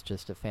Institute is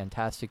just a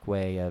fantastic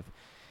way of,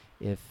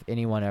 if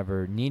anyone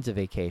ever needs a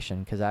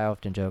vacation, because I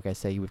often joke, I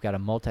say we've got a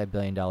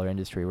multi-billion-dollar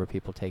industry where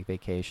people take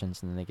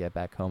vacations and then they get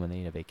back home and they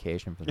need a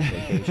vacation from the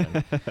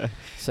vacation.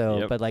 So,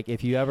 Yep. But like,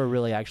 if you ever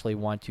really actually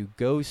want to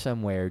go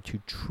somewhere to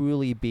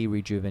truly be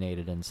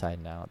rejuvenated inside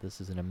and out, this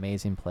is an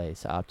amazing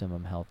place,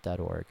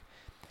 OptimumHealth.org.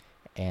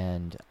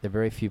 And there are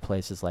very few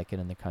places like it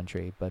in the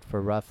country, but for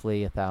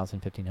roughly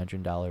 $1,000,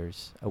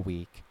 $1,500 a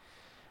week,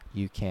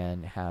 you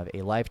can have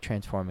a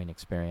life-transforming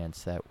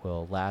experience that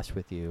will last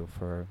with you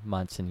for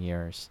months and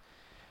years.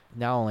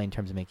 Not only in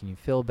terms of making you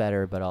feel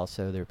better, but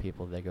also there are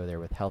people that go there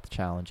with health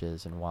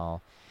challenges, and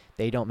while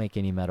they don't make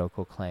any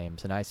medical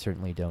claims, and I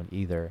certainly don't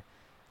either,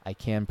 I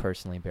can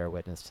personally bear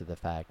witness to the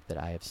fact that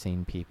I have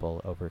seen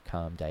people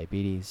overcome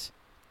diabetes,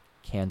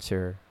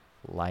 cancer,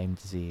 Lyme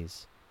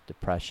disease,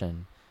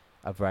 depression,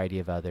 a variety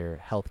of other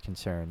health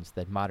concerns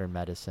that modern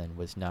medicine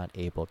was not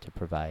able to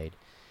provide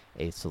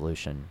a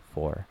solution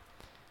for.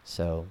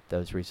 So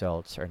those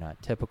results are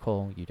not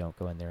typical. You don't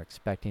go in there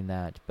expecting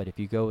that. But if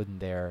you go in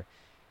there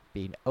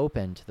being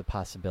open to the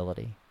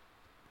possibility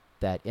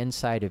that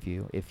inside of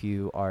you, if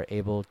you are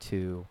able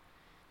to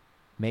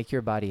make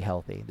your body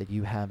healthy, that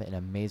you have an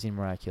amazing,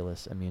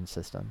 miraculous immune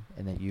system,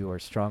 and that you are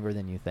stronger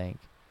than you think,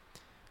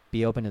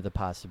 be open to the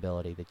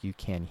possibility that you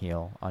can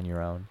heal on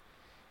your own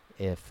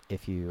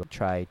if you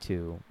try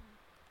to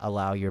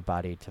allow your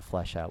body to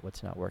flesh out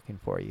what's not working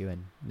for you,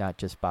 and not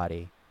just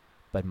body,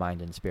 but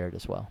mind and spirit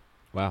as well.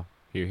 Wow,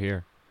 hear,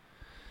 hear.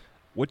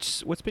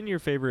 What's been your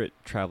favorite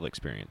travel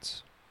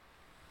experience?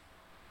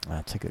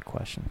 That's a good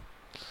question.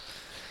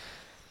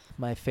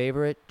 My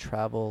favorite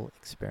travel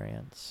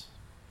experience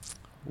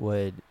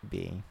would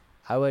be,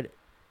 I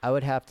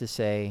would have to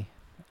say,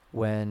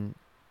 when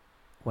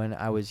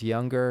I was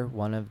younger,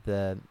 one of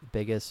the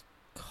biggest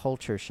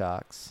culture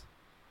shocks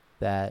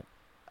that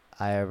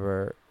I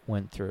ever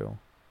went through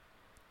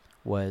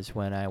was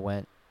when I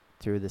went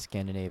through the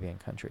Scandinavian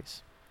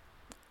countries,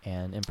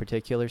 and in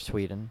particular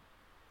Sweden,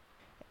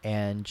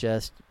 and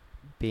just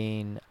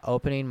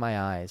opening my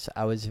eyes.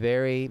 I was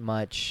very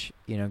much,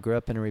 grew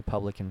up in a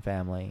Republican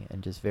family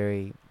and just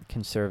very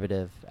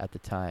conservative at the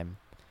time.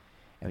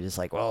 It was just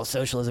like, well,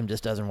 socialism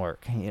just doesn't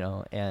work,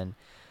 and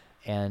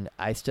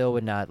I still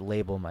would not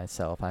label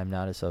myself. I'm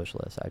not a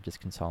socialist. I just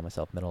call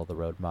myself middle of the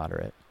road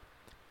moderate.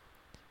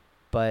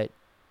 But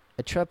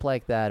a trip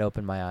like that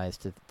opened my eyes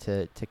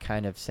to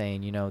kind of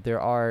saying,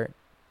 there are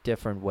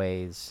different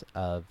ways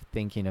of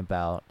thinking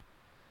about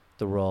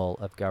the role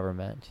of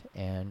government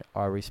and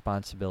our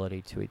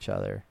responsibilities to each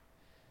other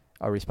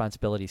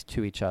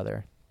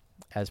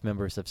as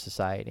members of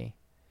society.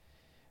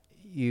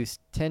 You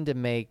tend to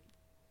make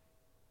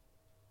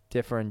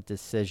different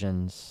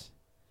decisions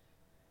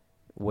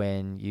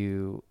when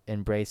you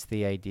embrace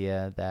the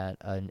idea that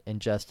an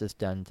injustice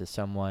done to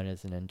someone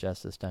is an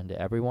injustice done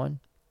to everyone.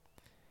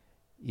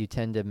 You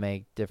tend to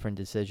make different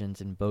decisions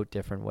and vote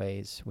different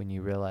ways when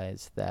you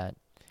realize that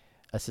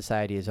a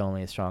society is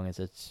only as strong as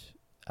its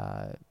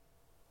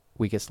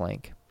weakest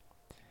link.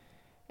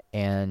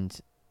 And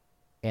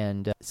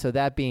so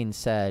that being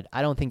said,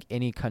 I don't think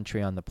any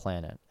country on the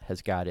planet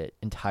has got it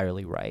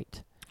entirely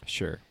right.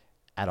 Sure.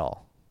 At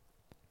all.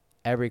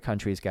 Every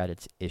country's got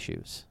its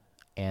issues.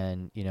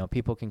 And,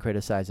 people can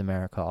criticize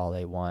America all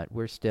they want.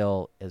 We're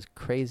still, as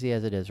crazy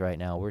as it is right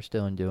now, we're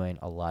still doing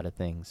a lot of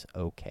things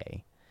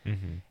okay.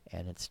 Mm-hmm.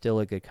 and it's still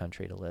a good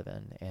country to live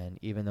in. And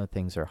even though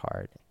things are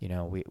hard,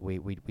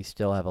 we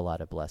still have a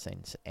lot of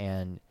blessings.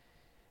 And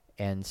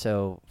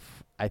so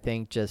I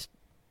think just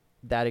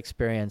that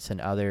experience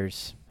and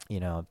others,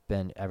 have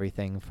been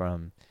everything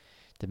from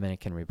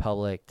Dominican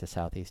Republic to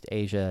Southeast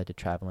Asia to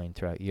traveling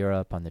throughout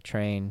Europe on the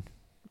train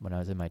when I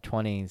was in my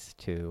 20s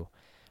to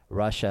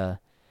Russia,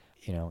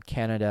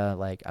 Canada.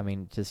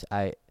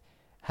 I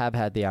have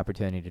had the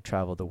opportunity to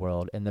travel the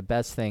world. And the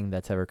best thing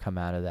that's ever come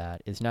out of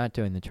that is not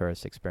doing the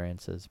tourist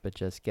experiences, but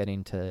just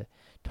getting to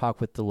talk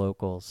with the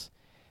locals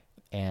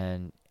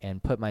and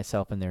put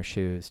myself in their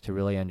shoes to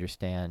really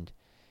understand,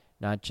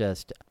 not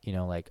just,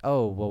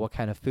 oh, well, what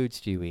kind of foods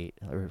do you eat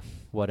or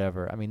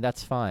whatever. I mean,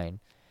 that's fine.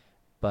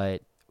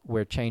 But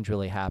where change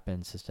really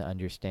happens is to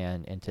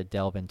understand and to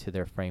delve into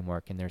their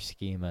framework and their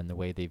schema and the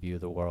way they view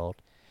the world.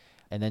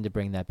 And then to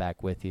bring that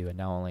back with you and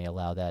not only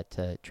allow that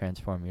to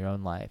transform your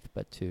own life,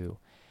 but to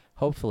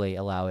hopefully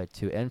allow it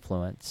to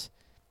influence,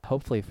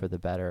 hopefully for the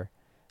better,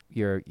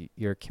 your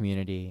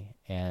community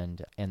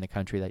and the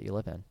country that you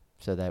live in,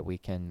 so that we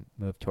can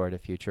move toward a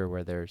future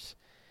where there's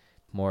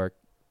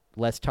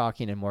less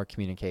talking and more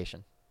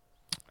communication.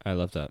 I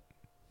love that.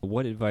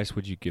 What advice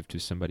would you give to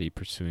somebody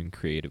pursuing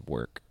creative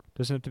work?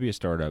 Doesn't have to be a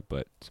startup,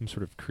 but some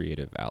sort of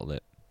creative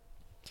outlet.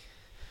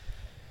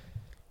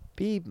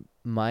 Be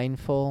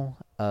mindful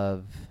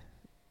of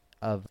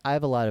I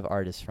have a lot of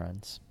artist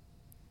friends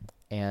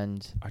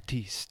and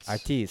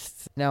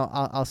artistes. Now,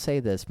 I'll say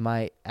this,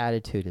 my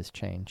attitude has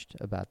changed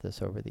about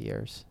this over the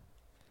years.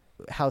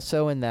 How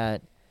so? In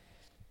that,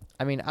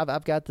 I mean,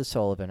 I've got the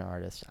soul of an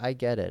artist. I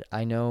get it.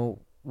 I know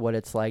what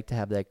it's like to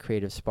have that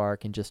creative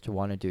spark and just to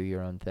want to do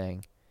your own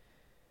thing.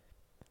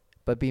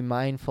 But be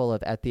mindful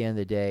of, at the end of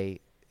the day,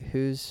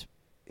 who's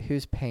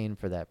paying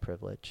for that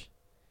privilege?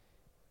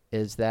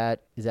 Is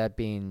that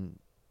being,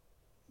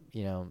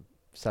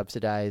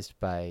 subsidized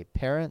by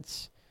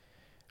parents?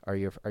 Are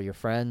your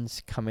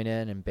friends coming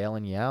in and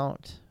bailing you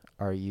out?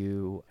 Are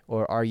you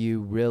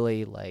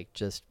really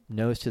just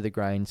nose to the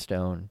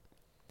grindstone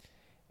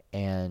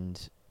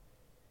and,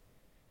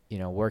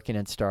 working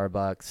at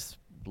Starbucks,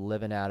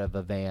 living out of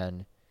a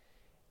van,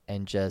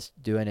 and just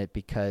doing it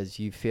because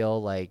you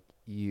feel like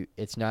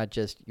it's not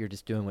just you're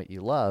just doing what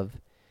you love,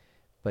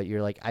 but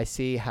you're like, I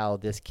see how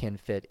this can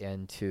fit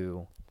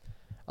into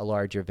a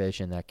larger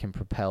vision that can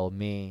propel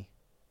me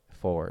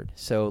forward.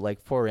 So,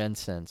 for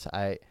instance,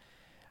 I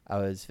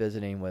was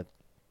visiting with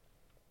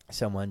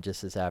someone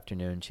just this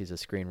afternoon. She's a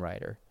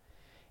screenwriter,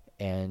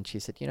 and she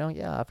said,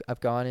 I've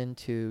gone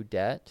into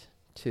debt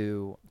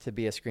to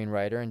be a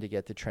screenwriter and to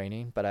get the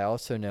training, but I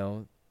also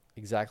know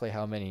exactly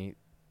how many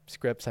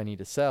scripts I need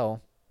to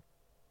sell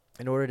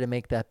in order to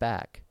make that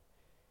back.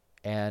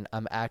 And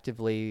I'm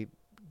actively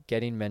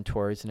getting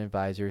mentors and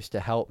advisors to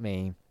help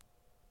me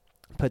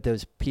put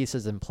those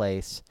pieces in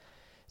place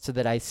so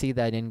that I see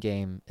that end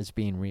game as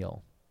being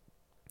real.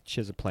 She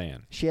has a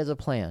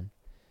plan.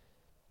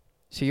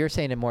 So you're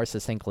saying it more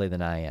succinctly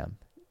than I am.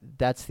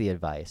 That's the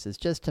advice, is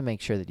just to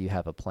make sure that you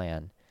have a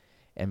plan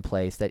in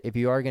place, that if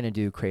you are going to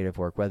do creative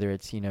work, whether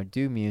it's,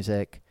 do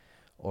music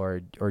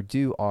or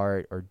do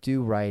art or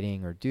do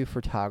writing or do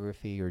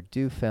photography or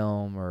do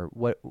film or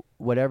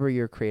whatever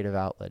your creative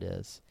outlet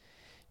is,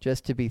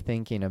 just to be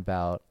thinking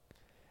about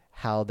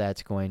how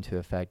that's going to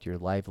affect your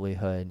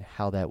livelihood,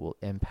 how that will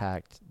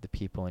impact the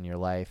people in your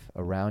life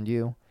around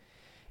you.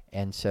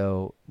 And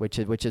so, which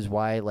is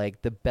why,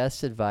 the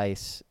best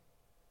advice,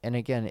 and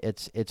again,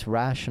 it's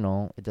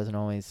rational. It doesn't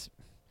always,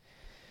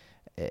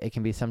 it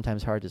can be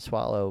sometimes hard to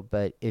swallow,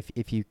 but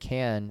if you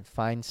can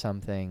find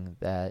something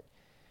that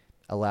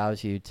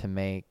allows you to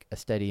make a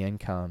steady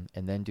income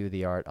and then do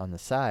the art on the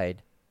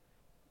side,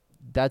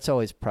 that's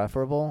always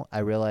preferable. I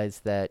realize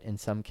that in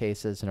some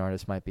cases an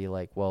artist might be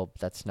like, well,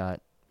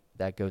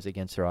 that goes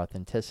against their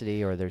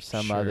authenticity, or there's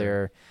some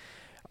other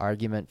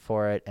argument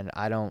for it, and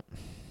I'm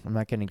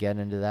not going to get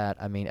into that.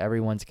 I mean,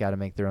 everyone's got to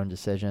make their own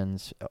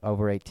decisions.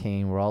 Over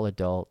 18, we're all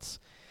adults.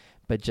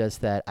 But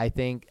just that, I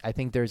think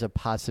there's a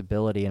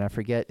possibility, and I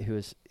forget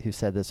who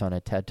said this on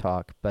a TED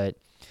Talk, but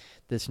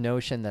this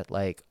notion that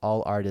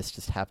all artists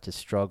just have to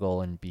struggle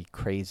and be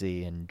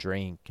crazy and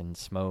drink and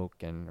smoke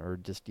or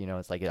just,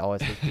 it's it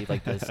always has to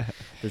be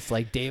this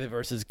David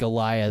versus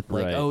Goliath,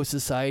 right. Oh,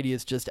 society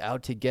is just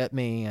out to get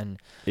me.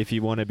 And if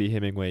you want to be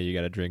Hemingway, you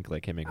got to drink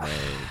like Hemingway.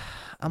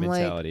 I'm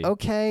mentality.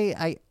 Okay,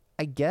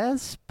 I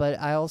guess,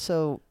 but I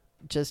also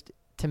just,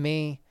 to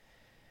me,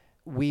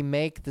 we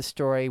make the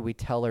story we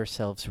tell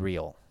ourselves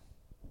real.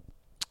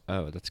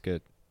 Oh, that's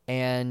good.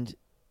 And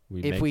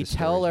if we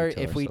tell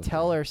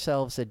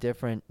ourselves a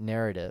different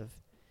narrative,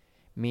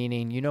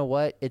 meaning, you know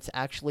what, it's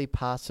actually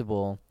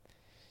possible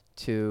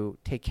to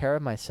take care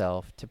of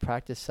myself, to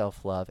practice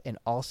self-love, and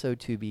also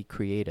to be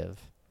creative.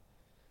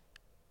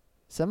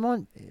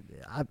 I'm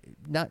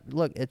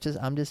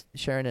just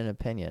sharing an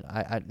opinion.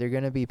 There are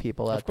going to be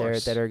people out there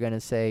that are going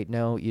to say,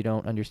 no, you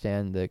don't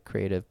understand the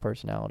creative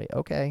personality.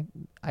 Okay,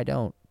 I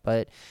don't.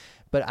 But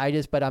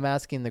I'm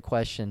asking the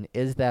question,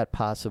 is that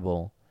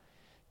possible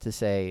to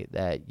say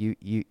that you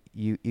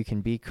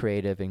can be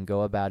creative and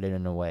go about it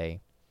in a way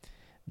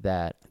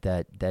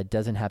that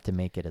doesn't have to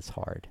make it as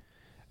hard.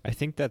 I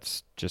think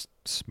that's just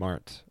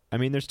smart. I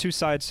mean, there's two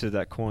sides to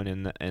that coin,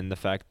 in the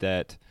fact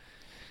that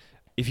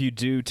if you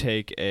do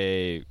take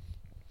a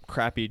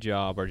crappy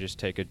job or just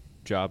take a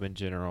job in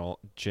general,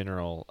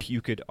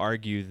 you could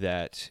argue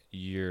that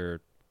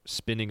you're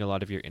spending a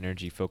lot of your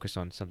energy focused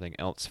on something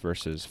else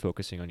versus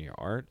focusing on your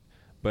art.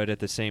 But at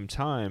the same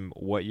time,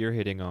 what you're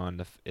hitting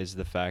on is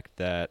the fact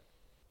that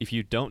if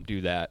you don't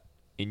do that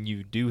and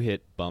you do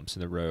hit bumps in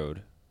the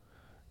road,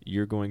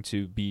 you're going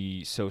to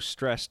be so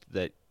stressed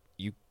that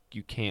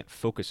you can't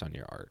focus on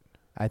your art.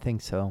 I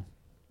think so.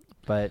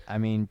 But I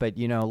mean,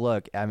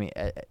 look, I mean,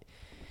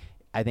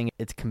 I think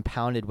it's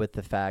compounded with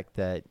the fact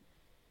that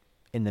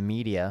in the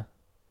media,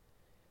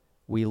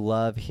 we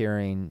love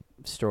hearing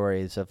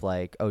stories of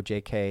like, oh,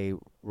 J.K.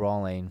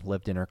 Rowling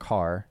lived in her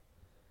car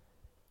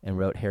and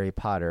wrote Harry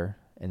Potter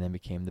and then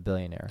became the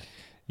billionaire.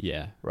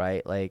 Yeah.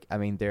 Right? Like, I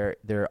mean, there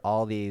are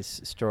all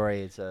these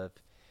stories of,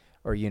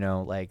 or,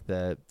 like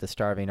the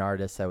starving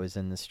artist that was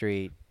in the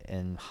street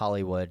in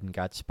Hollywood and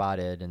got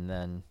spotted and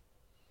then,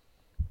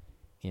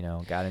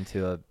 got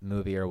into a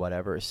movie or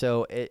whatever.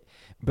 So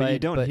But you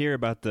don't hear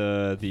about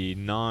the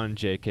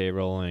non-J.K.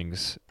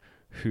 Rowlings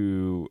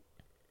who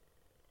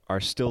are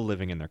still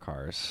living in their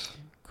cars.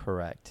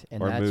 Correct.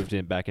 And or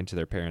moved back into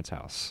their parents'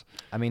 house.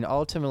 I mean,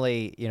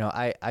 ultimately,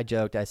 I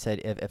joked, I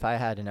said, if I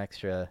had an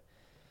extra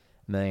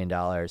 $1 million,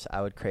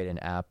 I would create an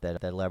app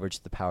that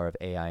leveraged the power of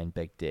AI and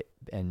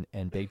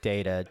big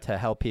data to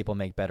help people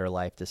make better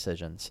life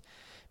decisions.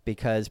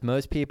 Because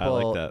most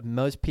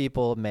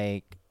people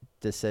make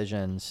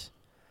decisions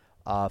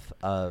off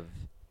of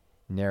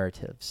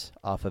narratives,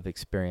 off of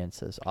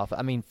experiences,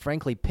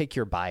 frankly, pick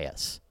your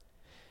bias.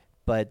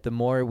 But the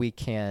more we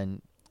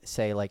can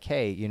say like,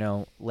 hey,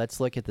 let's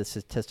look at the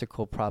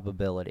statistical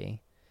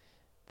probability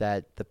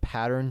that the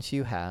patterns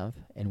you have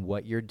and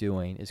what you're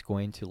doing is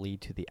going to lead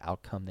to the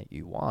outcome that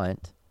you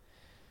want.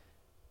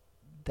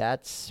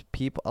 That's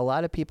a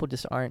lot of people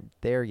just aren't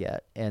there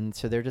yet. And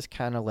so they're just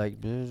kind of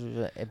like,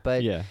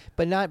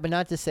 but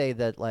not to say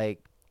that,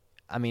 like,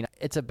 I mean,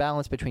 it's a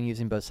balance between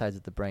using both sides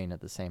of the brain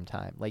at the same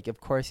time. Like, of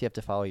course you have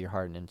to follow your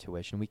heart and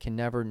intuition. We can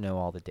never know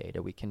all the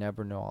data. We can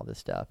never know all this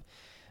stuff.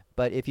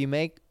 But if you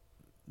make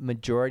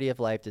majority of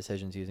life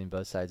decisions using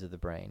both sides of the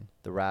brain,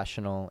 the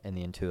rational and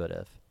the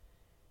intuitive,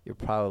 you're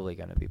probably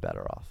going to be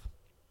better off.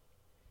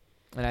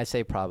 And I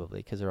say probably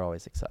because there are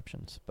always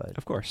exceptions. But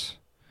of course.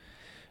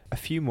 A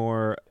few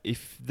more.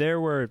 If there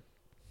were,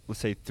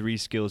 let's say, 3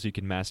 skills you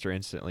can master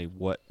instantly,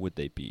 what would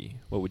they be?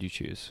 What would you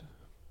choose?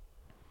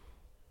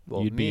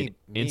 Well, You'd be an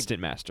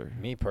instant master.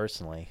 Me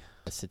personally,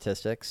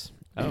 statistics.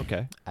 Oh,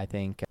 okay. I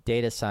think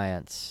data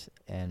science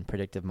and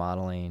predictive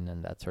modeling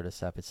and that sort of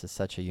stuff, it's just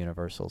such a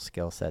universal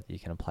skill set that you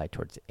can apply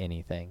towards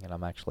anything. And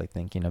I'm actually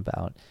thinking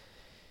about,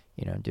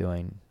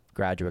 doing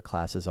graduate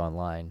classes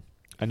online.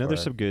 I know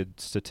there's some good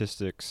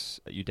statistics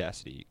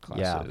Udacity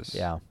classes.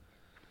 Yeah,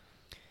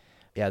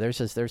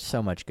 there's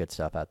so much good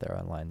stuff out there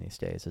online these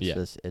days.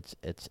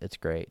 It's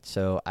great.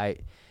 So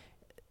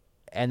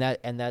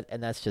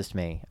that's just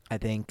me. I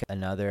think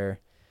another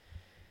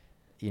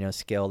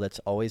skill that's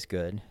always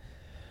good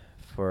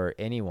for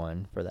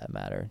anyone for that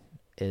matter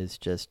is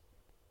just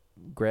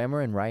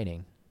grammar and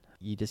writing.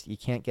 You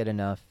can't get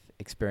enough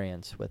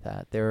experience with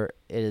that.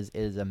 It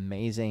is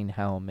amazing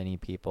how many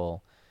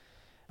people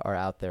are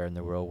out there in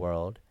the real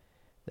world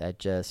that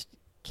just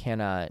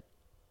cannot,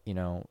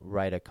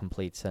 write a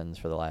complete sentence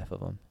for the life of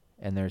them.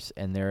 And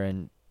they're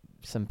in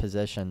some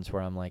positions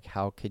where I'm like,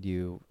 how could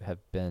you have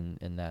been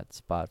in that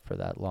spot for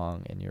that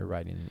long and you're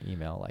writing an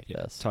email like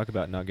this? Talk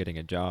about not getting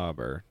a job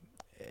or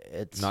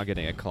not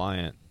getting a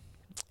client.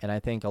 And I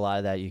think a lot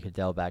of that you could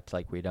delve back to,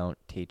 like, we don't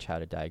teach how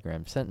to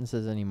diagram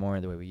sentences anymore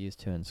the way we used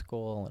to in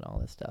school and all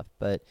this stuff.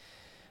 But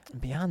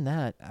beyond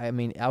that, I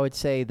mean, I would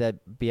say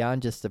that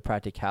beyond just the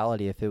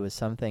practicality, if it was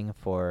something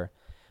for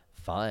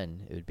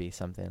fun, it would be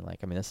something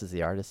like, this is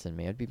the artist in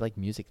me. It'd be like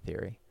music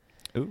theory.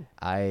 Ooh.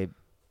 I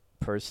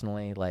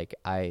personally,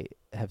 I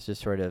have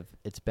just sort of,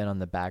 it's been on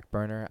the back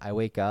burner. I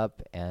wake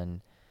up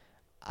and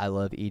I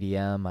love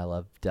EDM. I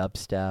love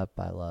dubstep.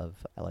 I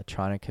love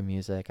electronica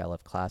music. I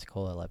love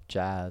classical. I love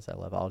jazz. I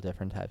love all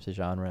different types of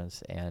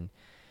genres. And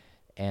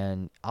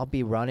I'll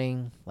be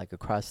running like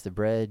across the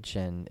bridge,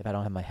 and if I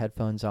don't have my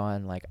headphones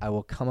on, like, I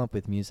will come up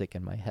with music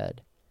in my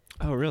head.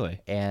 Oh,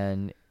 really?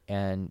 And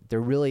they're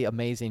really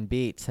amazing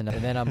beats. And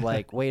then I'm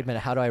like, wait a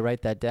minute, how do I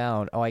write that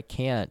down? Oh, I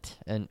can't.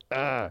 And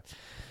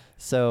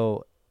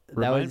so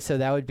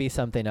that would be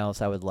something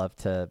else I would love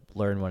to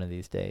learn one of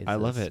these days. I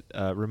love it.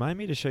 Remind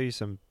me to show you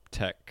some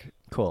tech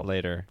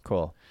later.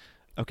 Cool.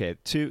 Okay,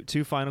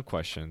 two final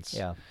questions.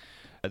 Yeah.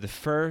 The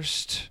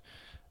first,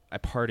 a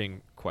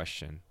parting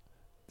question.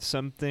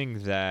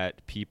 Something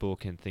that people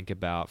can think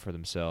about for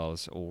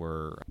themselves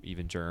or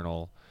even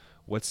journal.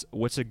 What's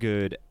a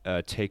good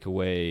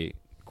takeaway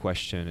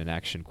question, an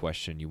action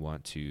question you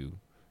want to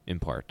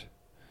impart?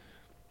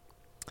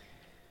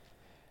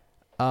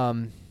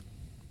 How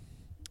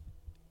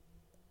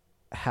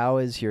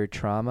is your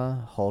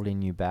trauma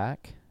holding you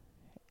back,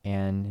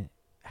 and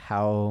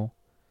how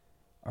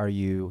are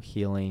you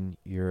healing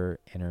your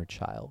inner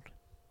child?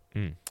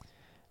 Mm.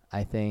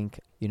 I think,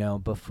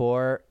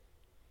 before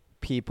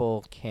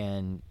people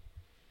can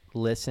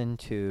listen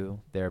to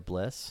their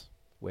bliss,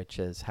 which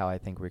is how I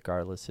think,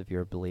 regardless of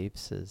your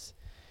beliefs, is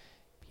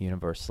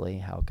universally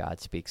how God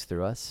speaks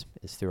through us,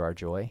 is through our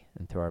joy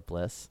and through our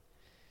bliss.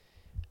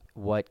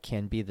 What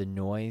can be the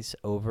noise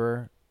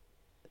over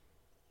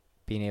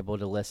being able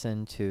to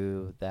listen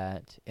to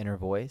that inner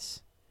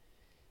voice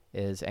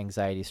is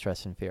anxiety,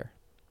 stress, and fear.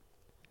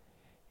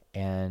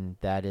 And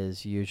that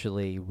is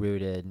usually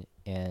rooted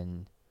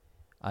in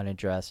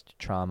unaddressed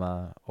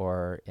trauma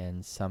or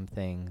in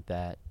something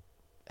that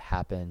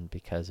happened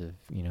because of,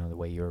 the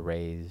way you were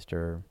raised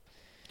or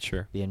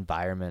Sure. the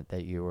environment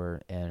that you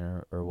were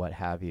in or what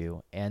have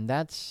you. And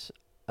that's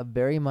a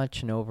very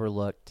much an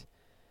overlooked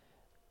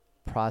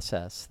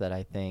process that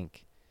I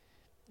think,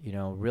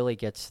 really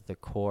gets to the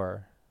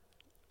core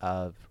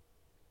of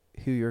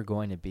who you're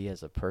going to be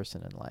as a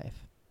person in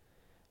life.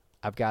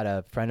 I've got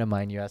a friend of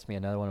mine, you asked me,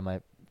 another one of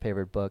my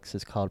favorite books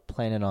is called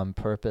Planet on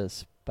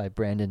Purpose by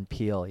Brandon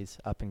Peele. He's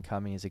up and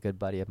coming. He's a good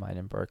buddy of mine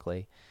in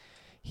Berkeley.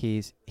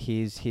 He's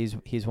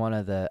one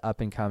of the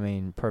up and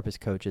coming purpose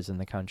coaches in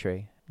the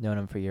country. Known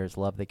him for years,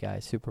 love the guy,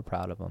 super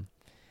proud of him.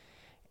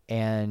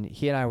 And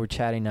he and I were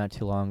chatting not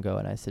too long ago,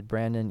 and I said,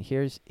 Brandon,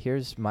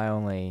 here's my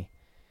only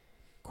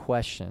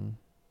question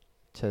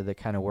to the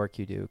kind of work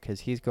you do,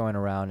 because he's going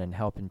around and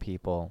helping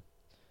people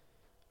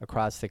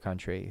across the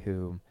country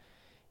who,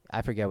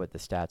 I forget what the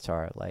stats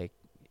are, like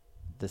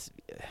this,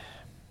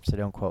 so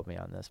don't quote me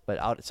on this, but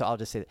I'll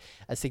just say that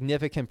a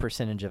significant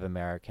percentage of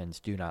Americans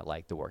do not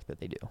like the work that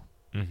they do.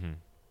 Mm-hmm.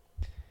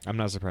 I'm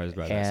not surprised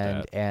by that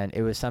stat. And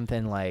it was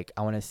something like,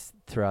 I want to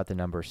throw out the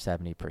number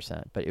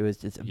 70%, but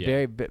it's a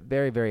very,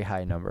 very, very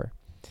high number.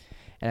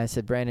 And I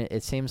said, Brandon,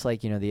 it seems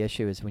like, the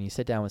issue is when you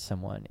sit down with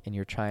someone and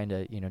you're trying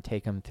to,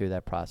 take them through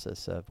that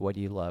process of what do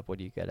you love, what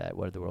do you good at,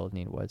 what does the world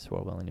need, what's the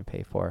world willing to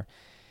pay for.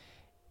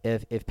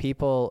 If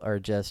people are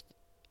just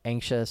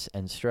anxious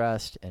and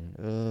stressed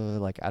and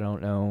like, I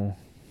don't know,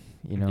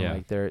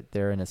 like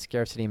they're in a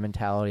scarcity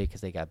mentality because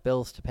they got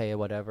bills to pay or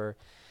whatever,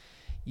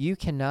 you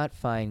cannot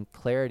find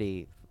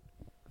clarity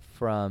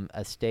from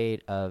a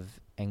state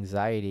of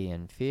anxiety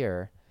and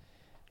fear.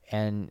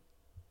 And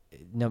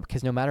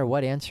because no matter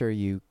what answer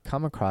you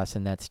come across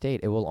in that state,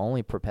 it will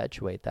only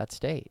perpetuate that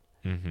state.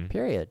 Mm-hmm.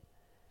 Period.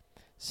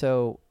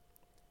 So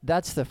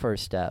that's the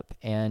first step.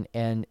 And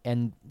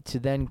to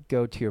then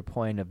go to your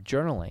point of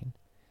journaling.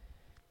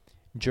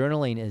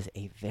 Journaling is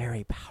a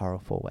very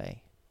powerful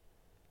way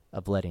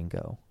of letting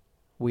go.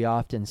 We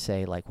often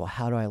say, like, well,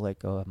 how do I let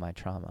go of my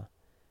trauma?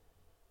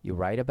 You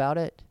write about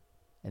it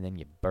and then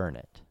you burn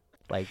it.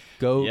 Like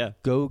go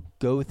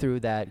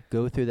through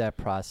that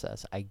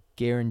process. I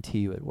guarantee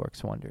you it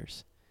works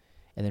wonders.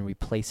 And then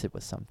replace it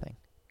with something.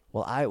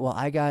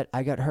 I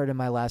got hurt in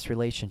my last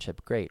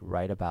relationship. Great,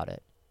 write about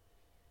it.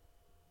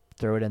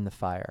 Throw it in the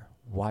fire.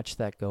 Watch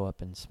that go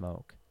up in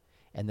smoke.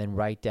 And then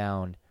write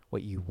down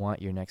what you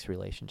want your next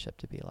relationship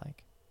to be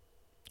like.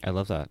 I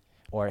love that.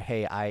 Or,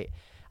 hey, I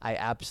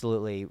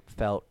absolutely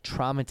felt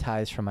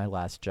traumatized from my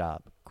last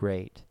job.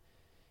 Great.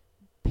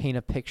 Paint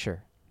a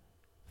picture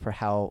for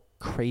how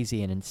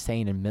crazy and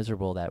insane and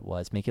miserable that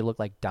was. Make it look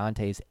like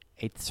Dante's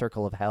eighth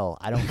circle of hell.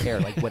 I don't care.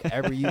 Like,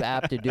 whatever you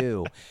have to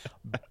do,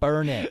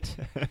 burn it.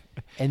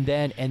 And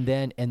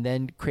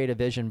then create a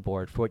vision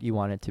board for what you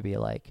want it to be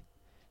like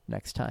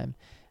next time.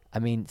 I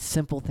mean,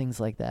 simple things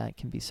like that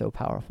can be so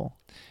powerful.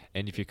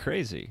 And if you're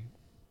crazy,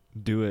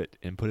 do it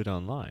and put it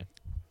online.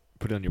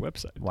 Put it on your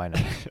website. Why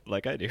not?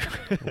 Like I do.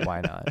 Why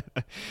not?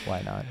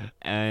 Why not?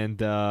 And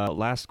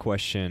last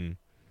question,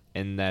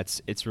 and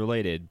it's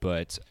related,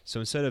 but so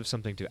instead of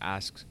something to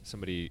ask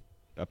somebody,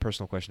 a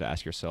personal question to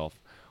ask yourself,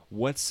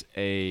 what's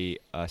a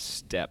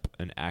step,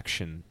 an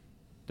action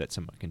that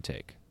someone can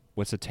take?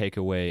 What's a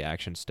takeaway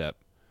action step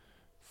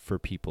for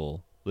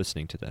people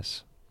listening to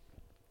this?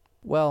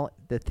 Well,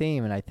 the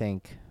theme, and I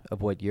think,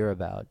 of what you're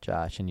about,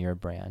 Josh, and your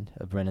brand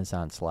of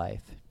Renaissance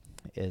Life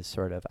is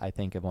sort of, I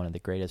think, of one of the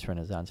greatest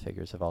Renaissance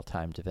figures of all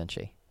time, Da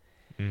Vinci.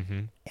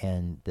 Mm-hmm.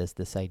 And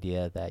this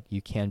idea that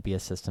you can be a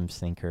systems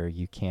thinker,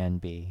 you can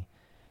be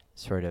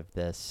sort of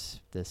this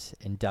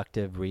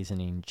inductive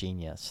reasoning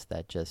genius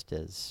that just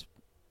is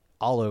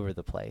all over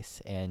the place,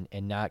 and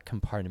not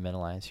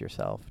compartmentalize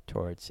yourself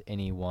towards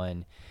any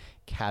one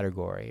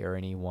category or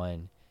any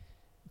one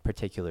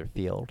particular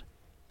field.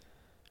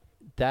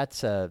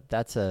 That's a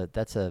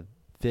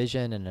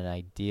vision and an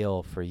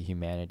ideal for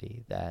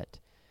humanity that,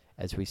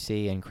 as we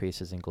see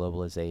increases in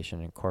globalization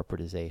and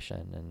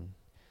corporatization and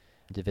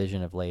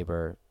division of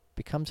labor,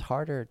 becomes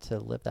harder to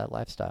live that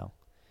lifestyle.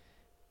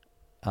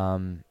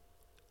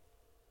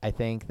 I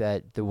think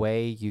that the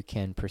way you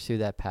can pursue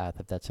that path,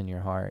 if that's in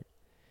your heart,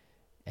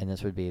 and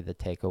this would be the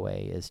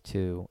takeaway, is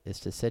to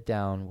sit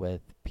down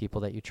with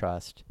people that you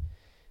trust,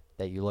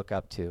 that you look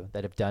up to,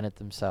 that have done it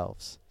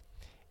themselves,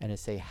 and to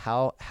say,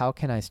 how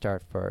can I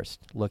start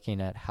first,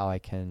 looking at how I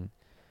can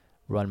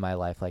run my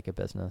life like a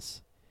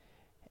business,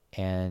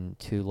 and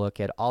to look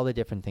at all the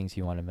different things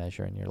you want to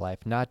measure in your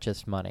life, not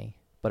just money,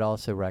 but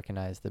also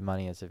recognize that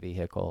money is a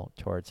vehicle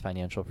towards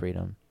financial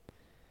freedom.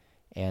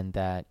 And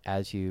that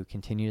as you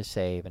continue to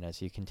save and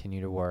as you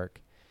continue to work,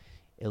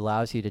 it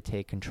allows you to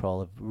take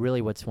control of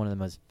really what's one of the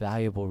most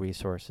valuable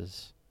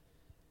resources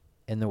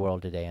in the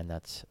world today, and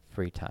that's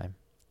free time.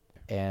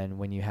 And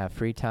when you have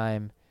free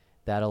time,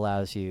 that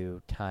allows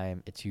you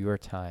time. It's your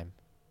time.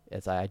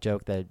 As I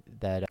joke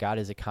that God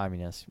is a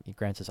communist. He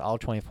grants us all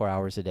 24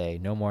 hours a day,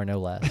 no more, no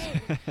less.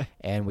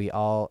 And we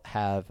all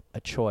have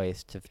a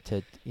choice to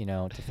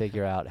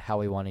figure out how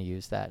we want to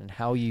use that and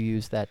how you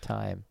use that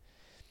time.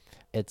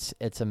 It's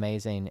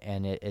amazing,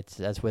 and it's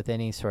as with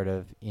any sort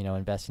of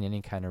investing in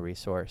any kind of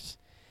resource.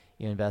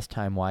 You invest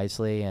time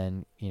wisely,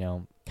 and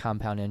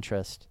compound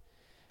interest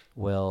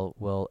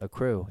will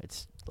accrue.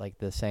 It's like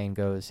the saying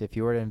goes: if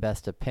you were to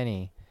invest a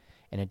penny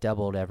and it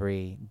doubled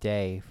every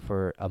day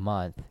for a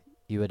month,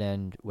 you would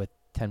end with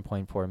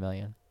 10.4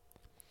 million.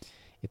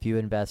 If you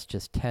invest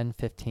just 10,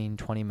 15,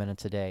 20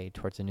 minutes a day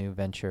towards a new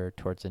venture,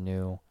 towards a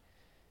new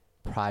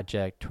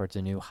project, towards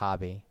a new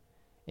hobby,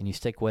 and you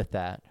stick with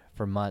that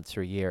for months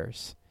or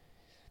years,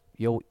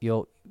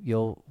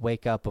 you'll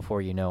wake up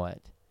before you know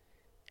it,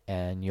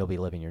 and you'll be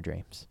living your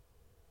dreams.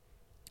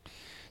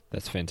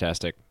 That's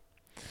fantastic.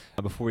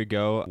 Before we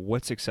go,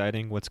 what's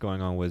exciting? What's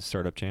going on with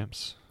Startup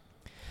Champs?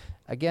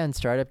 Again,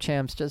 Startup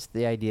Champs, just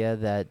the idea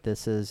that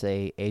this is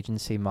a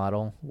agency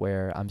model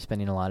where I'm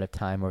spending a lot of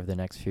time over the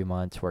next few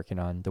months working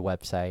on the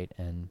website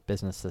and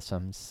business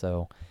systems.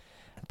 So,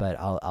 but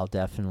I'll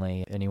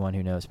definitely, anyone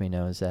who knows me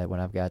knows that when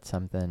I've got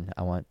something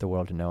I want the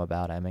world to know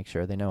about, I make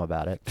sure they know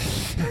about it.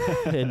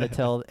 And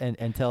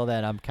until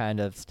then, I'm kind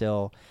of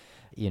still,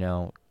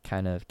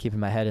 kind of keeping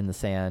my head in the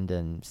sand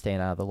and staying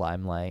out of the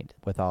limelight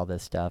with all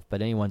this stuff.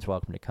 But anyone's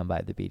welcome to come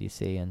by the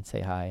BDC and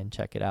say hi and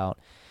check it out.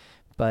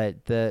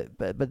 But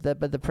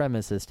the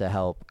premise is to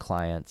help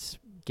clients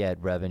get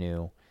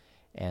revenue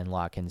and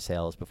lock in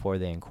sales before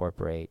they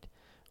incorporate,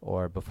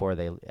 or before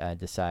they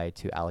decide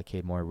to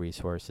allocate more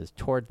resources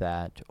toward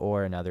that,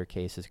 or in other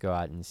cases go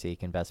out and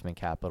seek investment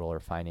capital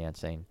or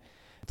financing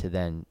to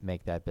then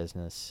make that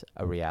business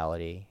a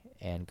reality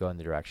and go in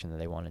the direction that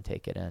they want to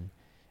take it in.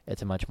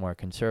 It's a much more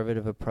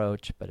conservative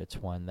approach, but it's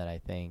one that I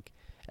think,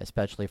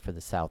 especially for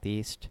the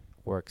Southeast,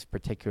 works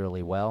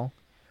particularly well,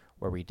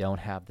 where we don't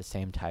have the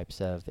same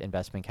types of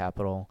investment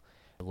capital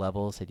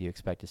levels that you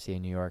expect to see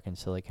in New York and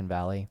Silicon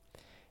Valley.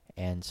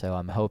 And so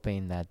I'm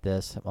hoping that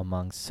this,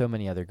 among so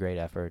many other great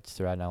efforts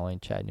throughout not only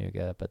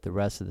Chattanooga, but the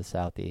rest of the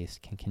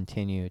Southeast, can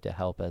continue to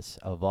help us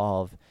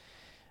evolve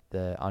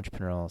the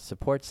entrepreneurial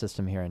support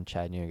system here in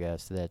Chattanooga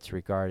so that it's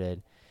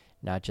regarded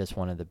not just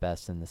one of the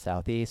best in the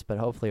Southeast, but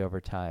hopefully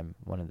over time,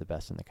 one of the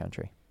best in the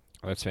country.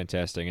 Oh, that's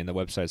fantastic. And the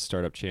website's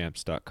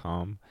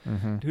startupchamps.com.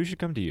 Mm-hmm. Who should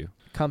come to you?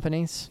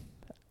 Companies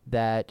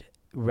that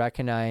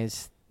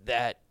recognize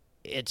that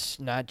it's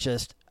not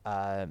just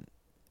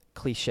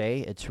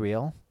cliche, it's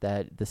real,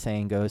 that the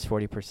saying goes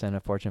 40%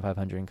 of Fortune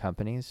 500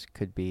 companies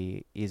could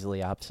be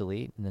easily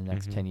obsolete in the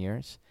next 10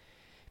 years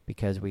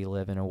because we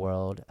live in a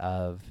world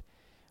of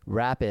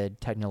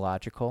rapid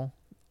technological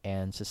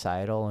and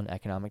societal and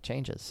economic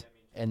changes.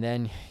 And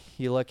then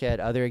you look at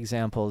other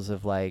examples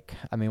of one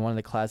of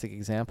the classic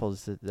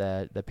examples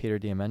that Peter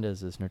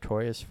Diamandis is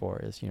notorious for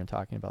is,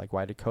 talking about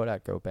why did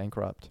Kodak go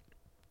bankrupt?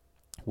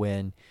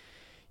 When,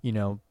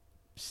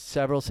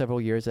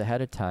 several years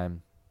ahead of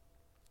time,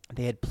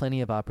 they had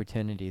plenty of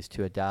opportunities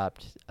to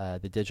adopt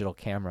the digital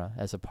camera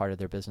as a part of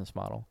their business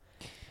model.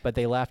 But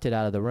they laughed it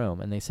out of the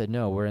room, and they said,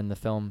 no, we're in the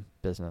film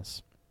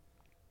business.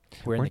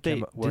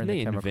 Didn't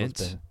they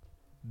invent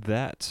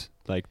that?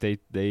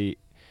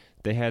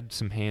 They had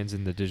some hands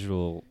in the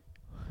digital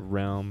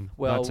realm.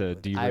 Well, not to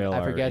derail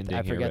I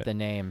forget here, the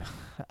name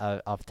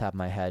off the top of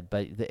my head,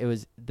 but it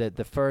was the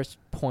first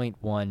 0.1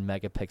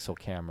 megapixel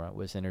camera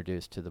was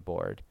introduced to the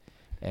board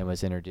and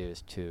was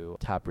introduced to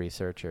top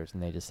researchers,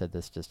 and they just said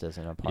this just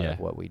isn't a part of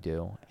what we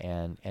do.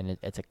 And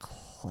it's a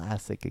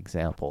classic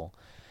example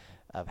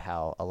of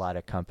how a lot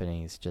of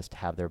companies just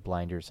have their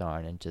blinders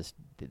on and just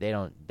they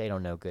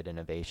don't know good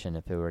innovation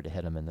if it were to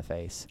hit them in the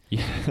face.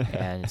 Yeah.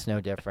 And it's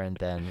no different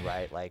than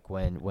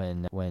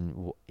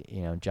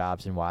when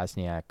Jobs and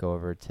Wozniak go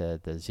over to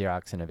the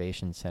Xerox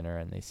Innovation Center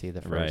and they see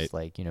the first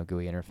GUI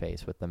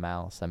interface with the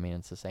mouse. I mean,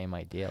 it's the same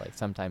idea.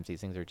 Sometimes these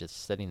things are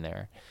just sitting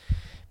there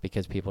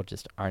because people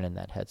just aren't in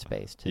that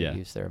headspace to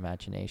use their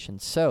imagination.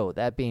 So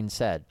that being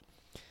said,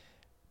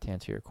 to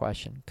answer your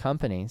question,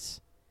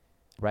 companies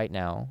right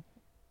now,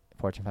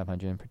 Fortune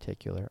 500 in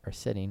particular, are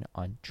sitting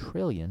on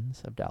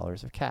trillions of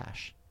dollars of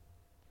cash.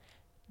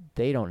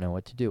 They don't know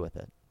what to do with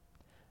it.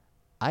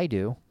 I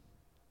do.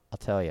 I'll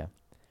tell you.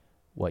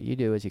 What you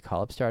do is you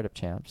call up Startup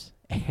Champs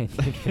and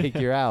you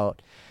figure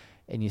out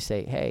and you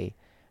say, hey,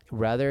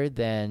 rather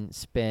than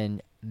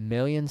spend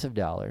millions of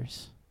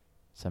dollars,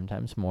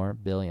 sometimes more,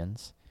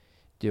 billions,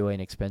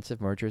 doing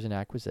expensive mergers and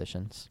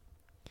acquisitions,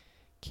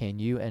 can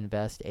you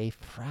invest a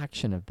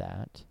fraction of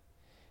that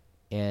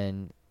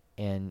in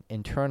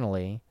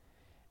internally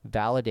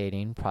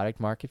validating product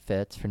market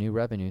fits for new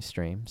revenue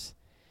streams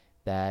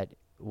that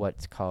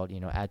what's called,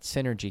 add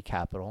synergy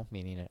capital,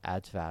 meaning it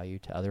adds value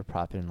to other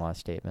profit and loss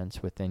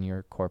statements within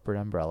your corporate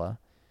umbrella.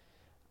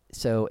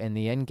 So in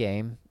the end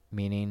game,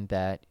 meaning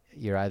that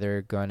you're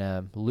either going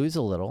to lose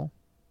a little,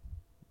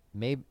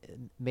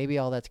 maybe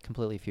all that's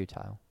completely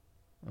futile.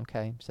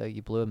 Okay, so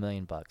you blew $1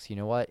 million. You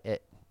know what?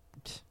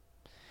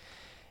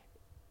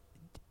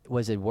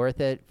 Was it worth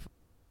it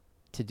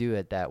to do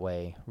it that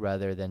way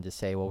rather than to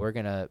say, well, we're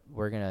gonna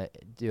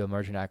do a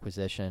merger and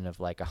acquisition of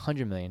like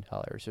 $100 million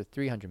or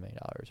 $300 million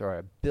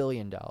or $1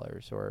 billion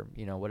or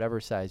whatever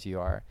size you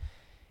are,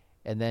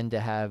 and then to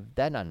have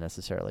that not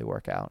necessarily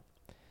work out.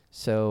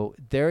 So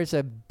there's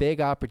a big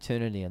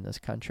opportunity in this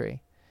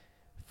country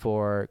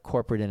for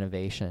corporate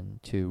innovation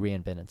to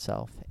reinvent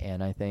itself,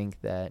 and I think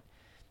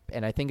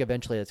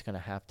eventually it's going to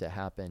have to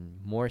happen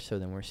more so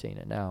than we're seeing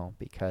it now,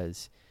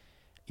 because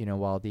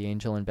while the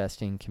angel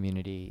investing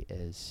community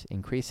is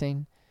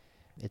increasing,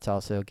 it's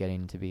also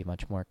getting to be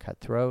much more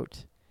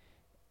cutthroat,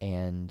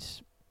 and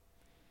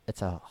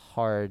it's a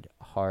hard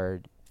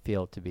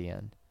field to be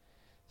in.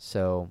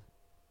 So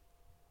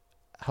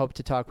I hope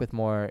to talk with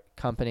more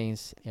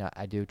companies.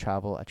 I do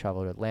travel. I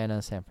travel to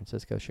Atlanta, San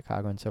Francisco,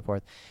 Chicago, and so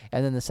forth.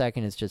 And then the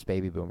second is just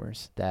baby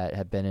boomers that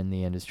have been in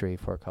the industry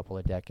for a couple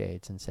of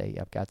decades and say,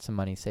 I've got some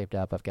money saved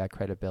up. I've got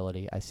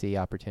credibility. I see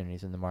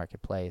opportunities in the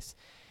marketplace.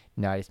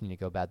 Now I just need to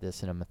go about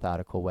this in a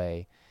methodical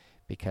way,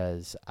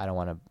 because I don't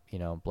want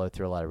to, blow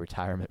through a lot of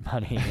retirement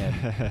money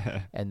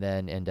and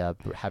then end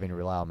up having to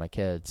rely on my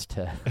kids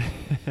to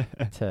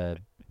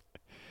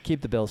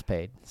keep the bills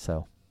paid.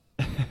 So.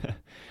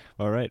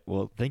 All right.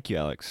 Well, thank you,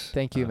 Alex.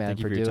 Thank you, man,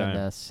 for doing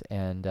this.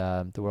 And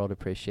the world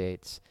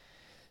appreciates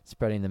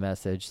spreading the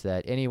message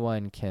that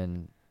anyone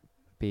can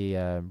be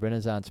a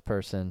Renaissance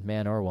person,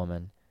 man or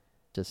woman,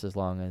 just as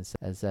long as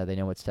they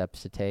know what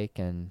steps to take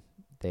and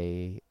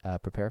they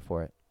prepare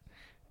for it.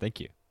 Thank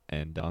you.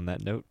 And on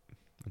that note,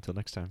 until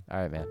next time.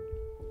 All right, man.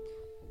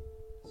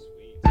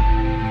 Sweet.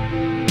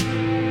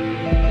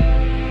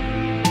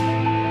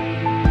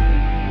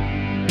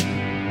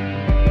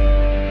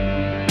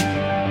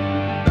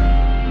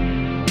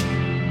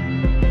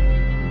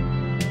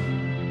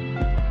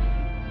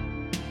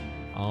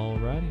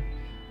 Alrighty.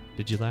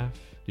 Did you laugh?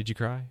 Did you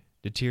cry?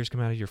 Did tears come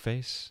out of your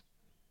face?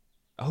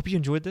 I hope you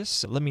enjoyed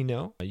this. Let me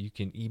know. You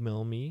can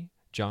email me,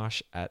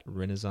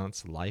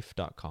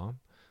 josh@renaissancelife.com.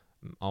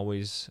 I'm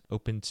always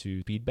open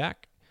to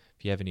feedback.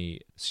 If you have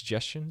any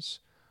suggestions.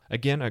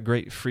 Again, a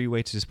great free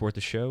way to support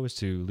the show is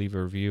to leave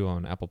a review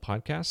on Apple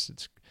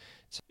Podcasts.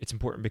 It's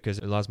important because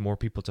it allows more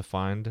people to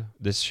find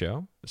this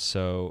show.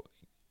 So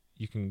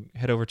you can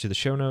head over to the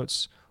show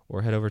notes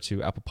or head over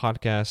to Apple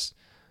Podcasts,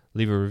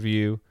 leave a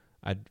review.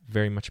 I'd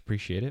very much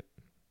appreciate it.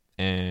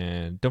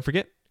 And don't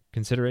forget,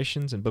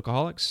 Considerations and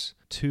Bookaholics,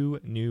 2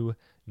 new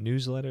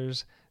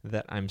newsletters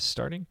that I'm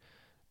starting.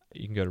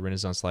 You can go to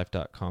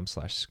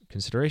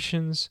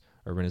renaissancelife.com/considerations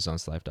or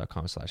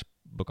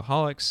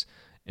renaissancelife.com/bookaholics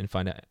and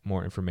find out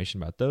more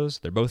information about those.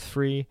 They're both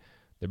free.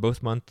 They're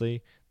both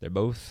monthly. They're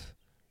both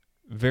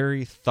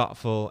very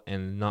thoughtful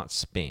and not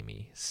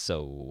spammy.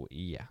 So,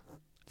 yeah.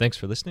 Thanks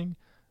for listening.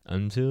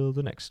 Until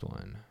the next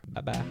one.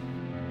 Bye-bye.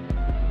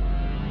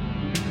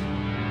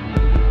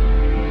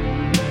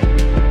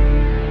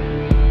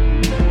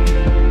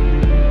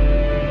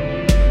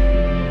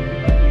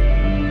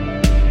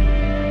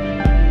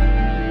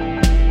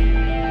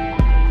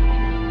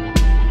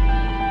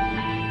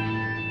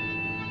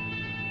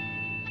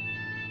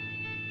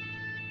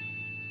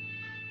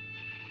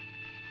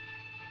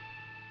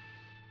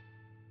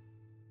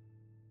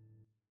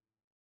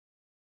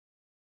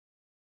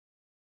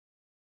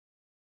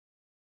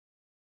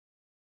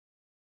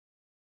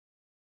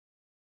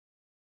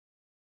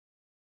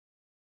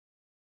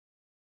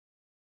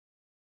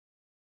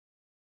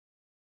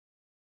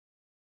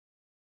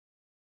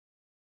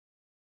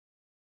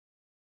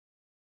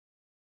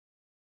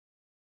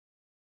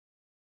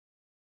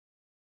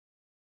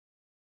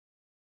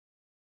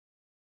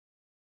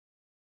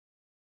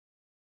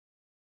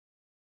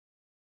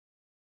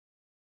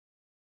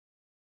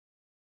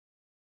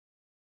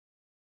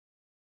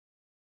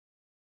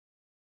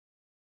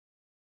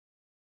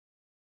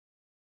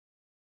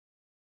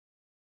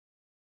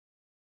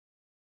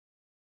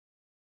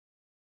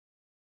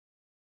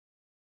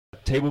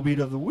 Table beat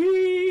of the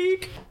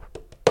week.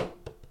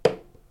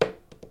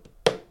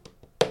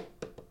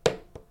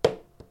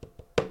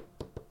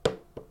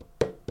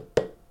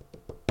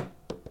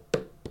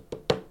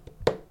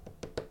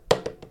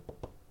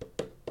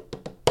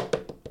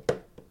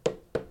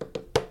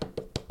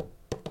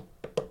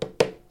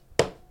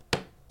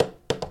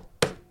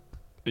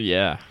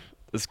 Yeah,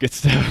 that's good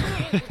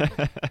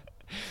stuff.